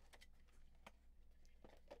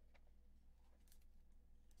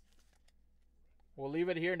 We'll leave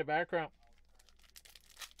it here in the background.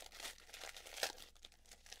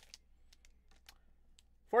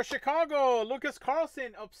 For Chicago, Lucas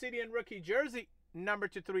Carlson, Obsidian rookie jersey, number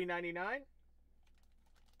to 399.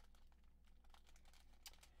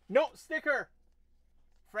 No, sticker.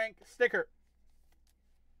 Frank, sticker.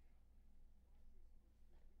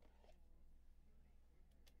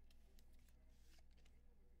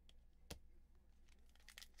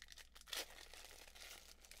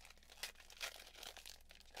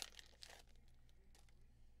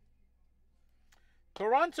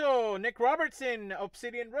 Toronto, Nick Robertson,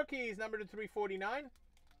 Obsidian rookies, number to 349.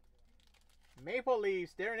 Maple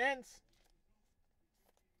Leafs, Darren Ents.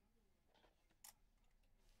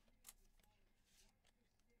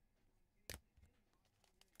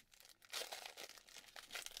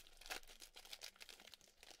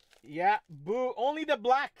 Yeah, boo. Only the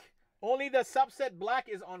black. Only the subset black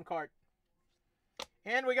is on card.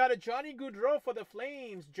 And we got a Johnny Gaudreau for the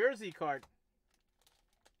Flames jersey card.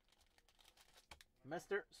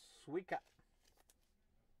 Mr. Suika.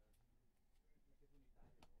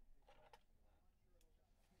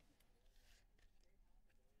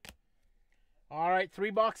 All right,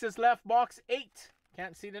 3 boxes left. Box 8.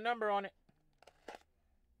 Can't see the number on it.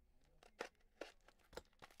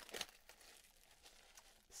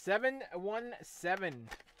 $717.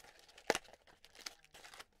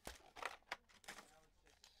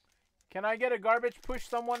 Can I get a garbage push,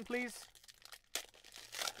 someone, please?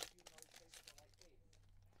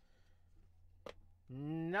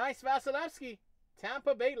 Nice Vasilevsky.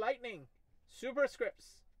 Tampa Bay Lightning.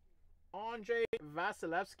 Superscripts. Andre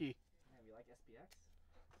Vasilevsky. Man, you like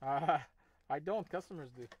SPX? I don't. Customers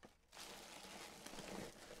do.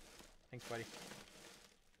 Thanks, buddy.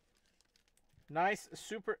 Nice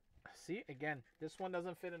super. See, again, this one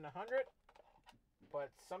doesn't fit in 100, but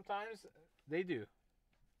sometimes they do.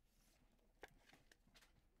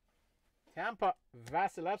 Tampa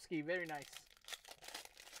Vasilevsky, very nice.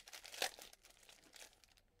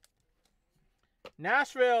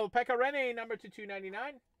 Nashville Pecorine, number to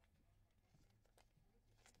 299.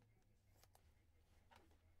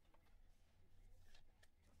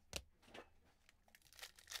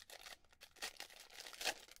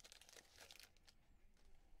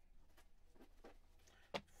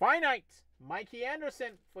 Finite, Mikey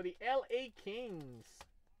Anderson for the LA Kings.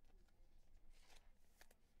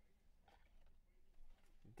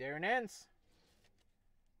 Darren Ents.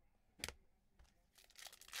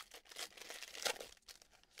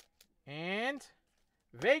 And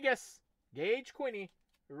Vegas, Gage Quinney,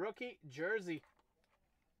 rookie jersey.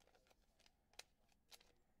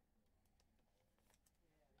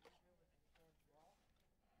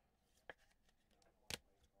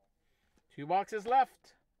 Two boxes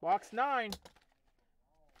left. Box 9.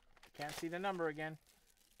 Can't see the number again.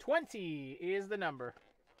 20 is the number.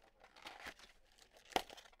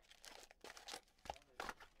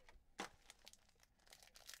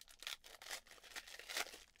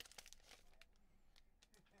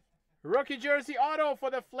 Rookie jersey auto for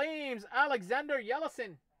the Flames, Alexander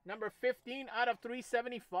Yellison. Number 15 out of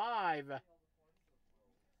 375.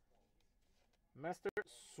 Mr.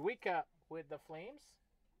 Suika with the Flames.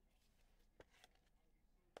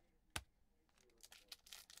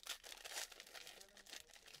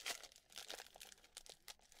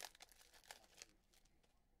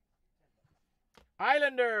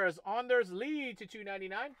 Islanders, Anders Lee to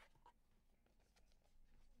 299.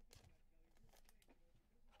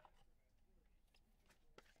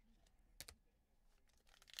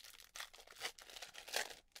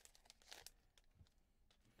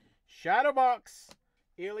 Shadowbox,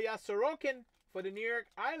 Ilya Sorokin for the New York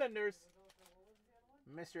Islanders.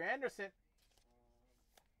 Mr. Anderson.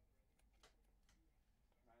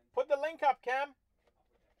 Put the link up, Cam.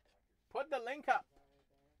 Put the link up.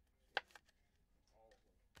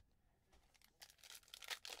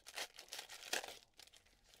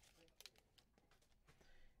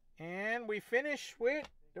 And we finish with,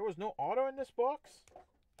 there was no auto in this box.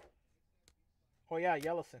 Oh yeah,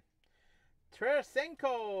 Yellison.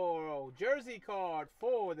 Tarasenko jersey card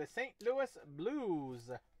for the St. Louis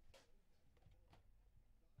Blues.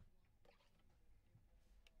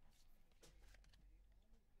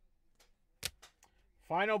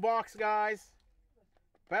 Final box, guys.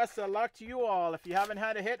 Best of luck to you all. If you haven't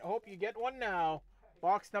had a hit, hope you get one now.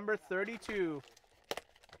 Box number 32.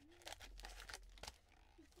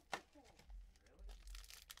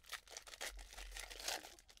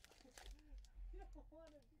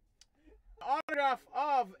 Autograph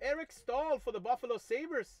of Eric Stahl for the Buffalo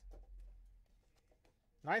Sabres.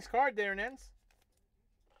 Nice card there, Nens.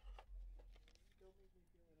 Still make me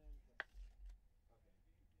feel an anything.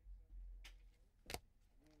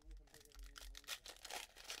 I mean, at least I'm bigger than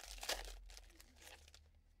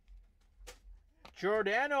you.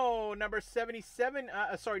 Giordano, number 77.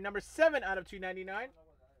 Sorry, number 7 out of 299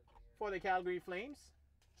 for the Calgary Flames.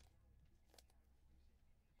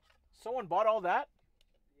 Someone bought all that?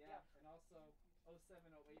 Yeah, and also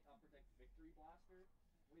 0708 Upper Deck Victory Blaster.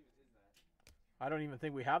 What even is that? I don't even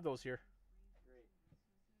think we have those here. Great.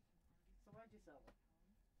 So why'd you sell it?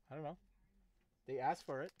 I don't know. They asked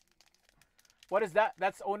for it. What is that?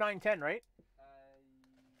 That's 0910, right?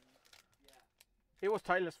 Yeah. It was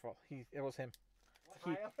Tyler's fault. It was him.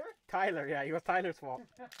 Tyler? Tyler, yeah, it was Tyler's fault.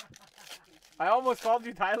 I almost called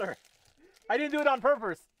you Tyler. I didn't do it on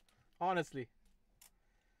purpose, honestly.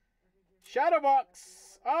 Shadow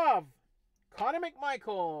box of Connor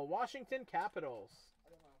McMichael, Washington Capitals. I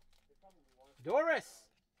don't know. They probably was. Doris,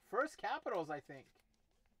 first Capitals, I think.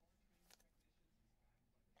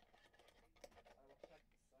 I will check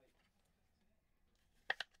the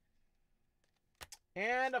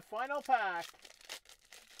site. And a final pack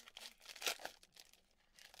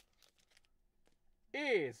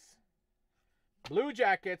is Blue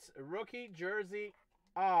Jackets rookie jersey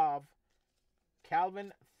of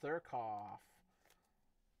Calvin Thurkoff.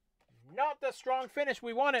 Not the strong finish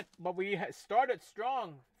we wanted, but we started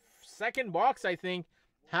strong. Second box, I think,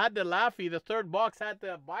 had the Laffy. The third box had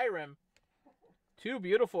the Byram. Two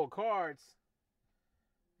beautiful cards.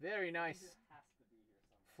 Very nice It has to be here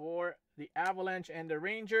somewhere. for the Avalanche and the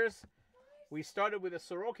Rangers. We started with a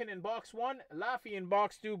Sorokin in box 1, Laffy in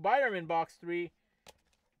box 2, Byram in box 3.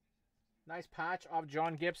 Nice patch of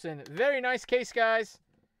John Gibson. Very nice case, guys.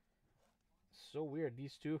 So weird,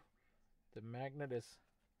 these two. The magnet is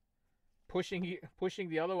pushing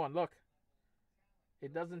the other one. Look.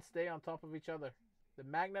 It doesn't stay on top of each other. The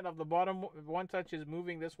magnet of the bottom one touch is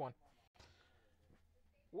moving this one.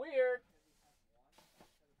 Weird.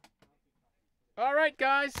 All right,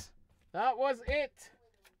 guys. That was it.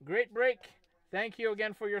 Great break. Thank you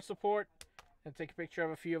again for your support. And take a picture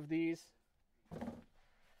of a few of these.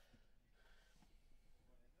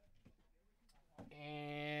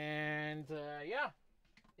 And yeah,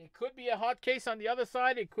 it could be a hot case on the other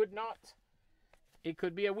side. It could not. It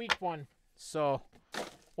could be a weak one. So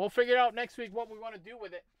we'll figure out next week what we want to do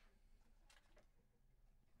with it.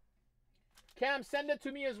 Cam, send it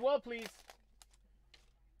to me as well, please.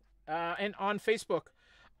 And on Facebook.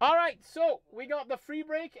 All right, so we got the free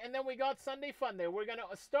break, and then we got Sunday Funday. We're going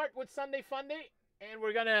to start with Sunday Funday, and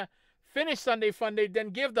we're going to finish Sunday Funday, then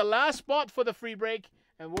give the last spot for the free break,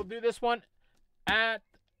 and we'll do this one at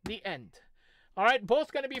the end. All right,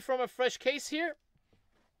 both going to be from a fresh case here.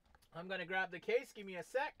 I'm going to grab the case. Give me a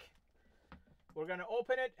sec. We're going to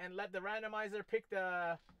open it and let the randomizer pick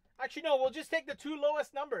the... Actually, no, we'll just take the two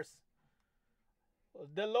lowest numbers.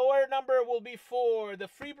 The lower number will be for the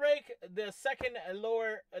free break. The second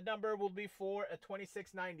lower number will be for a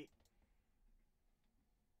 26.90.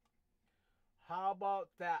 How about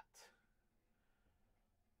that?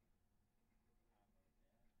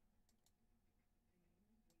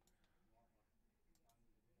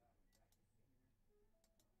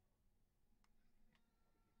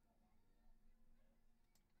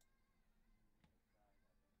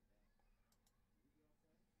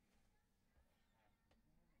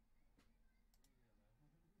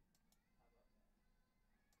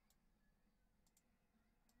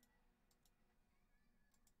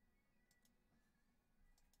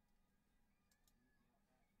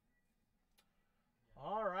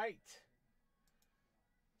 All right.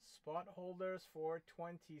 Spot holders for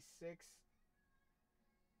 26.90.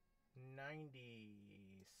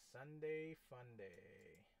 Sunday Funday.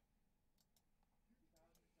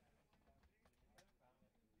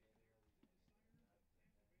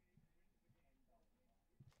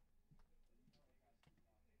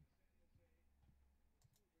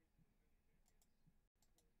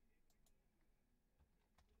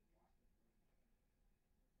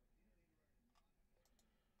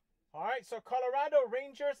 All right, so Colorado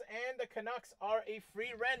Rangers and the Canucks are a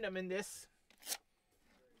free random in this.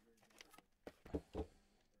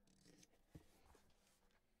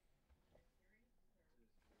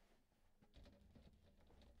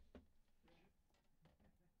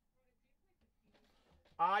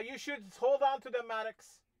 You should hold on to the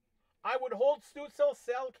Maddox. I would hold Stutzel,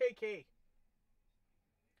 sell KK.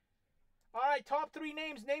 All right, top three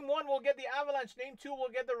names. Name 1 will get the Avalanche. Name 2 will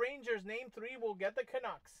get the Rangers. Name 3 will get the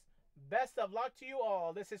Canucks. Best of luck to you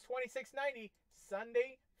all. This is 26.90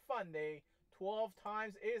 Sunday Funday. 12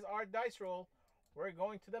 times is our dice roll. We're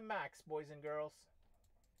going to the max, boys and girls.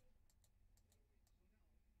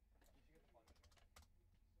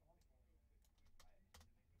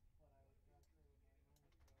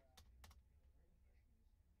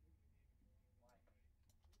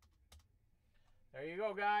 There you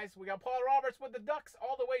go, guys. We got Paul Roberts with the Ducks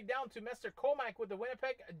all the way down to Mr. Comac with the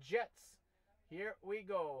Winnipeg Jets. Here we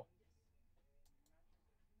go.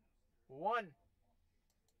 1,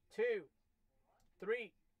 2,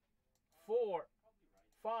 3, 4,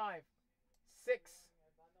 5, 6,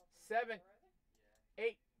 7,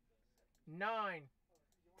 8, 9,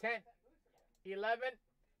 10, 11,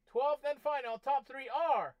 12, and final. Top 3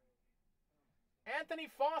 are Anthony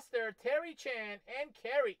Foster, Terry Chan, and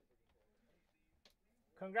Kerry.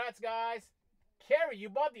 Congrats, guys. Kerry, you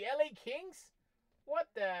bought the LA Kings? What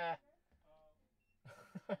the?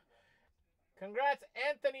 Congrats,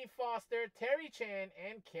 Anthony Foster, Terry Chan,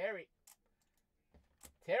 and Kerry.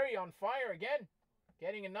 Terry on fire again.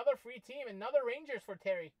 Getting another free team, another Rangers for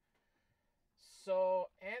Terry. So,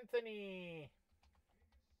 Anthony.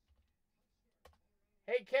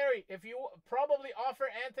 Hey, Kerry, if you probably offer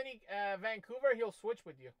Anthony Vancouver, he'll switch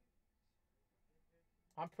with you.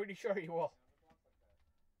 I'm pretty sure he will.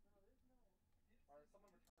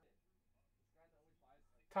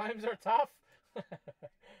 Times are tough.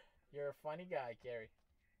 You're a funny guy, Kerry.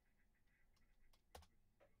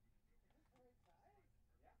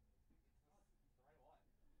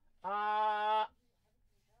 I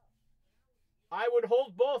would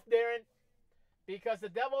hold both, Darren, because the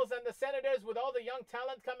Devils and the Senators, with all the young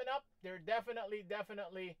talent coming up, they're definitely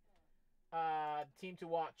team to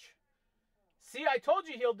watch. See, I told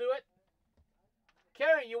you he'll do it.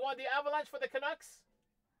 Kerry, you want the Avalanche for the Canucks?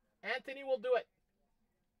 Anthony will do it.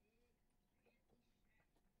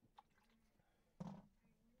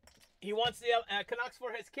 He wants the Canucks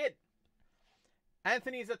for his kid.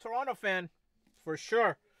 Anthony's a Toronto fan, for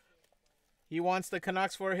sure. He wants the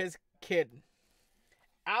Canucks for his kid.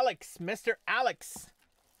 Alex, Mr. Alex.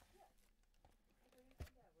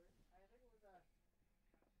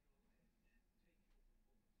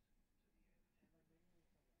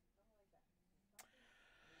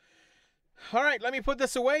 All right, let me put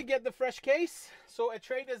this away, get the fresh case. So a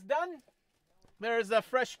trade is done. There's a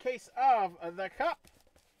fresh case of the cup.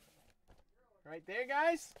 Right there,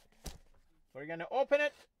 guys. We're going to open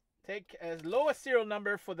it. Take as lowest serial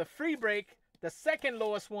number for the free break. The second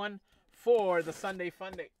lowest one for the Sunday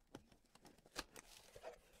FUNDAY.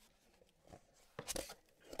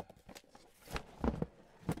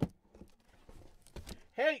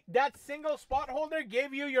 Hey, that single spot holder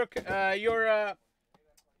gave you your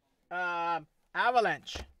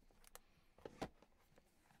Avalanche.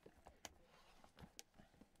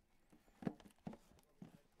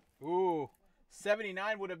 Ooh,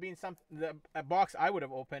 79 would have been a box I would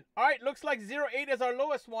have opened. All right, looks like 08 is our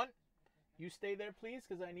lowest one. You stay there, please,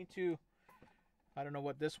 because I need to. I don't know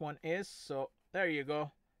what this one is. So there you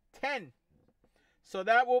go, 10. So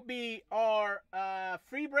that will be our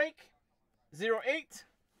free break, 08.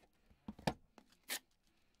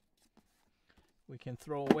 We can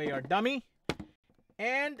throw away our dummy.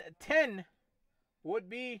 And 10 would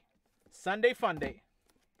be Sunday FUNDAY.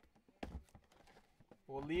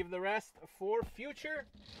 We'll leave the rest for future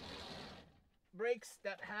breaks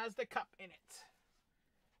that has the cup in it.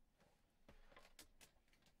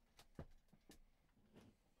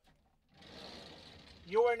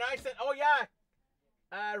 You were nice and oh yeah,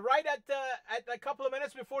 right at a couple of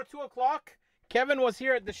minutes before 2 o'clock, Kevin was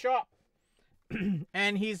here at the shop,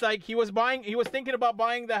 and he's like he was thinking about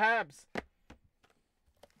buying the Habs,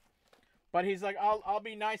 but he's like I'll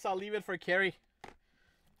be nice, I'll leave it for Kerry.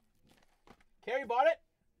 Kerry bought it?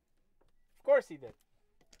 Of course he did.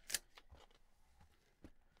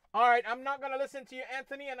 All right, I'm not going to listen to you,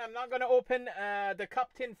 Anthony, and I'm not going to open the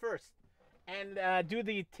cup tin first and do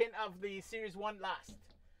the tin of the Series 1 last.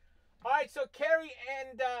 All right, so Kerry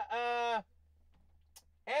and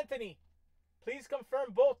Anthony, please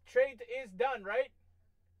confirm both trade is done, right?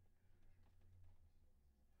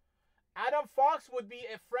 Adam Fox would be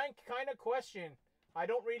a Frank kind of question. I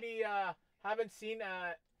don't really haven't seen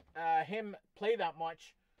him play that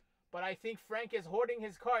much, but I think Frank is hoarding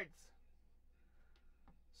his cards,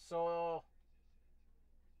 so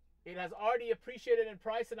it has already appreciated in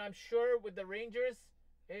price, and I'm sure with the Rangers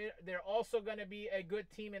they're also going to be a good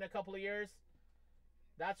team in a couple of years.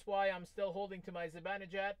 That's why I'm still holding to my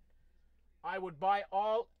Zibanejad. I would buy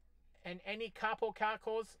all and any Capo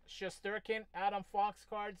Cacos, Shesterkin, Adam Fox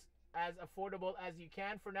cards as affordable as you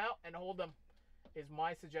can for now, and hold them is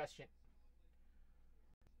my suggestion.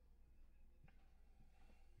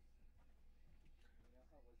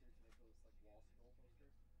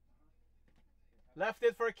 Left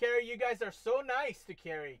it for Kerry. You guys are so nice to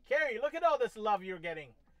Kerry. Kerry, look at all this love you're getting.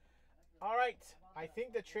 All right. I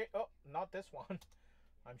think the trade... Oh, not this one.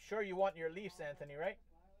 I'm sure you want your Leafs, Anthony, right?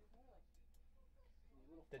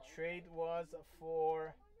 The trade was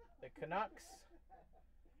for the Canucks.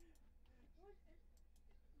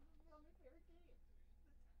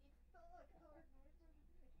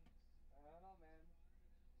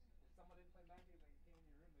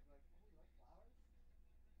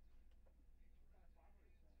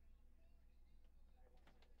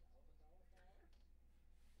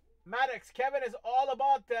 Maddox, Kevin is all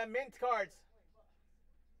about the mint cards.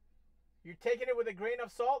 You're taking it with a grain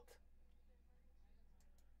of salt?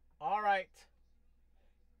 All right.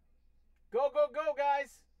 Go, go, go,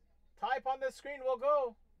 guys. Type on the screen. We'll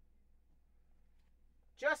go.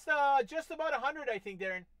 Just about 100, I think,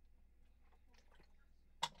 Darren.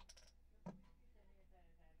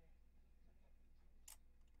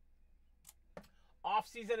 Off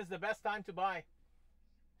season is the best time to buy.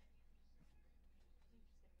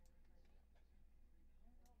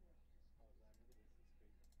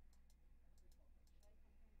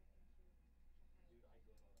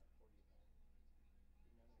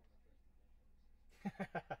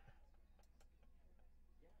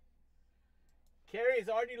 Carrie is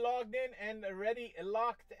already logged in and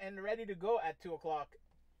locked and ready to go at 2 o'clock.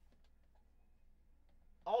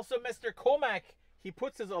 Also, Mr. Comac, he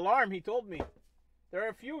puts his alarm, he told me. There are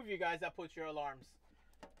a few of you guys that put your alarms.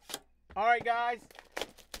 All right, guys.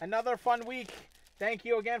 Another fun week. Thank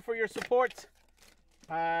you again for your support.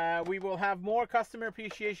 We will have more customer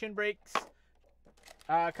appreciation breaks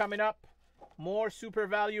coming up. More super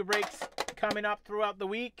value breaks coming up throughout the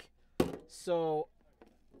week. So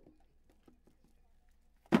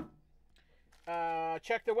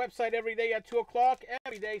check the website every day at 2 o'clock.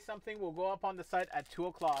 Every day something will go up on the site at 2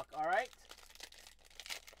 o'clock. All right?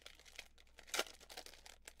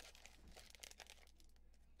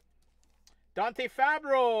 Dante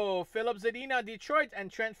Fabro, Philip Zadina, Detroit,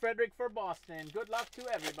 and Trent Frederick for Boston. Good luck to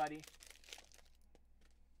everybody.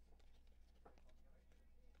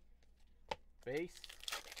 Base.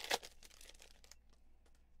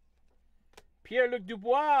 Pierre-Luc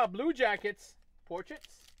Dubois, Blue Jackets,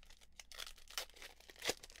 portraits.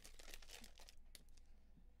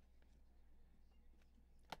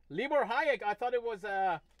 Libor Hayek, I thought it was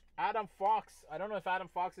Adam Fox. I don't know if Adam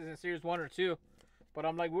Fox is in Series 1 or 2. But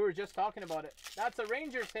I'm like, we were just talking about it. That's a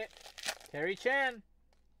Rangers hit. Terry Chan.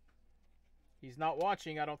 He's not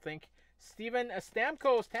watching, I don't think. Steven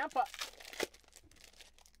Stamkos, Tampa.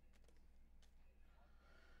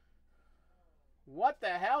 What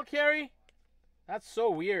the hell, Carrie? That's so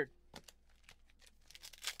weird.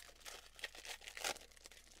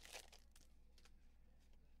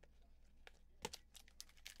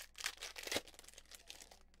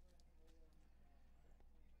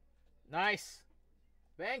 Nice.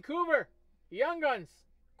 Vancouver, Young Guns,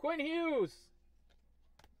 Quinn Hughes.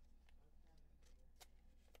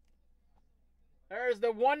 There's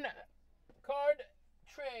the one card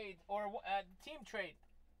trade or team trade.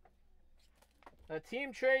 The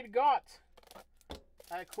team trade got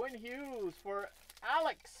Quinn Hughes for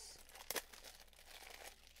Alex.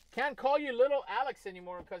 Can't call you little Alex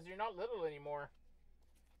anymore because you're not little anymore.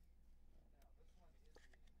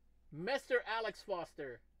 Mr. Alex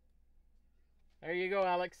Foster. There you go,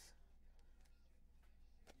 Alex.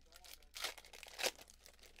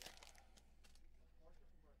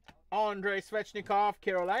 Andrei Svechnikov,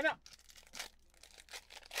 Carolina.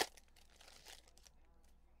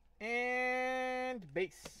 And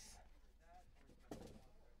base.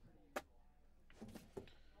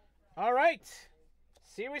 All right.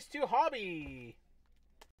 Series 2 Hobby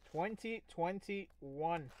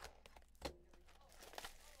 2021.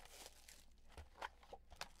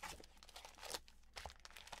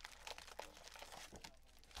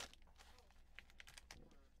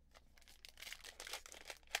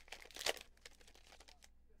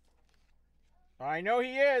 I know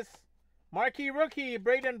he is. Marquee rookie,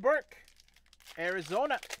 Braden Burke,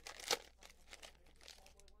 Arizona.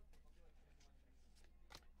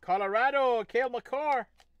 Colorado, Cale Makar,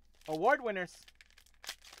 award winners.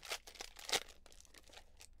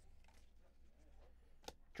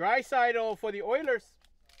 Draisaitl for the Oilers.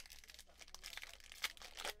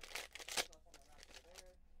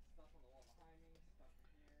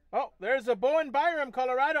 Oh, there's a Bowen Byram,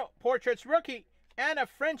 Colorado, portraits rookie. And a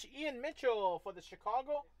French Ian Mitchell for the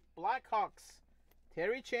Chicago Blackhawks.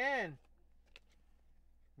 Terry Chan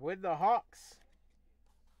with the Hawks.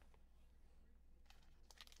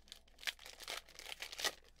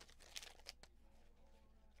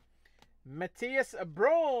 Matthias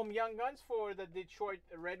Brome, Young Guns for the Detroit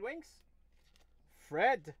Red Wings.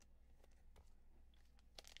 Fred.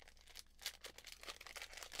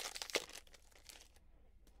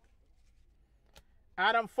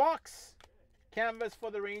 Adam Fox, canvas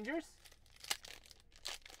for the Rangers.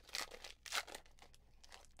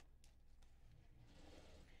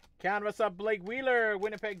 Canvas of Blake Wheeler,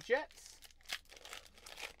 Winnipeg Jets.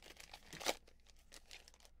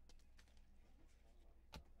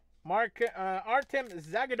 Artem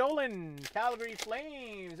Zagadolin, Calgary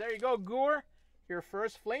Flames. There you go, Gour. Your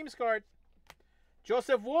first Flames card.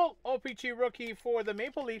 Joseph Wool, OPG rookie for the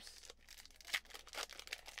Maple Leafs.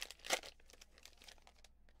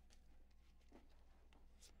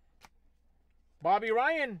 Bobby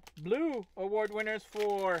Ryan, Blue Award winners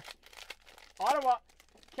for Ottawa.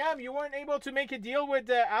 Cam, you weren't able to make a deal with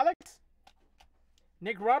Alex?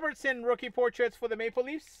 Nick Robertson, rookie portraits for the Maple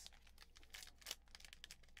Leafs.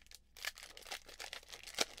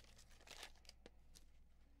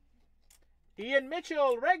 Ian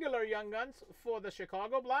Mitchell, regular Young Guns for the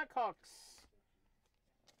Chicago Blackhawks.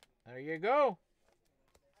 There you go.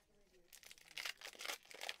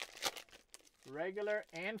 Regular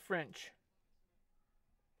and French.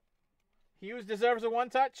 Hughes deserves a one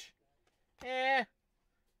touch.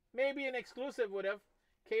 Maybe an exclusive would have.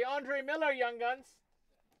 Keandre Miller, Young Guns.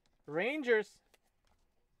 Rangers.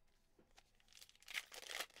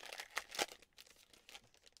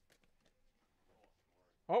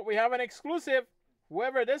 Oh, we have an exclusive.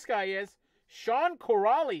 Whoever this guy is. Sean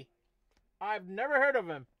Corrali. I've never heard of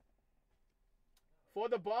him. For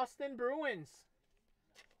the Boston Bruins.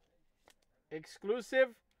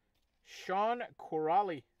 Exclusive. Sean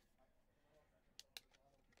Corrali.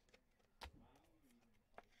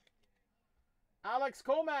 Alex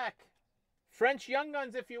Comac. French Young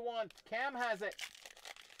Guns if you want. Cam has it.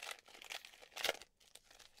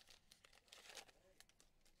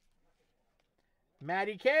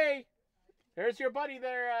 Matty K. There's your buddy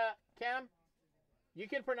there, Cam. You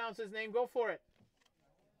can pronounce his name. Go for it.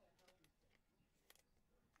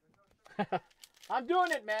 I'm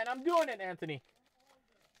doing it, man. I'm doing it, Anthony.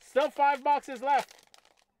 Still 5 boxes left.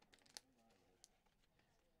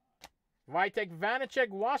 Vitek Vanacek,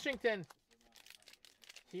 Washington.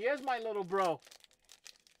 He is my little bro.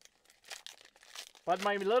 But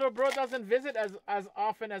my little bro doesn't visit as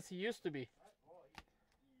often as he used to be.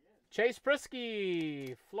 Chase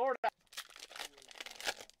Prisky, Florida.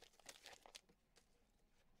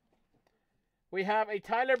 We have a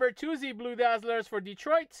Tyler Bertuzzi, Blue Dazzlers for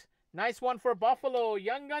Detroit. Nice one for Buffalo.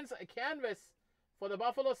 Young Guns, a canvas for the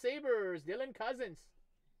Buffalo Sabres. Dylan Cousins.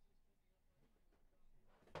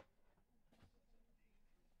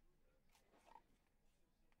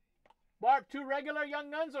 Barb, 2 regular Young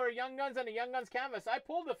Guns or Young Guns and a Young Guns canvas? I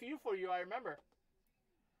pulled a few for you, I remember.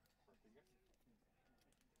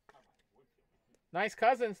 Nice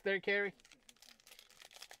Cousins there, Carrie.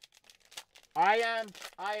 I am,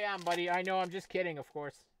 buddy. I know, I'm just kidding, of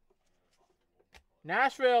course.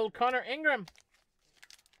 Nashville, Connor Ingram.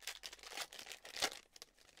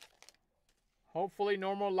 Hopefully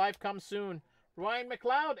normal life comes soon. Ryan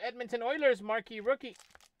McLeod, Edmonton Oilers, marquee rookie.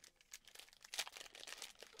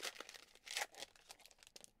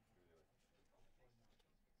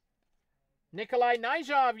 Nikolai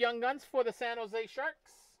Nijov, Young Guns for the San Jose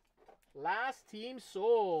Sharks. Last team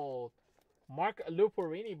sold. Mark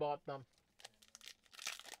Luperini bought them.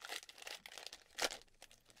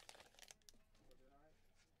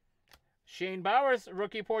 Shane Bowers,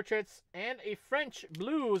 rookie portraits, and a French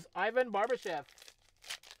Blues, Ivan Barbashev.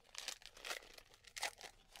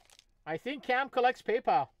 I think Cam collects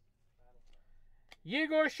PayPal.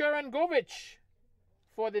 Yegor Sharangovich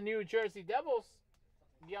for the New Jersey Devils,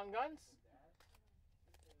 Young Guns.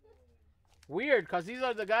 Weird, because these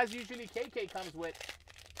are the guys usually KK comes with.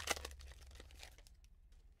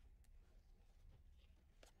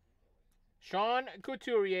 Sean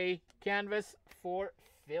Couturier, canvas for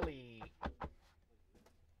Philly.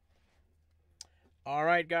 All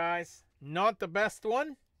right, guys. Not the best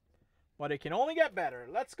one, but it can only get better.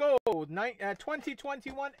 Let's go.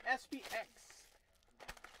 2021 SPX.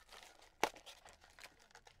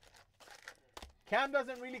 Cam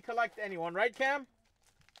doesn't really collect anyone, right, Cam?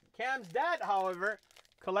 Cam's dad, however,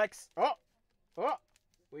 collects.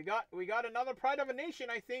 We got another Pride of a Nation,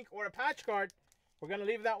 I think, or a patch card. We're gonna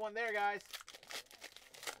leave that one there, guys.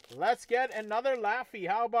 Let's get another Laffy.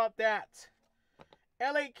 How about that?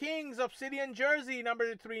 LA Kings Obsidian jersey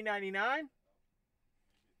number 399.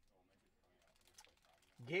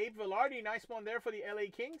 Gabe Velarde, nice one there for the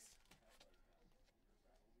LA Kings.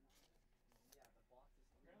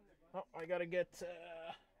 Oh, I gotta get that.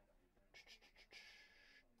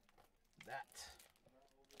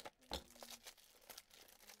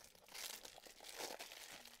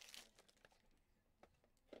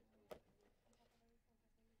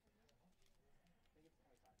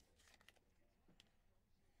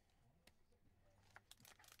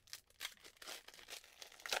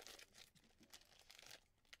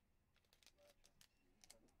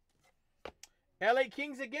 LA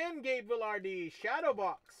Kings again, Gabe Velarde, Shadow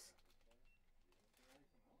Box.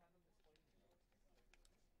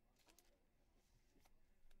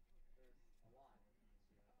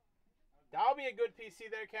 That'll be a good PC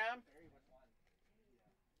there, Cam.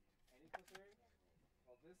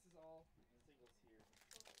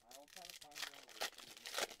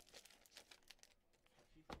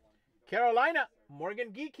 Carolina,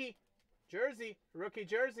 Morgan Geeky. Jersey, rookie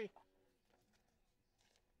jersey.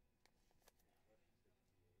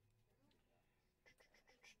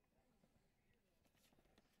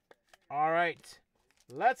 All right.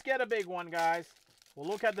 Let's get a big one, guys. We'll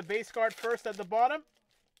look at the base card first at the bottom.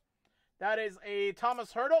 That is a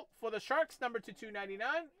Thomas Hurdle for the Sharks, number to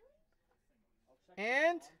 299.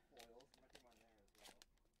 And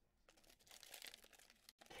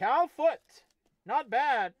Cal Foot. Not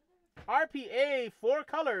bad. RPA, 4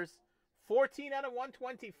 colors. 14 out of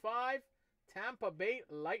 125. Tampa Bay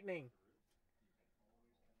Lightning.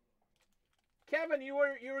 Kevin, you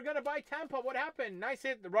were gonna buy Tampa. What happened? Nice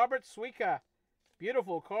hit, Robert Suika.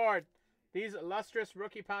 Beautiful card. These lustrous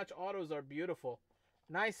rookie patch autos are beautiful.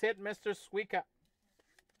 Nice hit, Mr. Suika.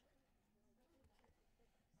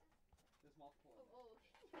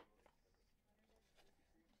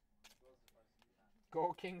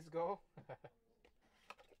 Go Kings, go.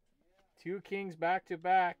 2 Kings back to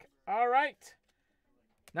back. All right.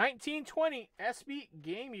 1920 SB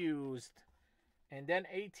game used. And then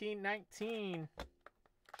 1819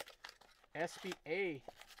 SBA.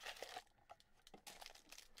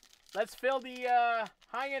 Let's fill the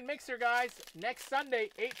high-end mixer, guys. Next Sunday,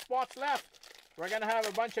 8 spots left. We're going to have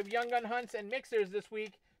a bunch of Young Gun Hunts and mixers this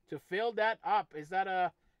week to fill that up. Is that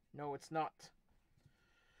a... No, it's not.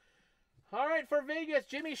 All right, for Vegas,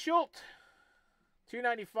 Jimmy Schultz.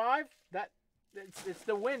 295. It's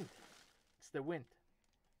the wind. It's the wind.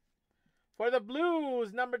 For the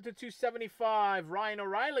Blues, number to 275, Ryan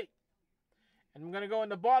O'Reilly. And I'm going to go in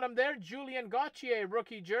the bottom there, Julian Gauthier,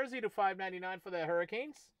 rookie jersey to 599 for the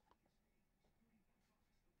Hurricanes.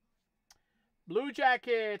 Blue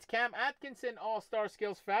Jackets, Cam Atkinson, All-Star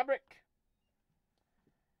Skills Fabric.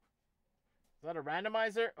 Is that a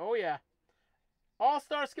randomizer? Oh, yeah.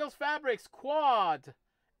 All-Star Skills Fabrics, Quad.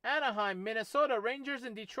 Anaheim, Minnesota, Rangers,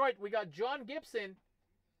 and Detroit. We got John Gibson,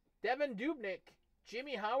 Devin Dubnyk,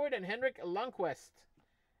 Jimmy Howard, and Henrik Lundqvist.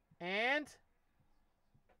 And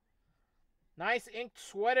nice inked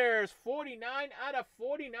sweaters. 49 out of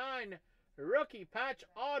 49. Rookie patch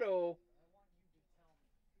auto.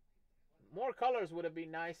 More colors would have been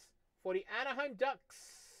nice. For the Anaheim Ducks,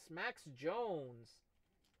 Max Jones.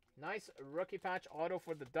 Nice rookie patch auto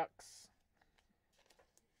for the Ducks.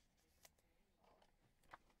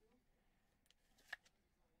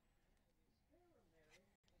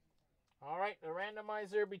 All right, the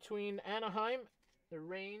randomizer between Anaheim, the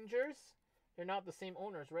Rangers. They're not the same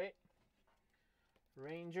owners, right?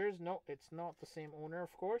 Rangers, no, it's not the same owner,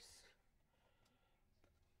 of course.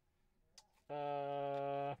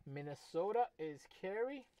 Minnesota is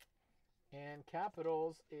Carey, and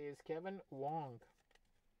Capitals is Kevin Wong.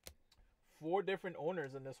 4 different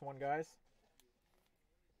owners in this one, guys.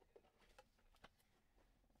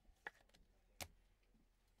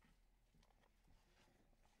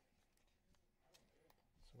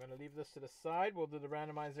 I'm going to leave this to the side. We'll do the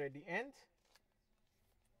randomizer at the end.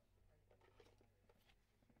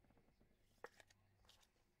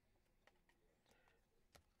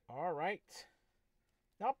 All right.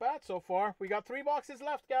 Not bad so far. We got 3 boxes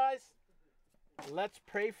left, guys. Let's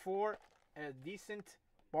pray for a decent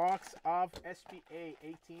box of SBA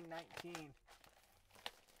 1819.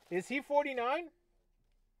 Is he 49?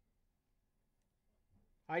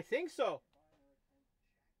 I think so.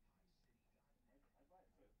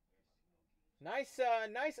 Nice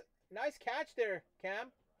catch there,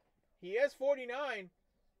 Cam. He is 49.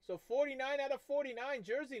 So 49 out of 49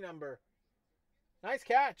 jersey number. Nice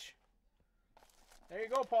catch. There you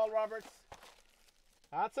go, Paul Roberts.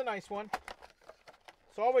 That's a nice one.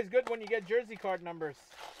 It's always good when you get jersey card numbers.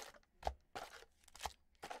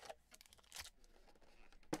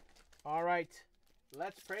 All right.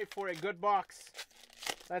 Let's pray for a good box.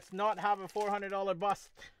 Let's not have a $400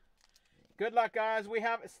 bust. Good luck, guys. We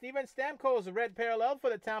have Steven Stamkos, red parallel for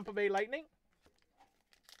the Tampa Bay Lightning.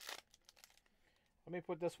 Let me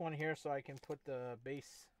put this one here so I can put the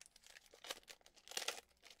base.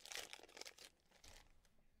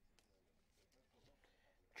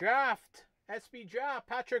 Draft, SB Draft,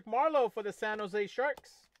 Patrick Marleau for the San Jose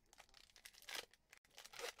Sharks.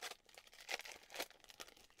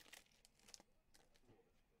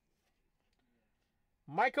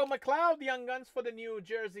 Michael McLeod, Young Guns for the New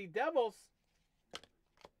Jersey Devils.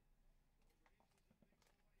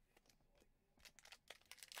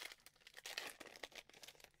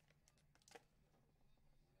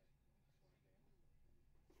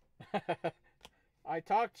 I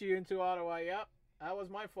talked you into Ottawa, yep. That was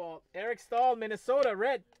my fault. Eric Stahl, Minnesota,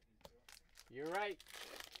 red. You're right.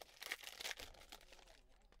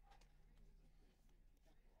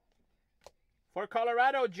 For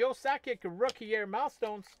Colorado, Joe Sakic, rookie year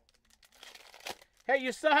milestones. Hey,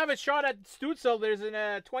 you still have a shot at Stutzel. There's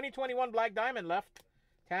a 2021 Black Diamond left.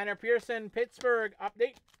 Tanner Pearson, Pittsburgh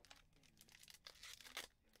update.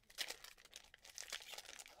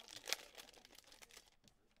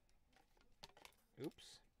 Oops.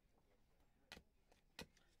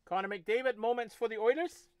 Connor McDavid, moments for the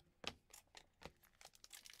Oilers.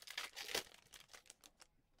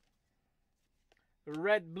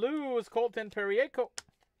 Red Blues, Colton Periaco.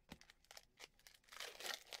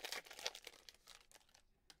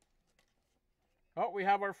 Oh, we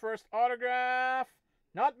have our first autograph.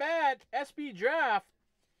 Not bad. SB Draft.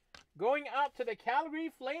 Going out to the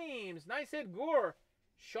Calgary Flames. Nice hit, Gore.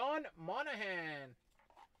 Sean Monahan.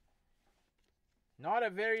 Not a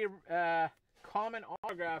very common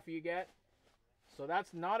autograph you get. So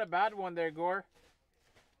that's not a bad one there, Gore.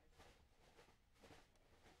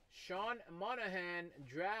 Sean Monahan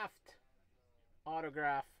draft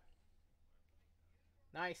autograph.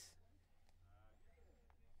 Nice.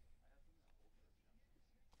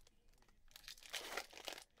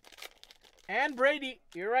 And Brady,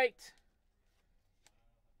 you're right.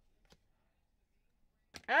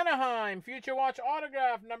 Anaheim, Future Watch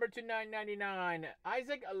autograph, number 2/999.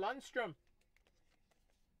 Isaac Lundstrom.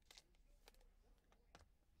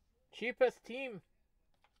 Cheapest team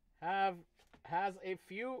has a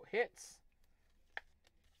few hits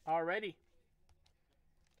already.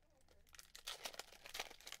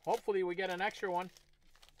 Hopefully we get an extra one.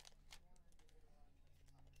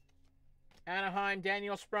 Anaheim,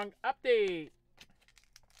 Daniel Sprung update.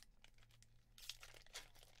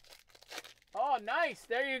 Oh, nice.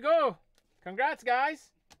 There you go. Congrats, guys.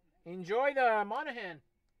 Enjoy the Monahan.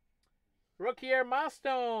 Rookie year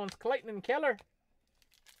milestones, Clayton Keller.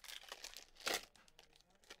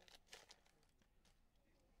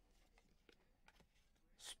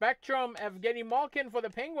 Spectrum, Evgeny Malkin for the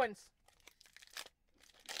Penguins.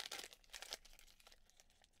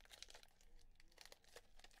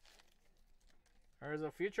 There's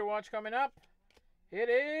a Future Watch coming up. It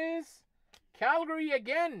is Calgary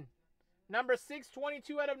again. Number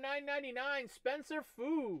 622 out of 999. Spencer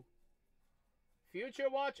Fu. Future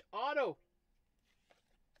Watch auto.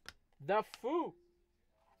 The Fu.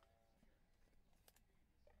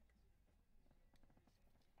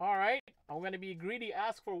 All right. I'm going to be greedy.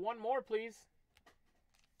 Ask for one more, please.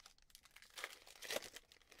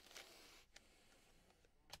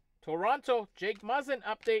 Toronto, Jake Muzzin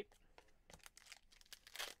update.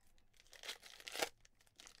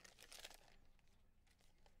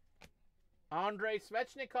 Andrei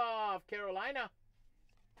Svechnikov, Carolina.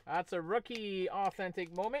 That's a rookie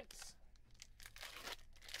authentic moments.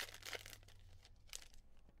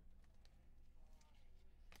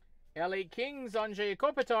 LA Kings, Andrei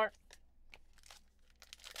Kopitar.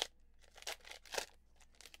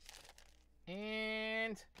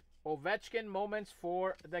 And Ovechkin moments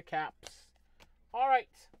for the Caps. All right.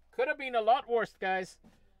 Could have been a lot worse, guys.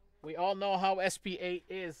 We all know how SP8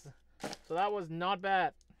 is. So that was not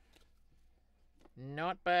bad.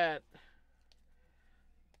 Not bad.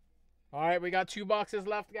 All right, we got 2 boxes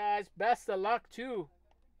left, guys. Best of luck to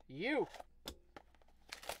you.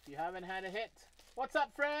 If you haven't had a hit. What's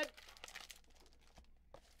up, Fred?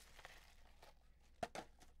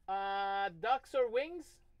 Ducks or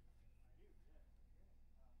Wings?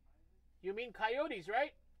 You mean Coyotes,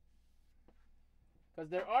 right?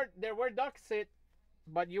 Because there were Ducks hit,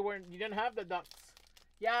 but you didn't have the Ducks.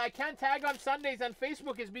 Yeah, I can't tag on Sundays, and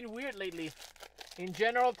Facebook has been weird lately. In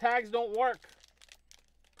general, tags don't work.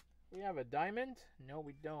 We have a Diamond? No,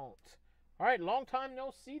 we don't. All right, long time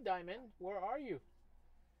no see, Diamond. Where are you?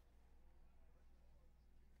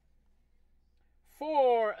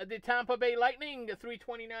 For the Tampa Bay Lightning,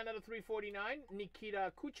 329 out of 349,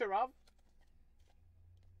 Nikita Kucherov.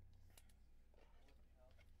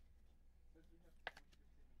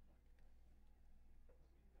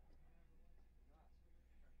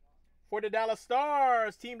 For the Dallas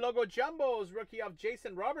Stars, team logo jumbos, rookie of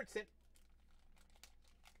Jason Robertson.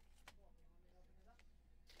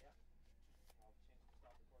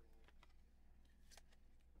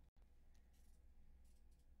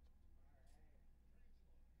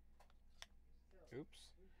 Oops.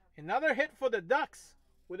 Another hit for the Ducks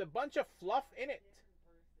with a bunch of fluff in it.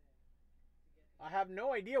 I have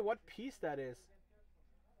no idea what piece that is.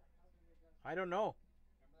 I don't know.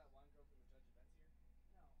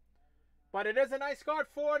 But it is a nice card,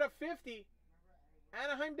 4/50.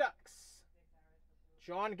 Anaheim Ducks.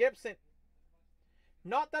 John Gibson.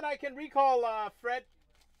 Not that I can recall, Fred.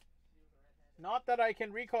 Not that I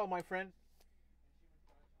can recall, my friend.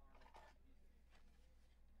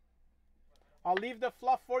 I'll leave the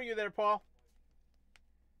fluff for you there, Paul.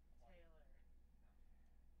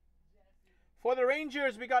 For the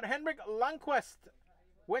Rangers, we got Henrik Lundqvist.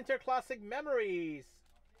 Winter Classic Memories.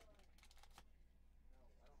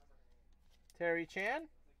 Terry Chan.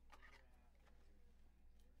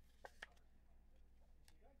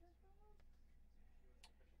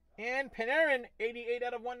 And Panarin, 88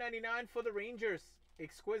 out of 199 for the Rangers.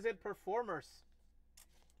 Exquisite Performers.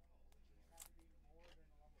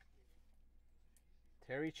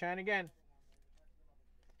 Terry Chan again.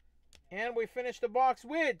 And we finish the box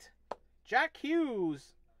with Jack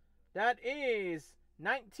Hughes. That is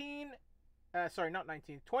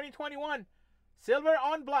 2021. Silver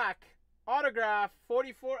on black. Autograph,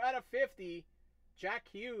 44 out of 50. Jack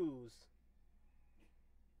Hughes.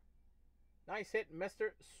 Nice hit,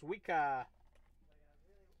 Mr. Suika.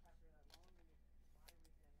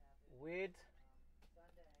 With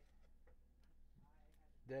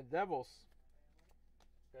the Devils.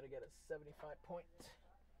 Gotta get a 75 point.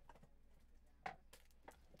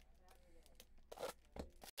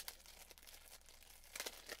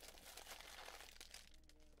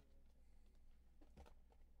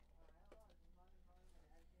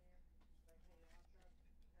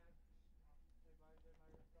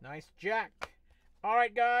 Nice Jack. All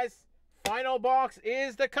right, guys. Final box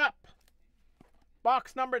is the cup.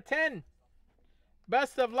 Box number 10.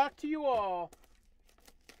 Best of luck to you all.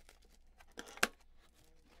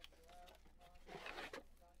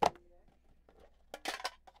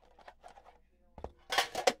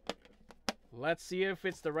 Let's see if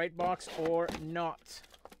it's the right box or not.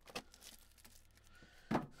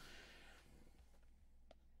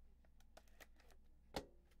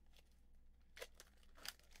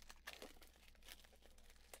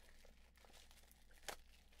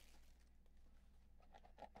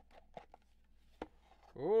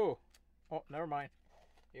 Ooh. Oh, never mind.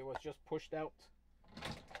 It was just pushed out.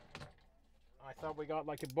 I thought we got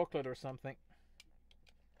like a booklet or something.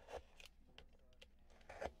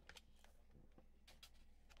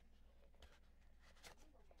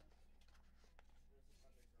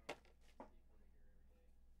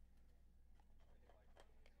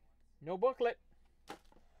 No booklet.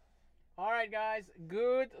 All right, guys.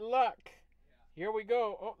 Good luck. Here we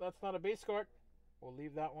go. Oh, that's not a base card. We'll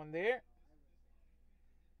leave that one there.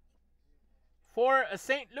 For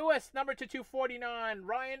St. Louis, number 249,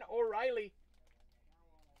 Ryan O'Reilly.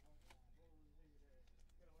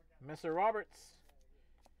 Mr. Roberts.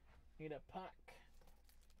 Need a pack.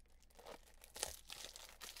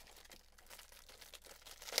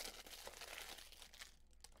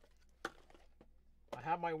 I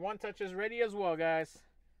have my one touches ready as well, guys.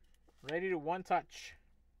 Ready to one touch.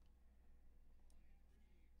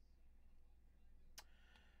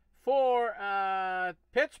 For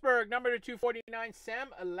Pittsburgh, number 249, Sam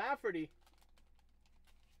Lafferty.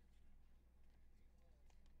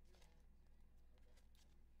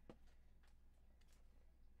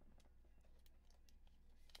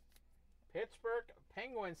 Pittsburgh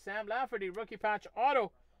Penguins, Sam Lafferty, rookie patch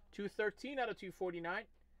auto, 213 out of 249.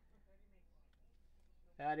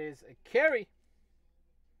 That is a carry.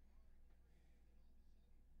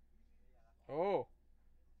 Oh.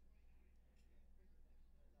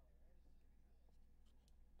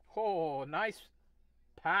 Oh, nice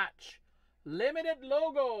patch. Limited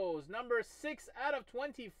logos, number 6 out of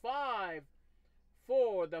 25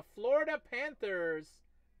 for the Florida Panthers,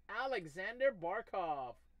 Alexander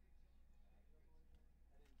Barkov.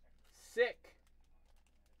 Sick.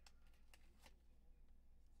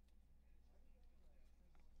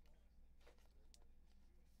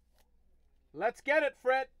 Let's get it,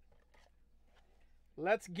 Fred.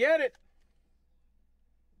 Let's get it.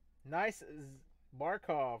 Nice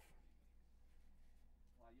Barkov.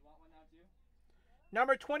 You want one now too?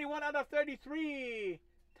 Number 21 out of 33.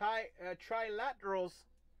 Trilaterals.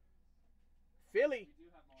 Philly. We do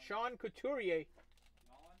have more. Sean Couturier. You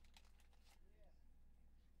want one?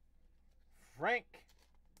 Frank.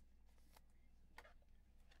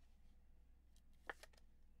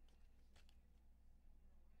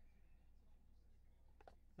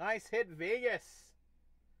 Nice hit, Vegas.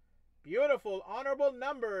 Beautiful. Honorable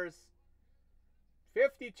numbers.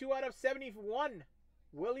 52 out of 71.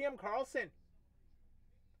 William Karlsson.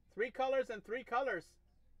 3 colors and 3 colors.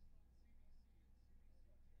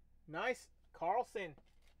 Nice Karlsson.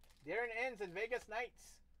 Darren ends in Vegas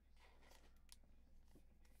Knights.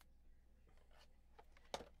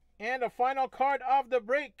 And a final card of the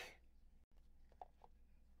break.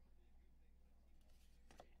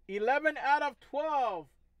 11 out of 12.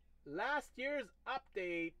 Last year's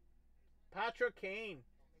update. Patrick Kane.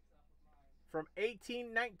 From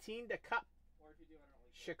 18-19 the Cup. Or if you do, I don't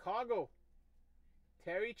really care. Chicago.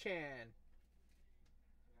 Terry Chan.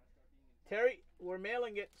 Terry, we're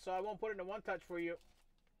mailing it, so I won't put it in a one-touch for you.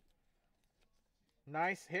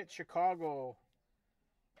 Nice hit, Chicago.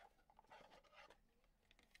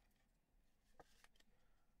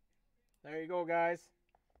 There you go, guys.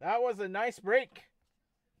 That was a nice break.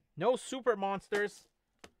 No super monsters.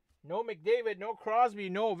 No McDavid, no Crosby,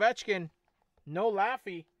 no Ovechkin, no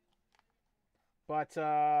Laffy. But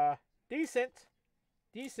decent.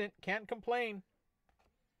 Decent. Can't complain.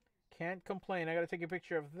 Can't complain. I got to take a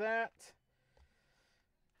picture of that.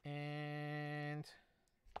 And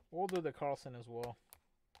we'll do the Carlson as well.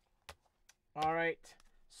 All right.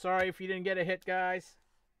 Sorry if you didn't get a hit, guys.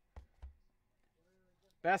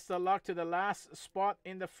 Best of luck to the last spot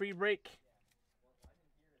in the free break.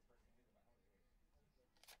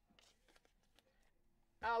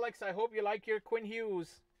 Alex, I hope you like your Quinn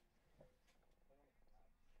Hughes.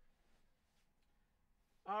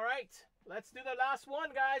 All right, let's do the last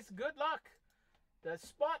one, guys. Good luck. The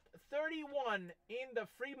spot 31 in the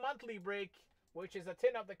free monthly break, which is a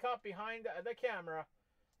tin of the cup behind the camera.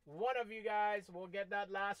 One of you guys will get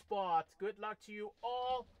that last spot. Good luck to you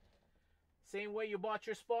all. Same way you bought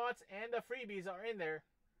your spots and the freebies are in there.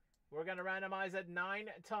 We're going to randomize it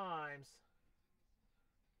 9 times.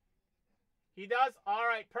 He does? All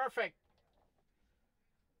right, perfect.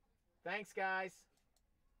 Thanks, guys.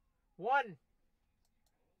 1,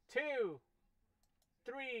 2,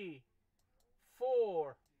 3,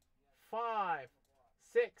 4, 5,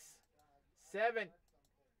 6, 7,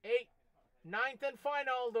 8, 9th and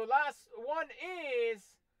final. The last one is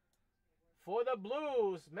for the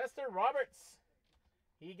Blues, Mr. Roberts.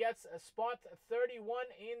 He gets a spot 31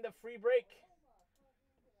 in the free break.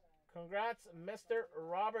 Congrats, Mr.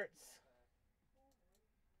 Roberts.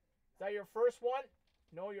 Is that your first one?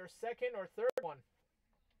 No, your second or third one.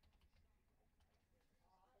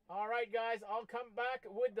 All right, guys, I'll come back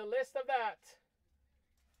with the list of that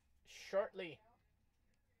shortly.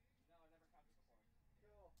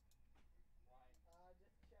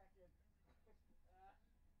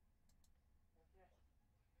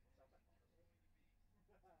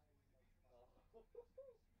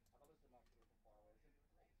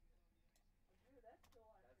 Dude, that's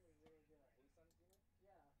still actually really good. Wed-Sun, you mean?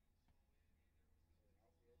 Yeah. For Brandon.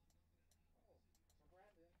 Actually, it wasn't that bad. I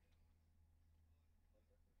mean, that pays for it. Probably, hopefully.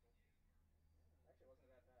 Dude, Wed-Sun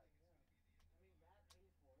Vegas, a Mantic. How many other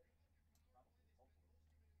Mantic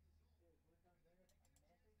ones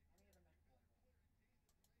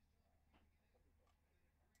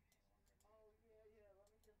are there? Oh, yeah. Let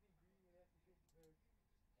me just be greedy and ask you first.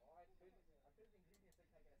 Oh, I could have been greedy and said, can I get a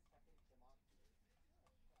second monster? Once you get a pack, you get it full.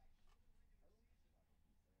 No,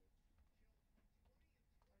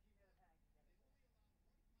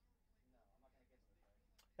 I'm not going to get to the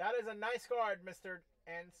pack. That is a nice card, Mr.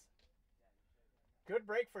 Ents. Good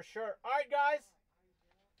break for sure. All right, guys.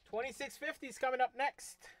 2650 is coming up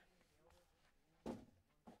next.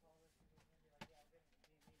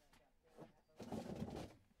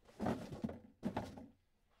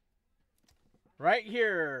 Right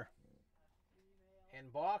here. In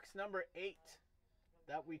box number 8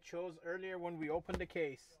 that we chose earlier when we opened the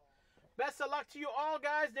case. Best of luck to you all,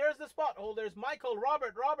 guys. There's the spot holders. Michael,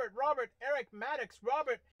 Robert, Eric, Maddox,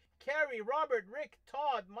 Robert, Carrie, Robert, Rick,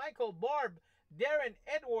 Todd, Michael, Barb, Darren,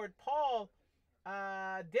 Edward, Paul,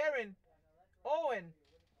 Darren, Owen,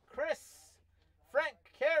 Chris, Frank,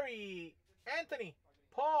 Carrie, Anthony,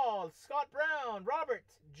 Paul, Scott Brown, Robert,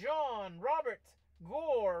 John, Robert,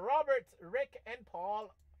 Gore, Robert, Rick, and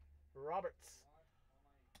Paul Roberts.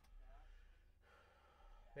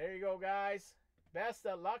 There you go, guys. Best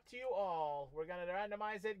of luck to you all. We're going to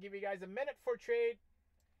randomize it, give you guys a minute for trade.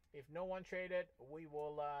 If no one traded, we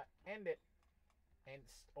will end it and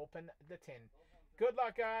open the tin. Good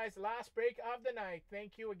luck, guys. Last break of the night.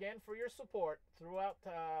 Thank you again for your support throughout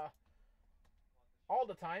all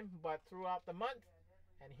the time, but throughout the month.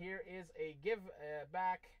 And here is a give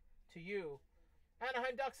back to you.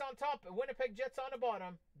 Anaheim Ducks on top. Winnipeg Jets on the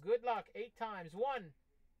bottom. Good luck. 8 times. 1,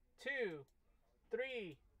 2,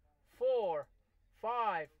 3, 4,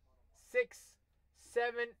 5, 6,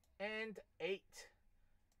 7, and 8.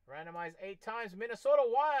 Randomize 8 times. Minnesota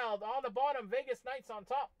Wild on the bottom. Vegas Knights on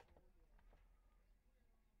top.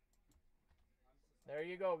 There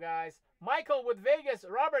you go, guys. Michael with Vegas.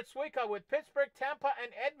 Robert Swika with Pittsburgh, Tampa,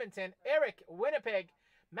 and Edmonton. Eric, Winnipeg.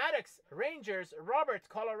 Maddox, Rangers. Robert,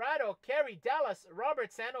 Colorado. Kerry, Dallas.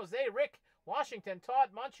 Robert, San Jose. Rick, Washington.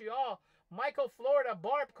 Todd, Montreal. Michael, Florida.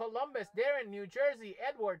 Barb, Columbus. Darren, New Jersey.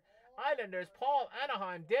 Edward, Islanders. Paul,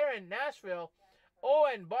 Anaheim. Darren, Nashville.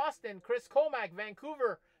 Owen, Boston. Chris Comack,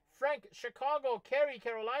 Vancouver. Frank, Chicago. Kerry,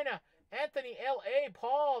 Carolina. Anthony, LA.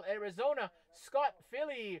 Paul, Arizona. Scott,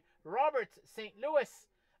 Philly. Robert, St. Louis.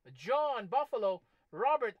 John, Buffalo.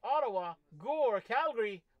 Robert, Ottawa. Gore,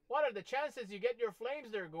 Calgary. What are the chances you get your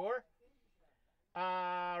Flames there, Gore?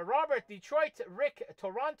 Robert, Detroit. Rick,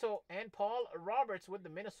 Toronto. And Paul Roberts with the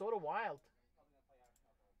Minnesota Wild.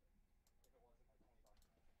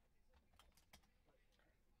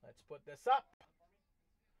 Let's put this up.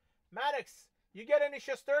 Maddox, you get any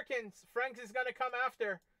Shesterkins, Franks is going to come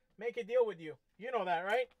after. Make a deal with you. You know that,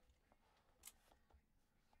 right?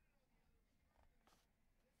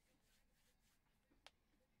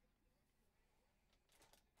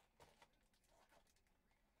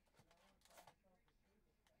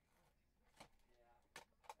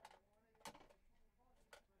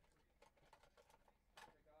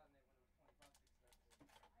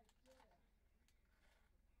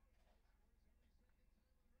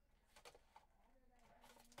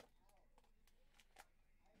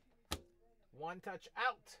 One touch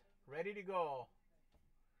out. Ready to go.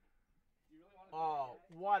 Oh,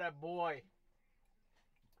 what a boy.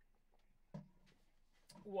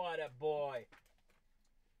 What a boy.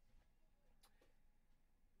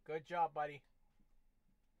 Good job, buddy.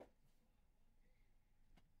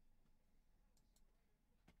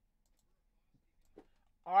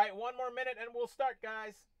 All right, one more minute and we'll start,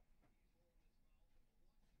 guys.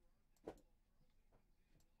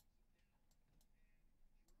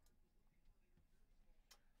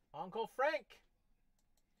 Uncle Frank.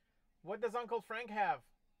 What does Uncle Frank have?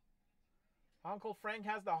 Uncle Frank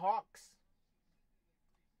has the Hawks.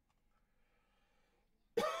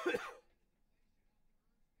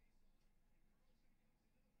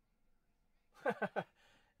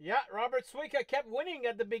 Yeah, Robert Swika kept winning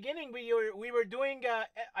at the beginning. We were doing,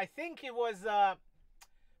 I think it was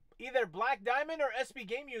either Black Diamond or SB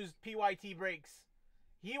Game used PYT breaks.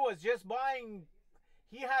 He was just buying.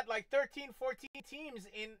 He had like 13, 14 teams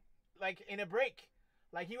in a break.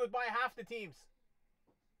 Like he would buy half the teams.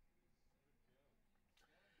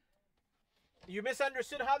 You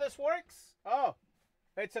misunderstood how this works? Oh,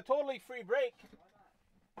 it's a totally free break.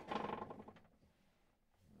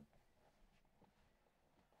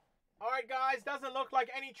 All right, guys, doesn't look like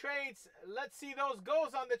any trades. Let's see those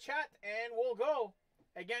goes on the chat, and we'll go.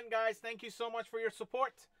 Again, guys, thank you so much for your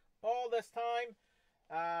support all this time.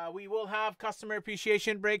 We will have customer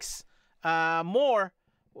appreciation breaks more,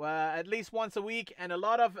 at least once a week, and a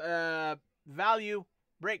lot of value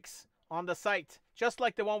breaks on the site, just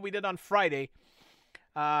like the one we did on Friday.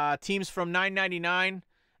 Teams from $9.99,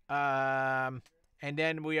 and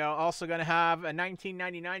then we are also going to have a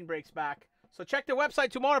 $19.99 breaks back. So check the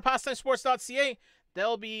website tomorrow, pastimesports.ca.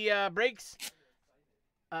 There'll be breaks.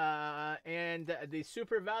 And the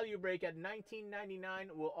super value break at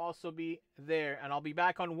 $19.99 will also be there. And I'll be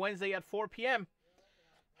back on Wednesday at 4 p.m.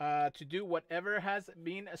 To do whatever has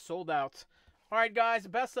been sold out. All right, guys.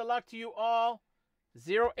 Best of luck to you all.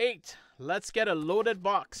 08. Let's get a loaded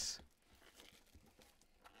box.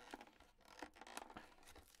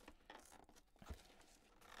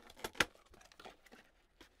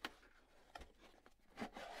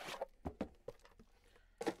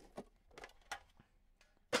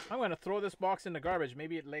 I'm going to throw this box in the garbage.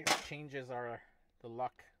 Maybe it changes the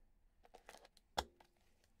luck.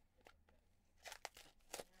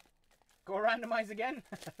 Go randomize again.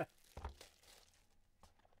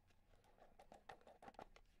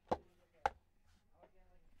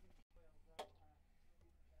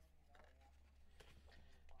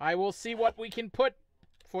 I will see what we can put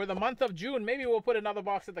for the month of June. Maybe we'll put another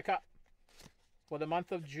box at the cup for the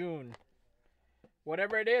month of June.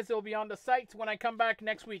 Whatever it is, it'll be on the site when I come back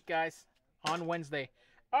next week, guys, on Wednesday.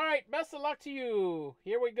 All right, best of luck to you.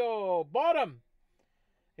 Here we go. Bottom.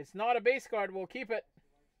 It's not a base card. We'll keep it.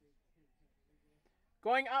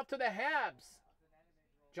 Going out to the Habs.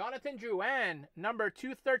 Jonathan Drouin, number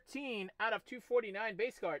 213 out of 249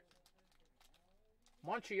 base card.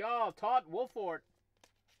 Montreal, Todd Wolford.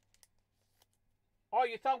 Oh,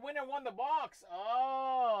 you thought winner won the box.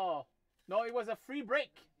 Oh. No, it was a free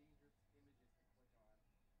break.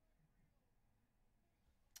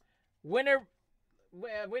 Winner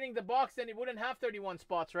winning the box, then it wouldn't have 31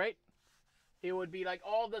 spots, right? It would be like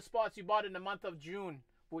all the spots you bought in the month of June,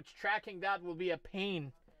 which tracking that will be a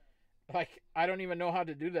pain. Like, I don't even know how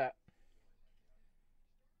to do that.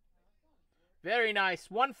 Very nice.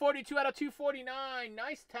 142 out of 249.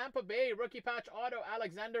 Nice Tampa Bay rookie patch auto,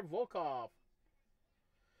 Alexander Volkov.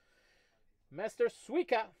 Mr.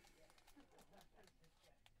 Suika.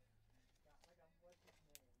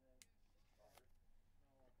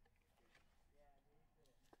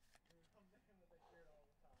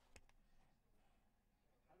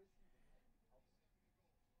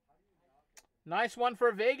 Nice one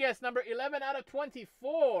for Vegas. Number 11 out of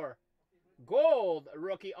 24. Gold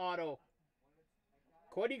rookie auto.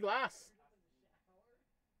 Cody Glass.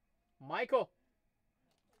 Michael.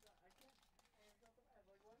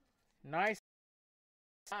 Nice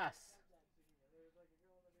pass.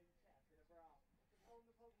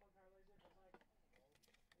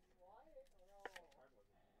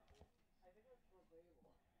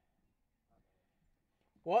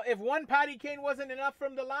 Well, if one patty cane wasn't enough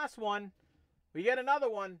from the last one, we get another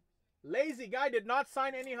one. Lazy guy did not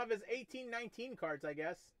sign any of his 18-19 cards, I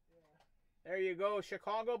guess. There you go.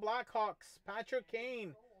 Chicago Blackhawks. Patrick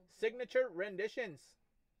Kane. Signature renditions.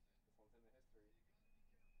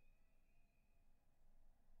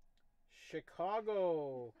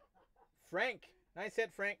 Chicago. Frank. Nice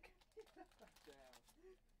hit, Frank. Damn.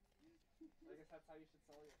 I guess that's how you should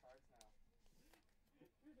sell your cards now.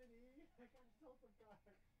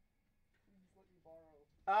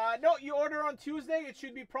 No, you order on Tuesday. It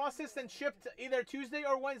should be processed and shipped either Tuesday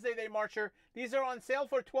or Wednesday, they Marcher. These are on sale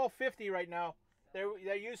for $12.50 right now. They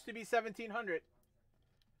used to be $1,700.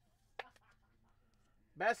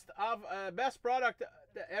 Best product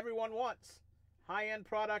that everyone wants. High-end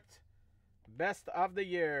product. Best of the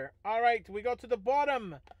year. All right, we go to the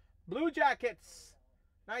bottom. Blue Jackets.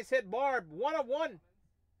 Nice hit, Barb. 1 of 1.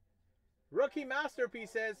 Rookie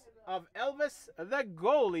masterpieces of Elvis the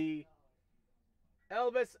goalie.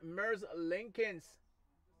 Elvis Merzlikins.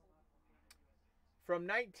 From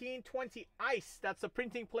 1920 Ice. That's a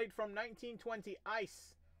printing plate from 1920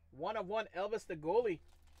 Ice. 1 of 1. Elvis the goalie.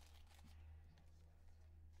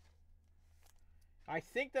 I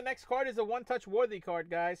think the next card is a one-touch worthy card,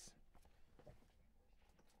 guys.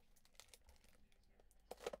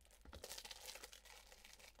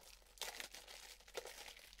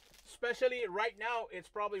 Especially right now, it's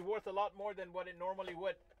probably worth a lot more than what it normally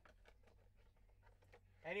would.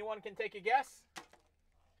 Anyone can take a guess?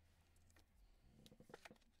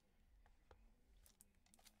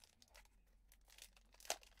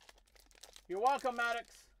 You're welcome, Maddox.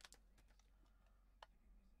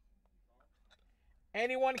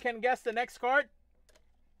 Anyone can guess the next card?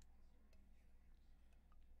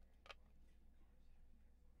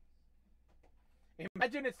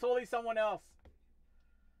 Imagine it's totally someone else.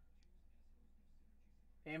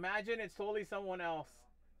 Imagine it's totally someone else.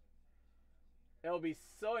 It'll be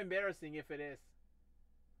so embarrassing if it is.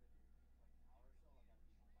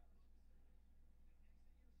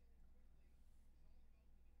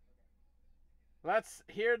 Let's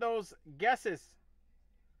hear those guesses.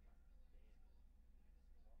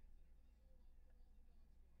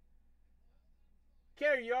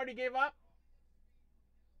 Carrie, you already gave up?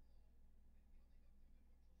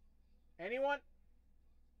 Anyone?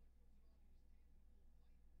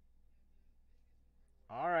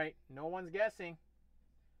 All right, no one's guessing.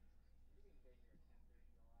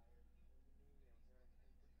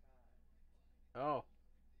 Oh.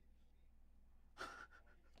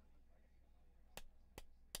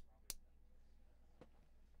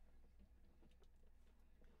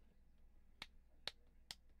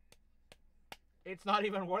 It's not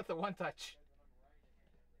even worth a one touch.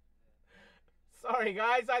 Sorry,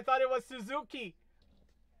 guys. I thought it was Suzuki.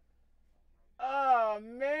 Oh,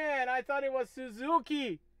 man. I thought it was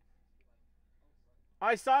Suzuki.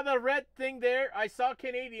 I saw the red thing there. I saw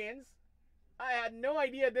Canadians. I had no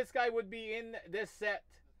idea this guy would be in this set.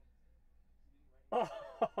 Oh.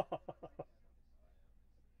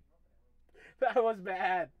 That was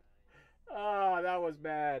bad. Oh, that was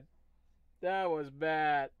bad. That was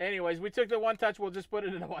bad. Anyways, we took the one touch. We'll just put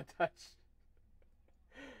it in the one touch.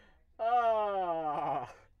 Oh,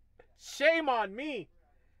 shame on me.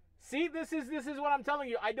 See, this is what I'm telling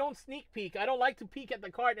you. I don't sneak peek. I don't like to peek at the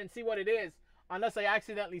card and see what it is unless I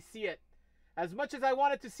accidentally see it. As much as I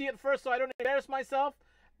wanted to see it first so I don't embarrass myself,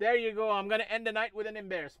 there you go. I'm going to end the night with an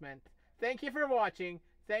embarrassment. Thank you for watching.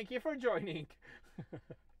 Thank you for joining.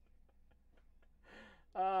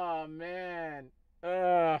 Oh, man.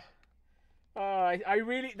 I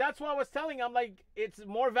really, that's what I was telling him. I'm like, it's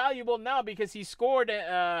more valuable now because he scored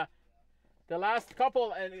the last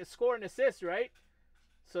couple and score and assist, right?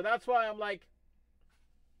 So that's why I'm like,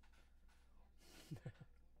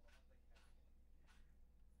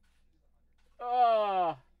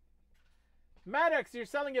 oh, Maddox, you're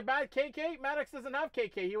selling a bad KK? Maddox doesn't have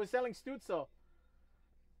KK. He was selling Stutzel.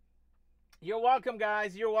 You're welcome,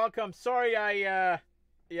 guys. You're welcome. Sorry, yeah,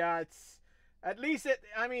 it's, at least it,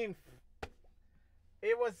 I mean,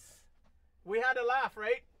 it was, we had a laugh,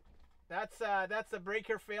 right? That's a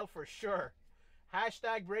breaker fail for sure.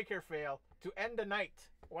 Hashtag breaker fail to end the night.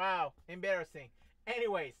 Wow, embarrassing.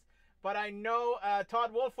 Anyways, but I know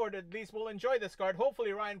Todd Wolford at least will enjoy this card.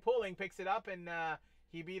 Hopefully Ryan Pulling picks it up and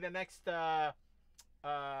he be the next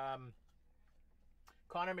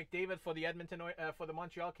Connor McDavid for the for the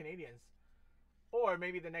Montreal Canadiens, or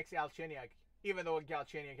maybe the next Galchenyuk, even though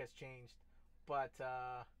Galchenyuk has changed. But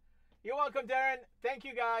you're welcome, Darren. Thank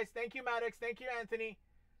you, guys. Thank you, Maddox. Thank you, Anthony.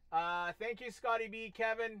 Thank you, Scotty B,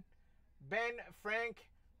 Kevin, Ben, Frank,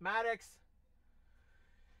 Maddox.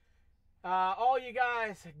 All you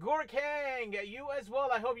guys, Gorkang, you as well.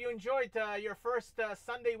 I hope you enjoyed your first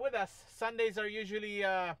Sunday with us. Sundays are usually,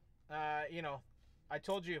 you know, I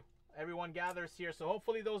told you, everyone gathers here. So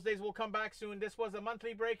hopefully those days will come back soon. This was a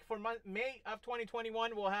monthly break for May of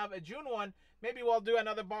 2021. We'll have a June one. Maybe we'll do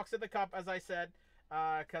another box of the cup, as I said,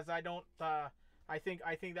 because I don't. I think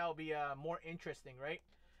that will be more interesting, right?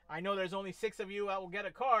 I know there's only 6 of you that will get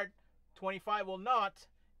a card. 25 will not,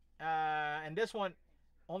 and this one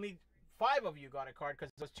only 5 of you got a card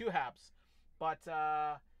because it was 2 halves. But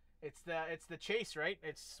it's the chase, right?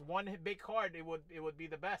 It's one big card. It would be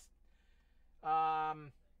the best.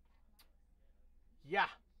 Yeah.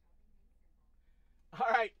 All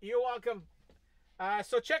right, you're welcome.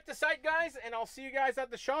 So check the site, guys, and I'll see you guys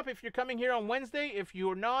at the shop if you're coming here on Wednesday. If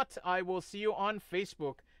you're not, I will see you on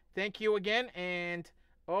Facebook. Thank you again. And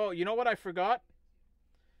oh, you know what I forgot?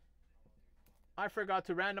 I forgot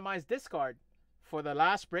to randomize this card for the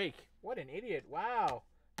last break. What an idiot. Wow.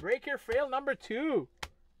 Breaker fail number 2.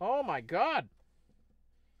 Oh my God.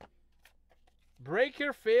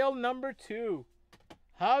 Breaker fail number 2.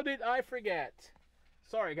 How did I forget?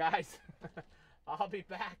 Sorry, guys. I'll be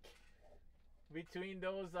back between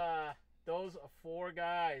those 4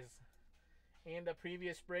 guys in the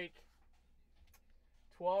previous break.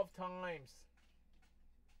 12 times.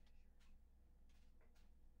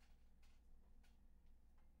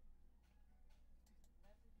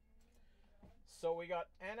 So we got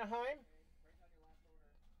Anaheim.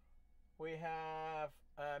 We have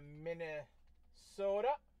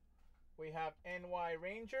Minnesota. We have NY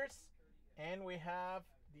Rangers. And we have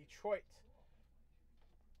Detroit.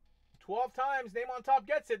 12 times. Name on top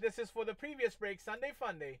gets it. This is for the previous break. Sunday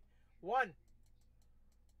Funday. 1,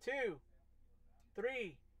 2,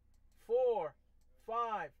 3, 4,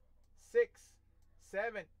 5, 6,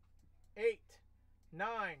 7, 8,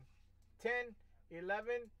 9, 10, 11,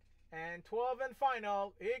 and 12, and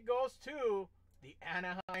final. It goes to the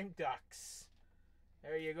Anaheim Ducks.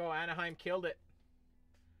 There you go. Anaheim killed it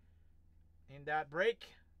in that break,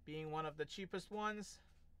 being one of the cheapest ones.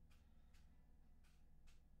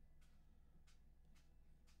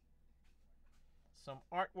 Some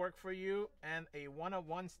artwork for you and a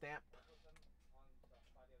 1-of-1 stamp.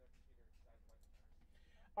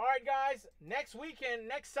 Alright, guys, next weekend,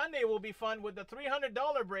 next Sunday will be fun with the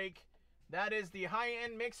 $300 break. That is the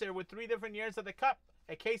high-end mixer with 3 different years of the cup,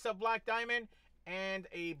 a case of Black Diamond, and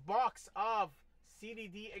a box of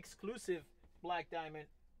CDD exclusive Black Diamond.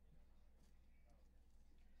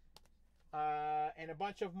 And a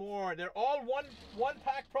bunch of more. They're all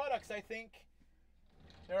one-pack products, I think.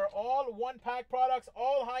 They're all one-pack products,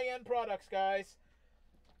 all high-end products, guys.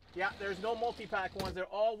 Yeah, there's no multi-pack ones. They're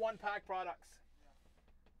all one-pack products.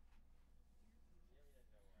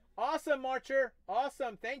 Awesome, Marcher.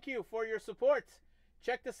 Awesome. Thank you for your support.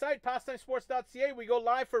 Check the site, pastimesports.ca. We go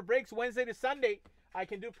live for breaks Wednesday to Sunday. I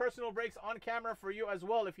can do personal breaks on camera for you as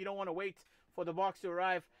well if you don't want to wait for the box to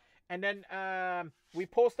arrive. And then we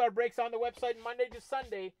post our breaks on the website Monday to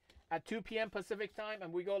Sunday at 2 p.m. Pacific time.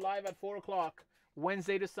 And we go live at 4 o'clock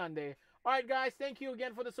Wednesday to Sunday. All right, guys. Thank you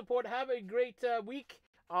again for the support. Have a great week.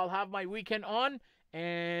 I'll have my weekend on.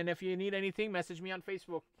 And if you need anything, message me on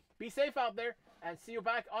Facebook. Be safe out there. And see you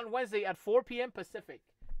back on Wednesday at 4 p.m. Pacific.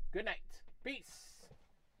 Good night. Peace.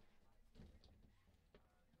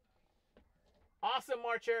 Awesome,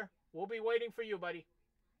 Marcher. We'll be waiting for you, buddy.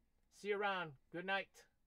 See you around. Good night.